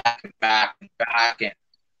back and back and back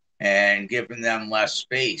and giving them less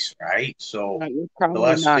space, right? So the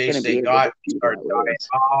less space they got, start dying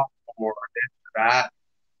off or this or that.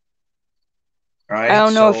 Right? I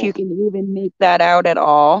don't know if you can even make that out at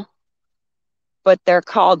all, but they're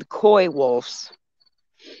called coy wolves.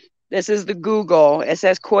 This is the Google. It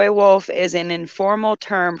says coy wolf is an informal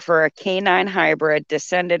term for a canine hybrid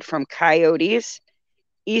descended from coyotes,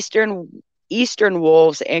 eastern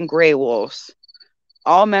wolves, and gray wolves.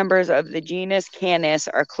 All members of the genus Canis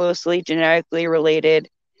are closely genetically related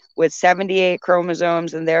with 78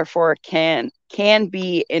 chromosomes and therefore can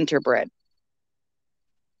be interbred.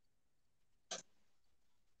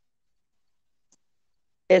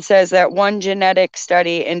 It says that one genetic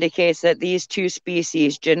study indicates that these two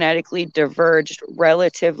species genetically diverged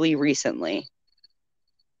relatively recently.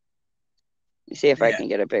 Let me see if I can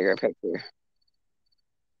get a bigger picture.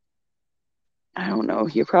 I don't know.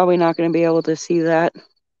 You're probably not going to be able to see that.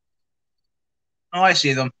 Oh, I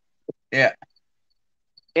see them. Yeah.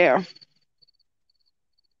 Yeah.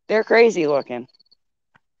 They're crazy looking.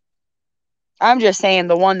 I'm just saying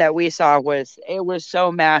the one that we saw was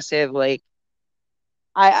so massive. Like,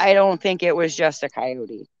 I don't think it was just a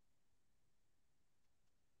coyote.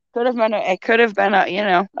 It could have been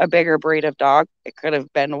a bigger breed of dog. It could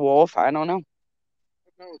have been a wolf. I don't know.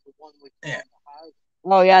 Yeah.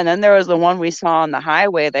 Oh yeah, and then there was the one we saw on the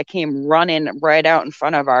highway that came running right out in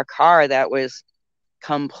front of our car. That was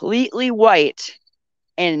completely white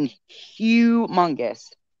and humongous.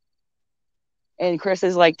 And Chris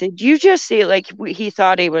is like, did you just see, like, he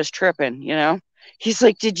thought he was tripping, you know? He's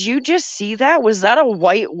like, did you just see that? Was that a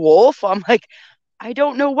white wolf? I'm like, I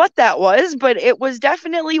don't know what that was, but it was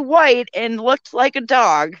definitely white and looked like a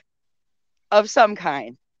dog of some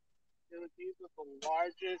kind. It was either the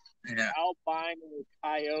largest albino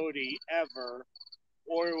coyote ever,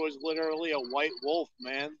 or it was literally a white wolf,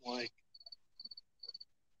 man. Like,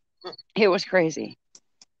 it was crazy.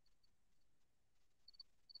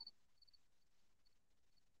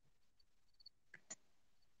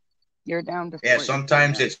 You're down to 40. Yeah,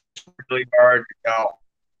 sometimes it's really hard to tell.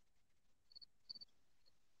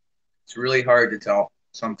 It's really hard to tell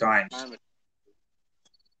sometimes.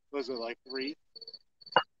 Was it like 3?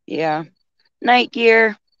 Yeah. Night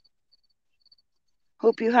gear.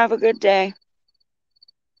 Hope you have a good day.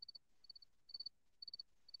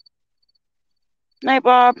 Night,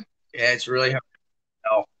 Bob. Yeah, it's really hard to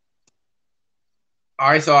tell.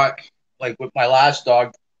 I thought, like with my last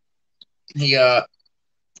dog, he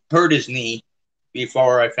hurt his knee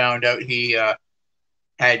before I found out he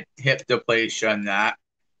had hip dysplasia on that.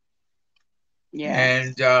 Yeah.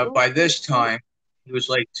 And by this time, he was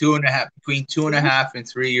like between 2.5 and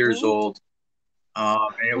 3 years old.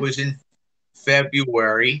 And it was in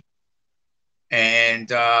February.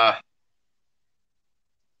 And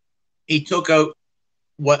he took out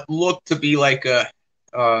what looked to be like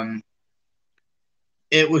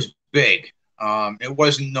it was big. It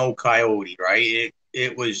wasn't no coyote, right?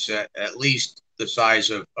 It was at least the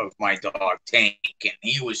size of my dog Tank, and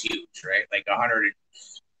he was huge, right? Like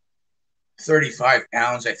 135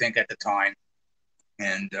 pounds, I think, at the time.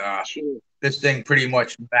 And this thing pretty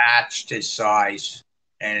much matched his size.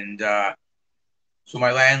 And so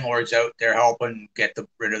my landlord's out there helping get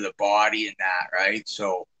rid of the body and that, right?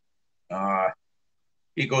 So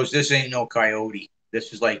he goes, this ain't no coyote.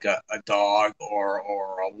 This is like a dog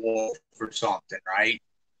or a wolf or something, right?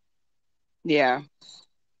 Yeah.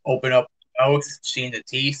 Open up the mouth, seeing the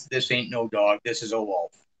teeth. This ain't no dog. This is a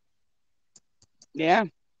wolf. Yeah.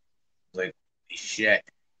 Like, shit.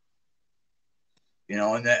 You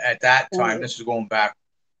know, and at that time, this is going back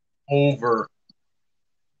over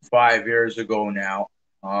 5 years ago now.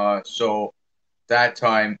 So that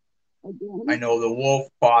time, I know the wolf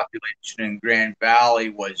population in Grand Valley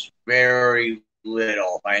was very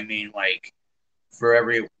little. I mean, like, for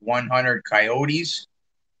every 100 coyotes,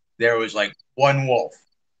 there was like one wolf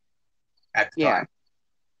at the time.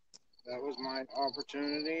 That was my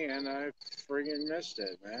opportunity, and I friggin' missed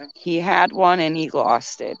it, man. He had one, and he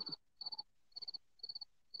lost it.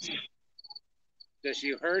 Just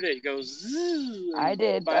you heard it go zzz. I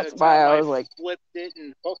did. That's why I was like, flipped it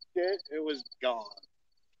and hooked it. It was gone.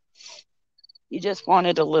 You just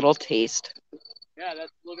wanted a little taste. Yeah,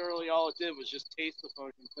 that's literally all it did was just taste the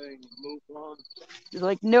fucking thing and move on. You're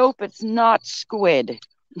like, nope, it's not squid.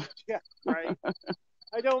 Yeah, right.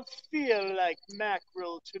 I don't feel like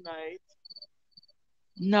mackerel tonight.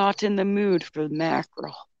 Not in the mood for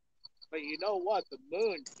mackerel. But you know what? The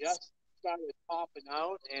moon just started popping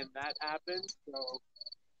out, and that happened. So,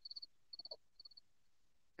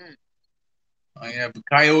 Yeah, but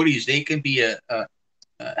coyotes, they can be a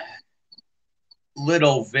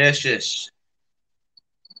little vicious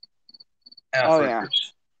efforts. Oh, yeah.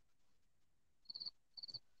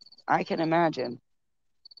 I can imagine.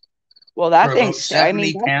 Well, that thing, I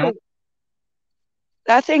mean,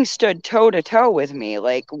 that thing stood toe to toe with me.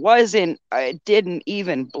 Like, didn't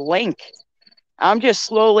even blink. I'm just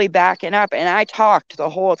slowly backing up, and I talked the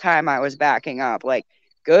whole time I was backing up. Like,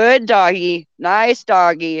 good doggy, nice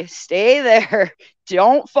doggy, stay there,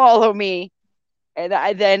 don't follow me. And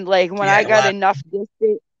then, like, when I got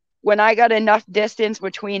enough distance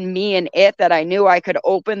between me and it that I knew I could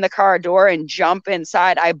open the car door and jump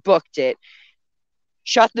inside, I booked it.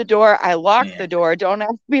 Shut the door. I locked the door. Don't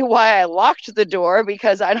ask me why I locked the door,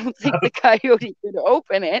 because I don't think the coyote could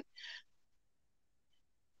open it.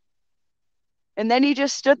 And then he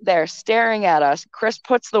just stood there staring at us. Chris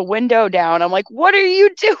puts the window down. I'm like, what are you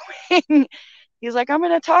doing? He's like, I'm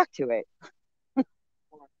going to talk to it.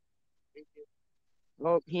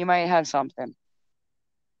 Well, he might have something.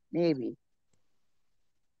 Maybe.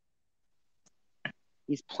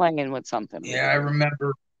 He's playing with something. Yeah, I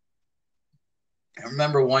remember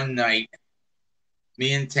one night,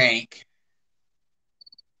 me and Tank,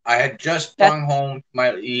 I had just gone home.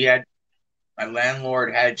 My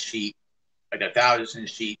landlord had sheep, like 1,000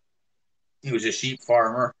 sheep. He was a sheep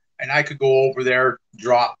farmer, and I could go over there,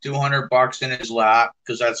 drop $200 in his lap,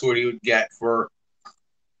 because that's what he would get for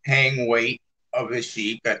hang weight of his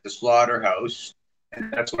sheep at the slaughterhouse,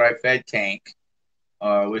 and that's what I fed Tank.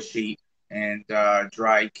 with sheep and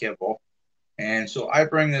dried kibble. And so I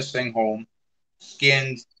bring this thing home,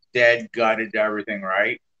 skinned, dead, gutted, everything,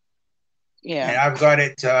 right? Yeah. And I've got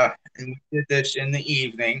it, and we did this in the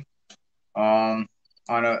evening. It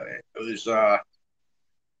was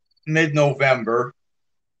mid-November.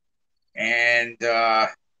 And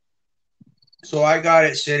so I got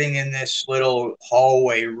it sitting in this little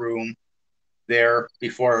hallway room there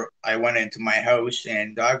before I went into my house.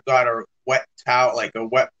 And I've got a wet towel, like a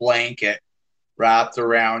wet blanket, wrapped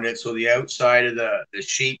around it. So the outside of the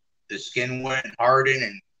sheep, the skin wouldn't harden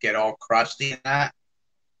and get all crusty and that.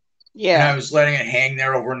 Yeah. And I was letting it hang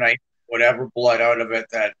there overnight, whatever blood out of it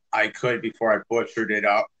that I could before I butchered it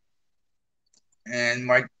up. And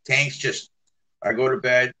my tank's I go to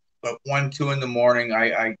bed, but 1, 2 in the morning,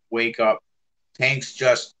 I wake up, tank's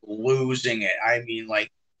just losing it. I mean, like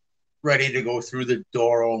ready to go through the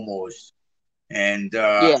door almost. And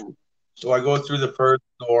so I go through the first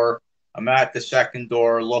door. I'm at the second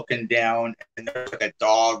door looking down, and there's like a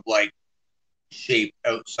dog-like shape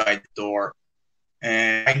outside the door.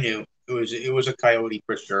 And I knew it was a coyote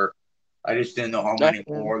for sure. I just didn't know how many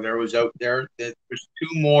more there was out there. There's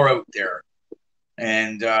 2 more out there.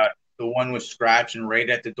 And the one was scratching right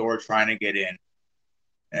at the door trying to get in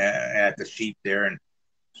at the sheep there. And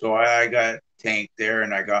so I got Tank there,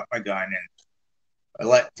 and I got my gun, and I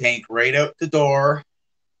let Tank right out the door.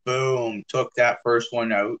 Boom, took that first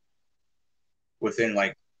one out within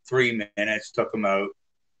like 3 minutes, took him out.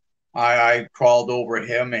 I crawled over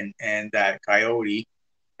him and that coyote,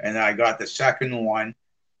 and I got the second one.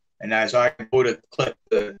 And as I go to clip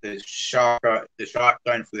the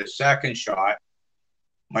shotgun for the second shot,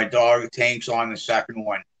 my dog Tank's on the second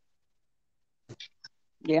one.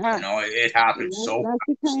 Yeah. You know, it happened so fast.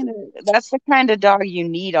 That's the kind of dog you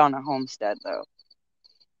need on a homestead, though.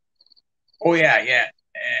 Oh, yeah.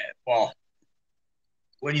 Well,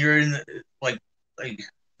 when you're in like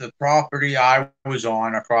the property I was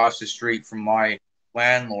on across the street from my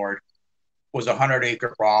landlord was a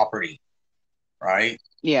 100-acre property, right?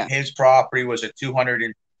 Yeah. His property was a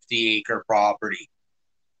 250-acre property.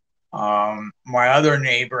 My other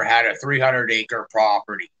neighbor had a 300-acre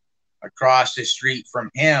property. Across the street from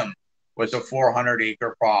him was a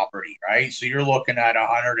 400-acre property, right? So you're looking at a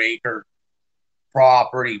 100-acre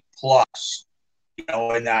property plus, you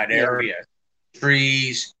know, in that area.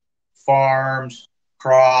 Trees, farms,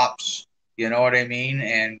 crops, you know what I mean?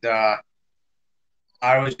 And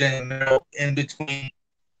I was in the middle, in between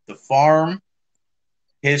the farm,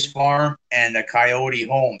 his farm, and the coyote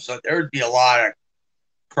home. So there would be a lot of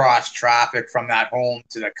cross traffic from that home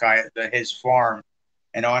to his farm.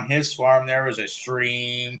 And on his farm, there was a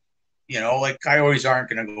stream. You know, like coyotes aren't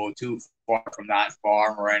going to go too far from that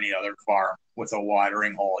farm or any other farm with a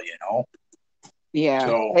watering hole, you know? Yeah,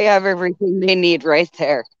 so, they have everything they need right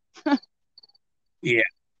there. Yeah.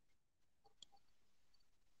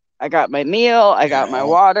 I got my meal, I got my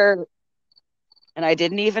water, and I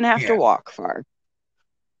didn't even have to walk far.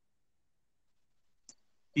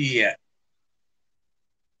 Yeah.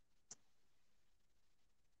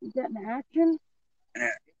 You getting action?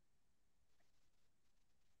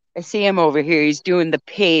 I see him over here. He's doing the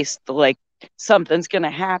pace, the like something's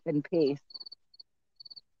gonna happen pace.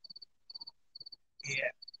 Yeah.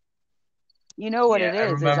 You know what it is. I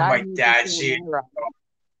remember my dad seeing.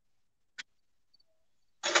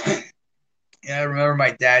 I remember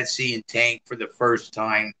my dad seeing Tank for the first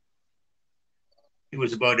time. He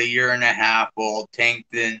was about 1.5 years old. Tank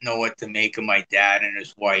didn't know what to make of my dad and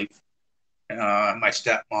his wife, my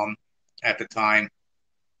stepmom at the time.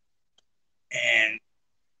 And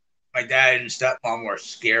my dad and stepmom were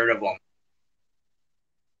scared of him.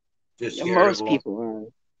 Just scared most of people are.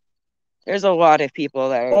 There's a lot of people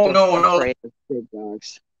that are afraid of big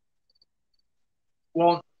dogs.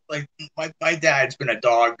 Well, like my dad's been a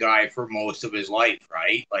dog guy for most of his life,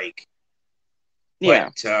 right? Like,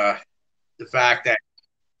 but the fact that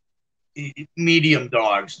medium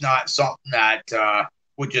dogs, not something that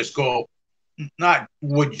would just go and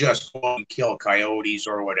kill coyotes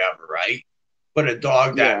or whatever, right? But a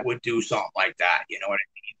dog that would do something like that, you know what I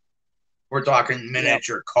mean? We're talking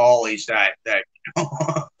miniature collies, that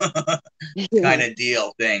kind of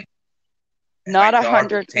deal thing. Not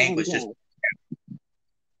 100 Tank was just.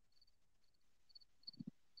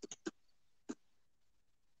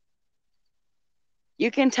 You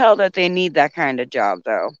can tell that they need that kind of job,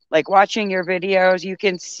 though. Like watching your videos, you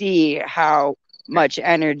can see how much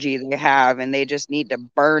energy they have, and they just need to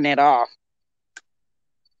burn it off.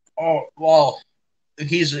 Oh, well,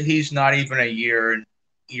 he's not even a year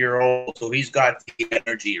old, so he's got the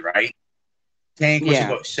energy, right? Tank was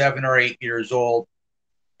about 7 or 8 years old.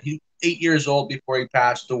 8 years old before he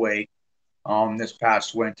passed away. This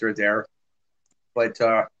past winter there, but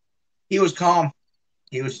he was calm.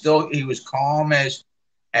 He was calm as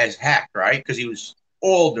heck, right? Because he was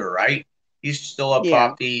older, right? He's still a Yeah.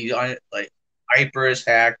 puppy, like hyper as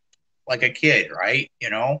heck, like a kid, right?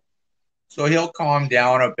 So he'll calm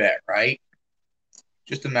down a bit, right?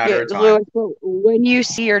 Just a matter of time. Louis, when you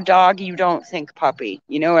see your dog, you don't think puppy.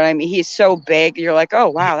 You know what I mean? He's so big. You're like, oh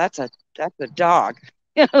wow, that's a dog.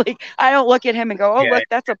 Like I don't look at him and go, oh Yeah, look,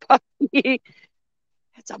 that's a puppy.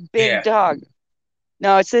 It's a big yeah, dog.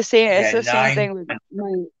 No, it's the same. It's yeah. the same thing with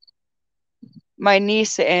my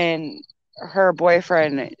niece and her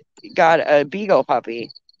boyfriend got a beagle puppy,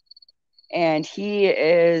 and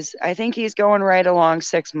I think he's going right along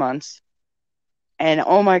 6 months. And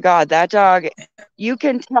oh my God, that dog, you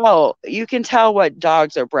can tell what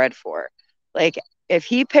dogs are bred for. Like if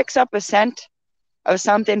he picks up a scent of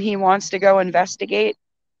something he wants to go investigate,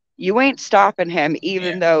 you ain't stopping him,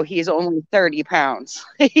 even though he's only 30 pounds.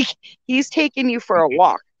 He's taking you for a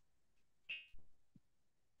walk.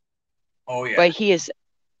 Oh yeah. But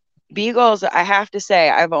beagles, I have to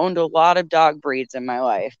say, I've owned a lot of dog breeds in my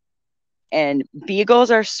life. And beagles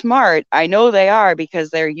are smart. I know they are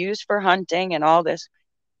because they're used for hunting and all this,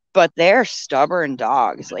 but they're stubborn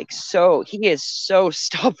dogs. He is so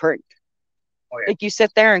stubborn. Oh yeah. Like you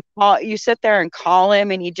sit there and call him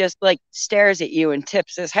and he just like stares at you and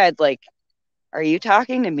tips his head like, are you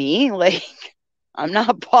talking to me? Like, I'm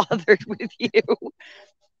not bothered with you.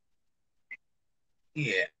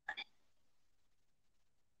 Yeah.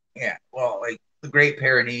 Yeah. Well, like the Great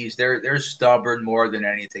Pyrenees, they're stubborn more than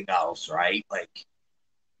anything else, right? Like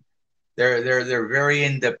they're very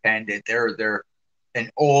independent. They're an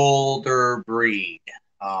older breed.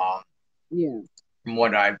 Yeah. From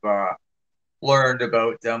what I've learned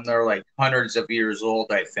about them, they're like hundreds of years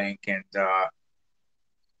old, I think. And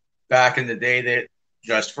back in the day, that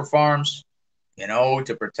just for farms,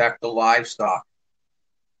 to protect the livestock.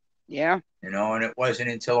 Yeah. And it wasn't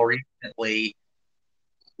until recently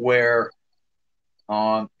where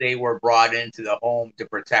they were brought into the home to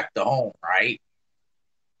protect the home, right?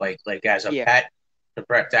 Like as a pet to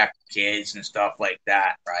protect kids and stuff like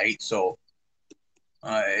that, right? So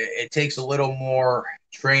it takes a little more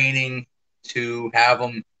training to have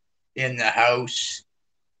them in the house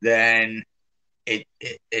than it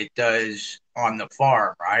does on the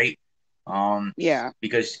farm, right? Yeah.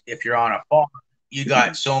 Because if you're on a farm, you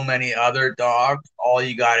got so many other dogs. All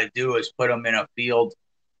you got to do is put them in a field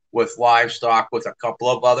with livestock with a couple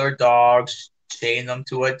of other dogs, chain them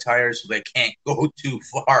to a tire so they can't go too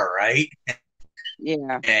far, right?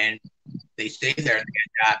 Yeah. And they stay there and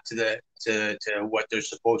they adapt to what they're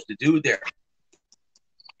supposed to do there.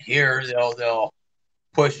 Here they'll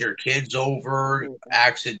push your kids over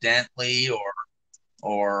accidentally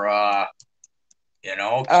or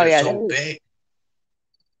because they're so big.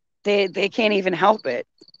 They can't even help it.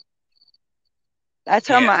 That's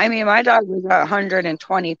how my dog was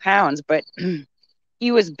 120 pounds, but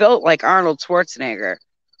he was built like Arnold Schwarzenegger.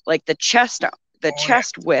 Like the chest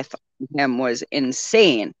width of him was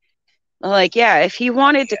insane. Like, yeah, if he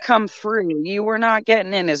wanted to come through, you were not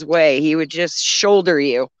getting in his way. He would just shoulder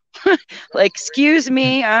you. Like, excuse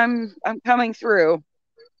me, I'm coming through.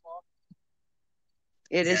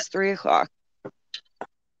 It is 3:00.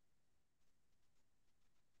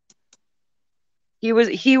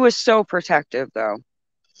 He was so protective though.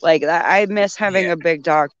 Like that, I miss having a big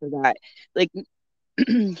dog for that. Like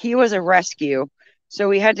he was a rescue, so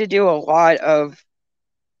we had to do a lot of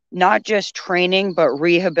not just training but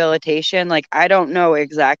rehabilitation. Like I don't know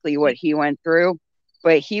exactly what he went through,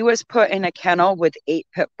 but he was put in a kennel with 8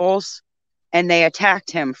 pit bulls and they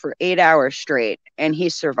attacked him for 8 hours straight and he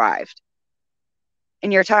survived.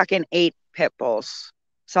 And you're talking 8 pit bulls,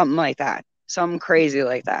 something like that, something crazy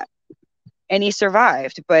like that. And he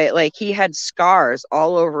survived, but like he had scars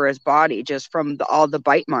all over his body just from all the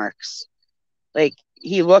bite marks. Like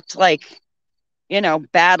he looked like,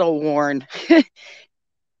 battle worn.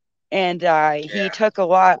 And he took a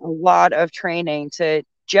lot of training to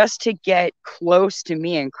get close to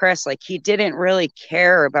me and Chris. Like he didn't really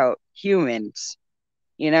care about humans.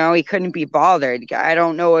 He couldn't be bothered. I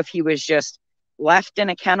don't know if he was just left in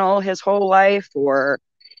a kennel his whole life or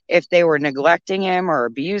if they were neglecting him or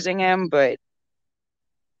abusing him, but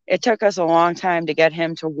it took us a long time to get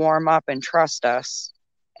him to warm up and trust us.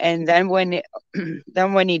 And then when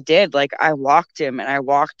he did, like I walked him and I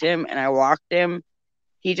walked him and I walked him,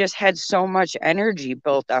 he just had so much energy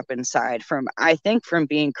built up inside from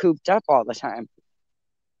being cooped up all the time.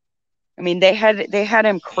 I mean, they had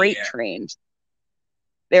him crate trained.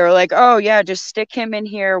 they were like, oh yeah, just stick him in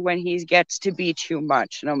here when he gets to be too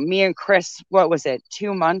much. Me and Chris, what was it,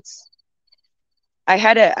 2 months? I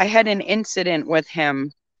had an incident with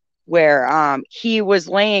him where he was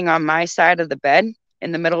laying on my side of the bed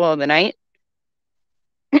in the middle of the night.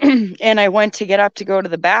 And I went to get up to go to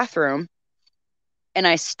the bathroom, and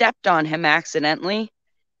I stepped on him accidentally,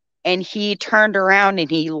 and he turned around and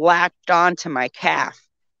he latched onto my calf,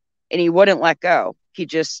 and he wouldn't let go. He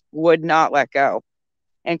just would not let go.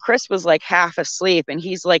 And Chris was like half asleep, and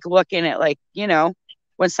he's like looking at, like,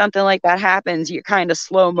 when something like that happens, you're kind of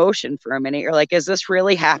slow motion for a minute. You're like, is this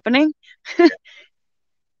really happening?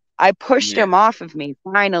 I pushed him off of me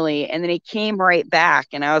finally, and then he came right back,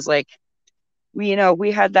 and I was like, we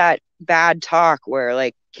had that bad talk where,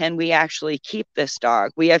 like, can we actually keep this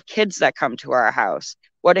dog? We have kids that come to our house.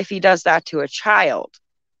 What if he does that to a child?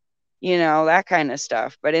 That kind of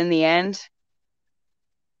stuff. But in the end,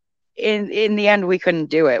 we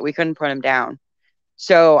couldn't do it. We couldn't put him down.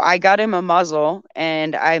 So I got him a muzzle,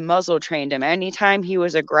 and I muzzle trained him. Anytime he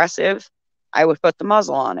was aggressive, I would put the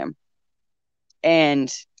muzzle on him. And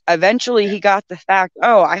eventually he got the fact,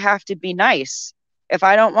 oh, I have to be nice. If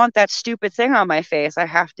I don't want that stupid thing on my face, I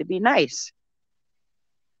have to be nice.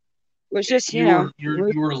 It was just, you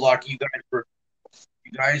were lucky.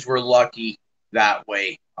 You guys were lucky that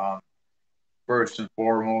way. First and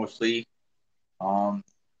foremostly.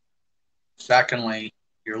 Secondly,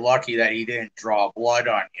 you're lucky that he didn't draw blood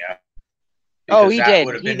on you. Oh, he did.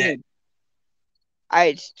 He did.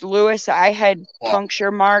 Lewis, I had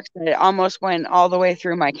puncture marks that almost went all the way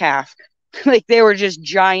through my calf. Like, they were just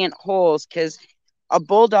giant holes, because a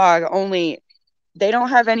bulldog they don't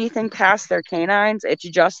have anything past their canines. It's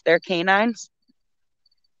just their canines.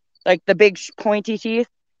 Like the big pointy teeth.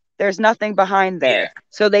 There's nothing behind there. Yeah.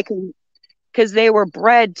 So they can, because they were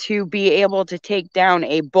bred to be able to take down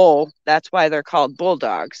a bull. That's why they're called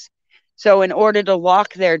bulldogs. So in order to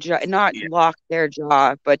lock their jaw, lock their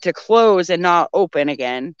jaw, but to close and not open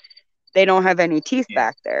again, they don't have any teeth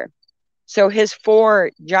back there. So his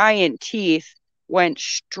 4 giant teeth went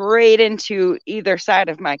straight into either side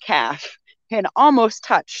of my calf and almost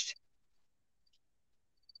touched.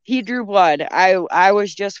 He drew blood. I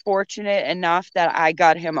was just fortunate enough that I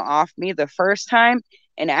got him off me the first time.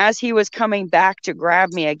 And as he was coming back to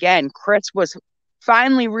grab me again, Chris was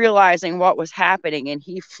finally realizing what was happening, and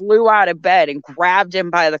he flew out of bed and grabbed him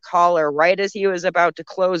by the collar right as he was about to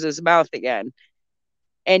close his mouth again.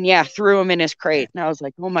 And threw him in his crate. And I was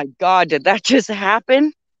like, oh my God, did that just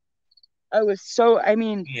happen?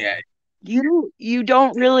 You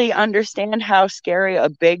don't really understand how scary a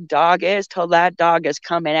big dog is till that dog is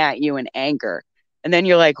coming at you in anger. And then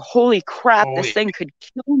you're like, holy crap, this thing could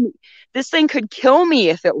kill me. This thing could kill me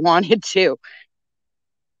if it wanted to.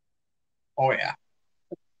 Oh, yeah.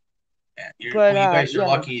 You guys are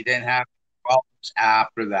lucky you didn't have problems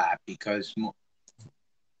after that, because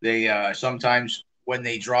they sometimes when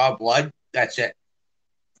they draw blood, that's it.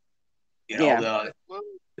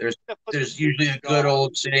 There's usually a good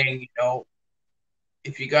old saying,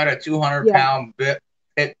 if you got a 200-pound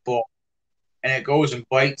pit bull and it goes and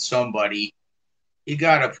bites somebody, you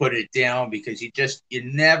got to put it down, because you're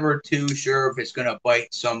never too sure if it's going to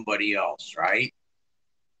bite somebody else, right?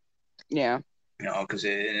 Yeah. Because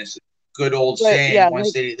it's a good old saying,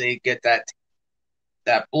 once they get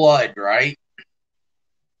that blood, right,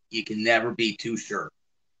 you can never be too sure.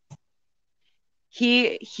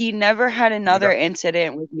 He never had another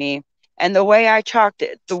incident with me. And the way I chalked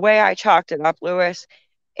it up, Lewis,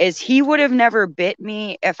 is he would have never bit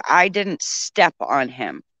me if I didn't step on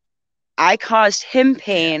him. I caused him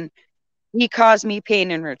pain. He caused me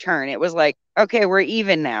pain in return. It was like, okay, we're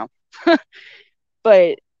even now.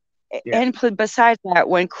 But and besides that,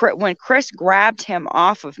 when Chris grabbed him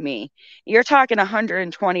off of me, you're talking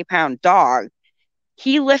 120-pound dog.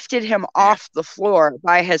 He lifted him off the floor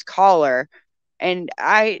by his collar. And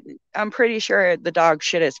I'm pretty sure the dog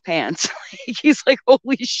shit his pants. He's like,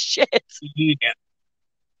 holy shit.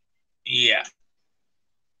 Yeah.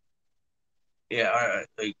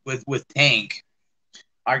 Like with Tank,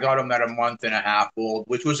 I got him at a month and a half old,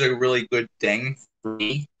 which was a really good thing for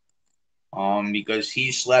me. Because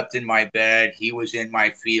he slept in my bed, he was in my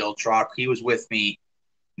field truck, he was with me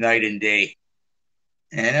night and day.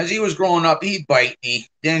 And as he was growing up, he'd bite me,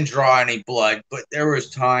 didn't draw any blood, but there was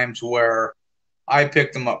times where I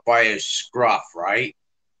picked him up by his scruff, right?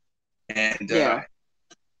 And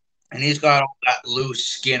he's got all that loose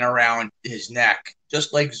skin around his neck,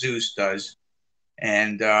 just like Zeus does.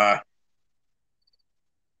 And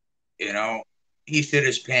he shit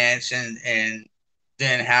his pants, and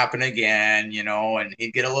then happen again, and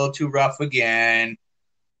he'd get a little too rough again.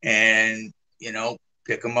 And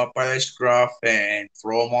pick them up by the scruff, and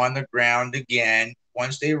throw them on the ground again.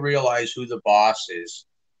 Once they realize who the boss is,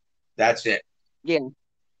 that's it. Yeah.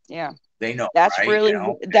 Yeah. They know, That's right? really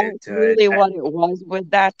that's really what it was with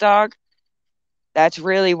that dog. That's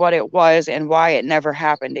really what it was, and why it never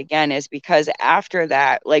happened again is because after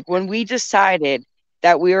that, like when we decided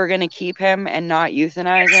that we were going to keep him and not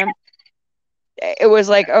euthanize him, it was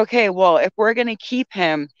like, okay, well, if we're going to keep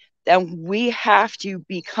him, then we have to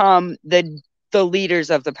become the leaders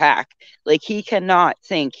of the pack. Like he cannot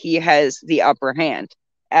think he has the upper hand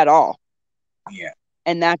at all. Yeah.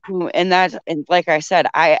 And like I said,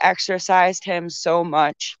 I exercised him so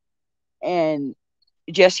much, and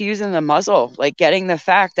just using the muzzle, like getting the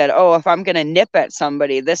fact that, oh, if I'm going to nip at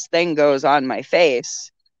somebody, this thing goes on my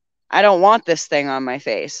face. I don't want this thing on my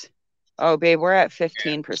face. Oh, babe, we're at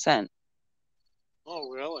 15%. Oh,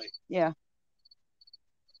 really? Yeah.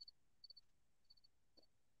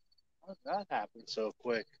 How did that happen so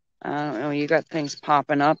quick? I don't know. You got things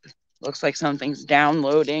popping up. Looks like something's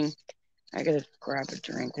downloading. I gotta grab a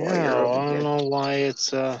drink while you're over I here. don't know why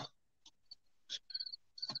it's It's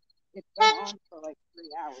been on for like 3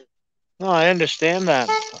 hours. No, I understand that,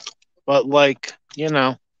 but like, you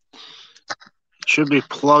know, it should be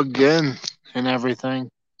plugged in and everything.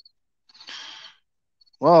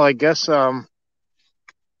 Well, I guess oh,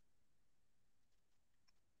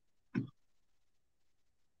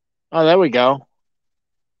 there we go.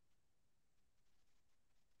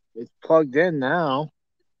 It's plugged in now.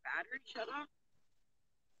 Battery shut off?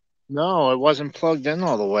 No, it wasn't plugged in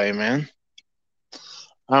all the way, man.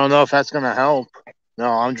 I don't know if that's gonna help.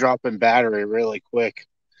 No, I'm dropping battery really quick.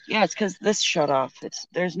 Yeah, it's because this shut off.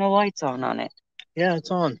 There's no lights on it. Yeah,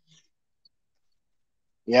 it's on.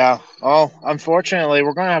 Yeah. Oh, unfortunately,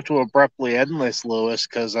 we're gonna have to abruptly end this, Lewis,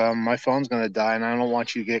 because my phone's gonna die, and I don't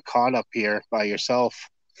want you to get caught up here by yourself.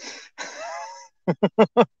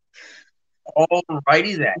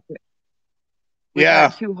 Alrighty then. We Yeah.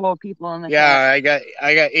 got 2 whole people in the Yeah, chat.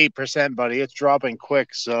 I got 8%, buddy. It's dropping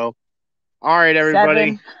quick. So, all right,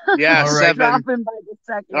 everybody. 7. Yeah, All right. 7. Dropping by the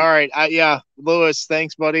second. All right. Yeah, Lewis.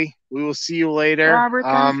 Thanks, buddy. We will see you later. Robert,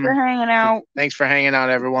 thanks for hanging out. Thanks for hanging out,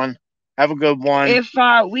 everyone. Have a good one. If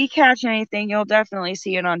we catch anything, you'll definitely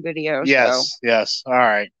see it on video. Yes, so. yes. All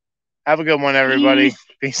right. Have a good one, everybody.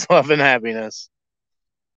 Peace, love, and happiness.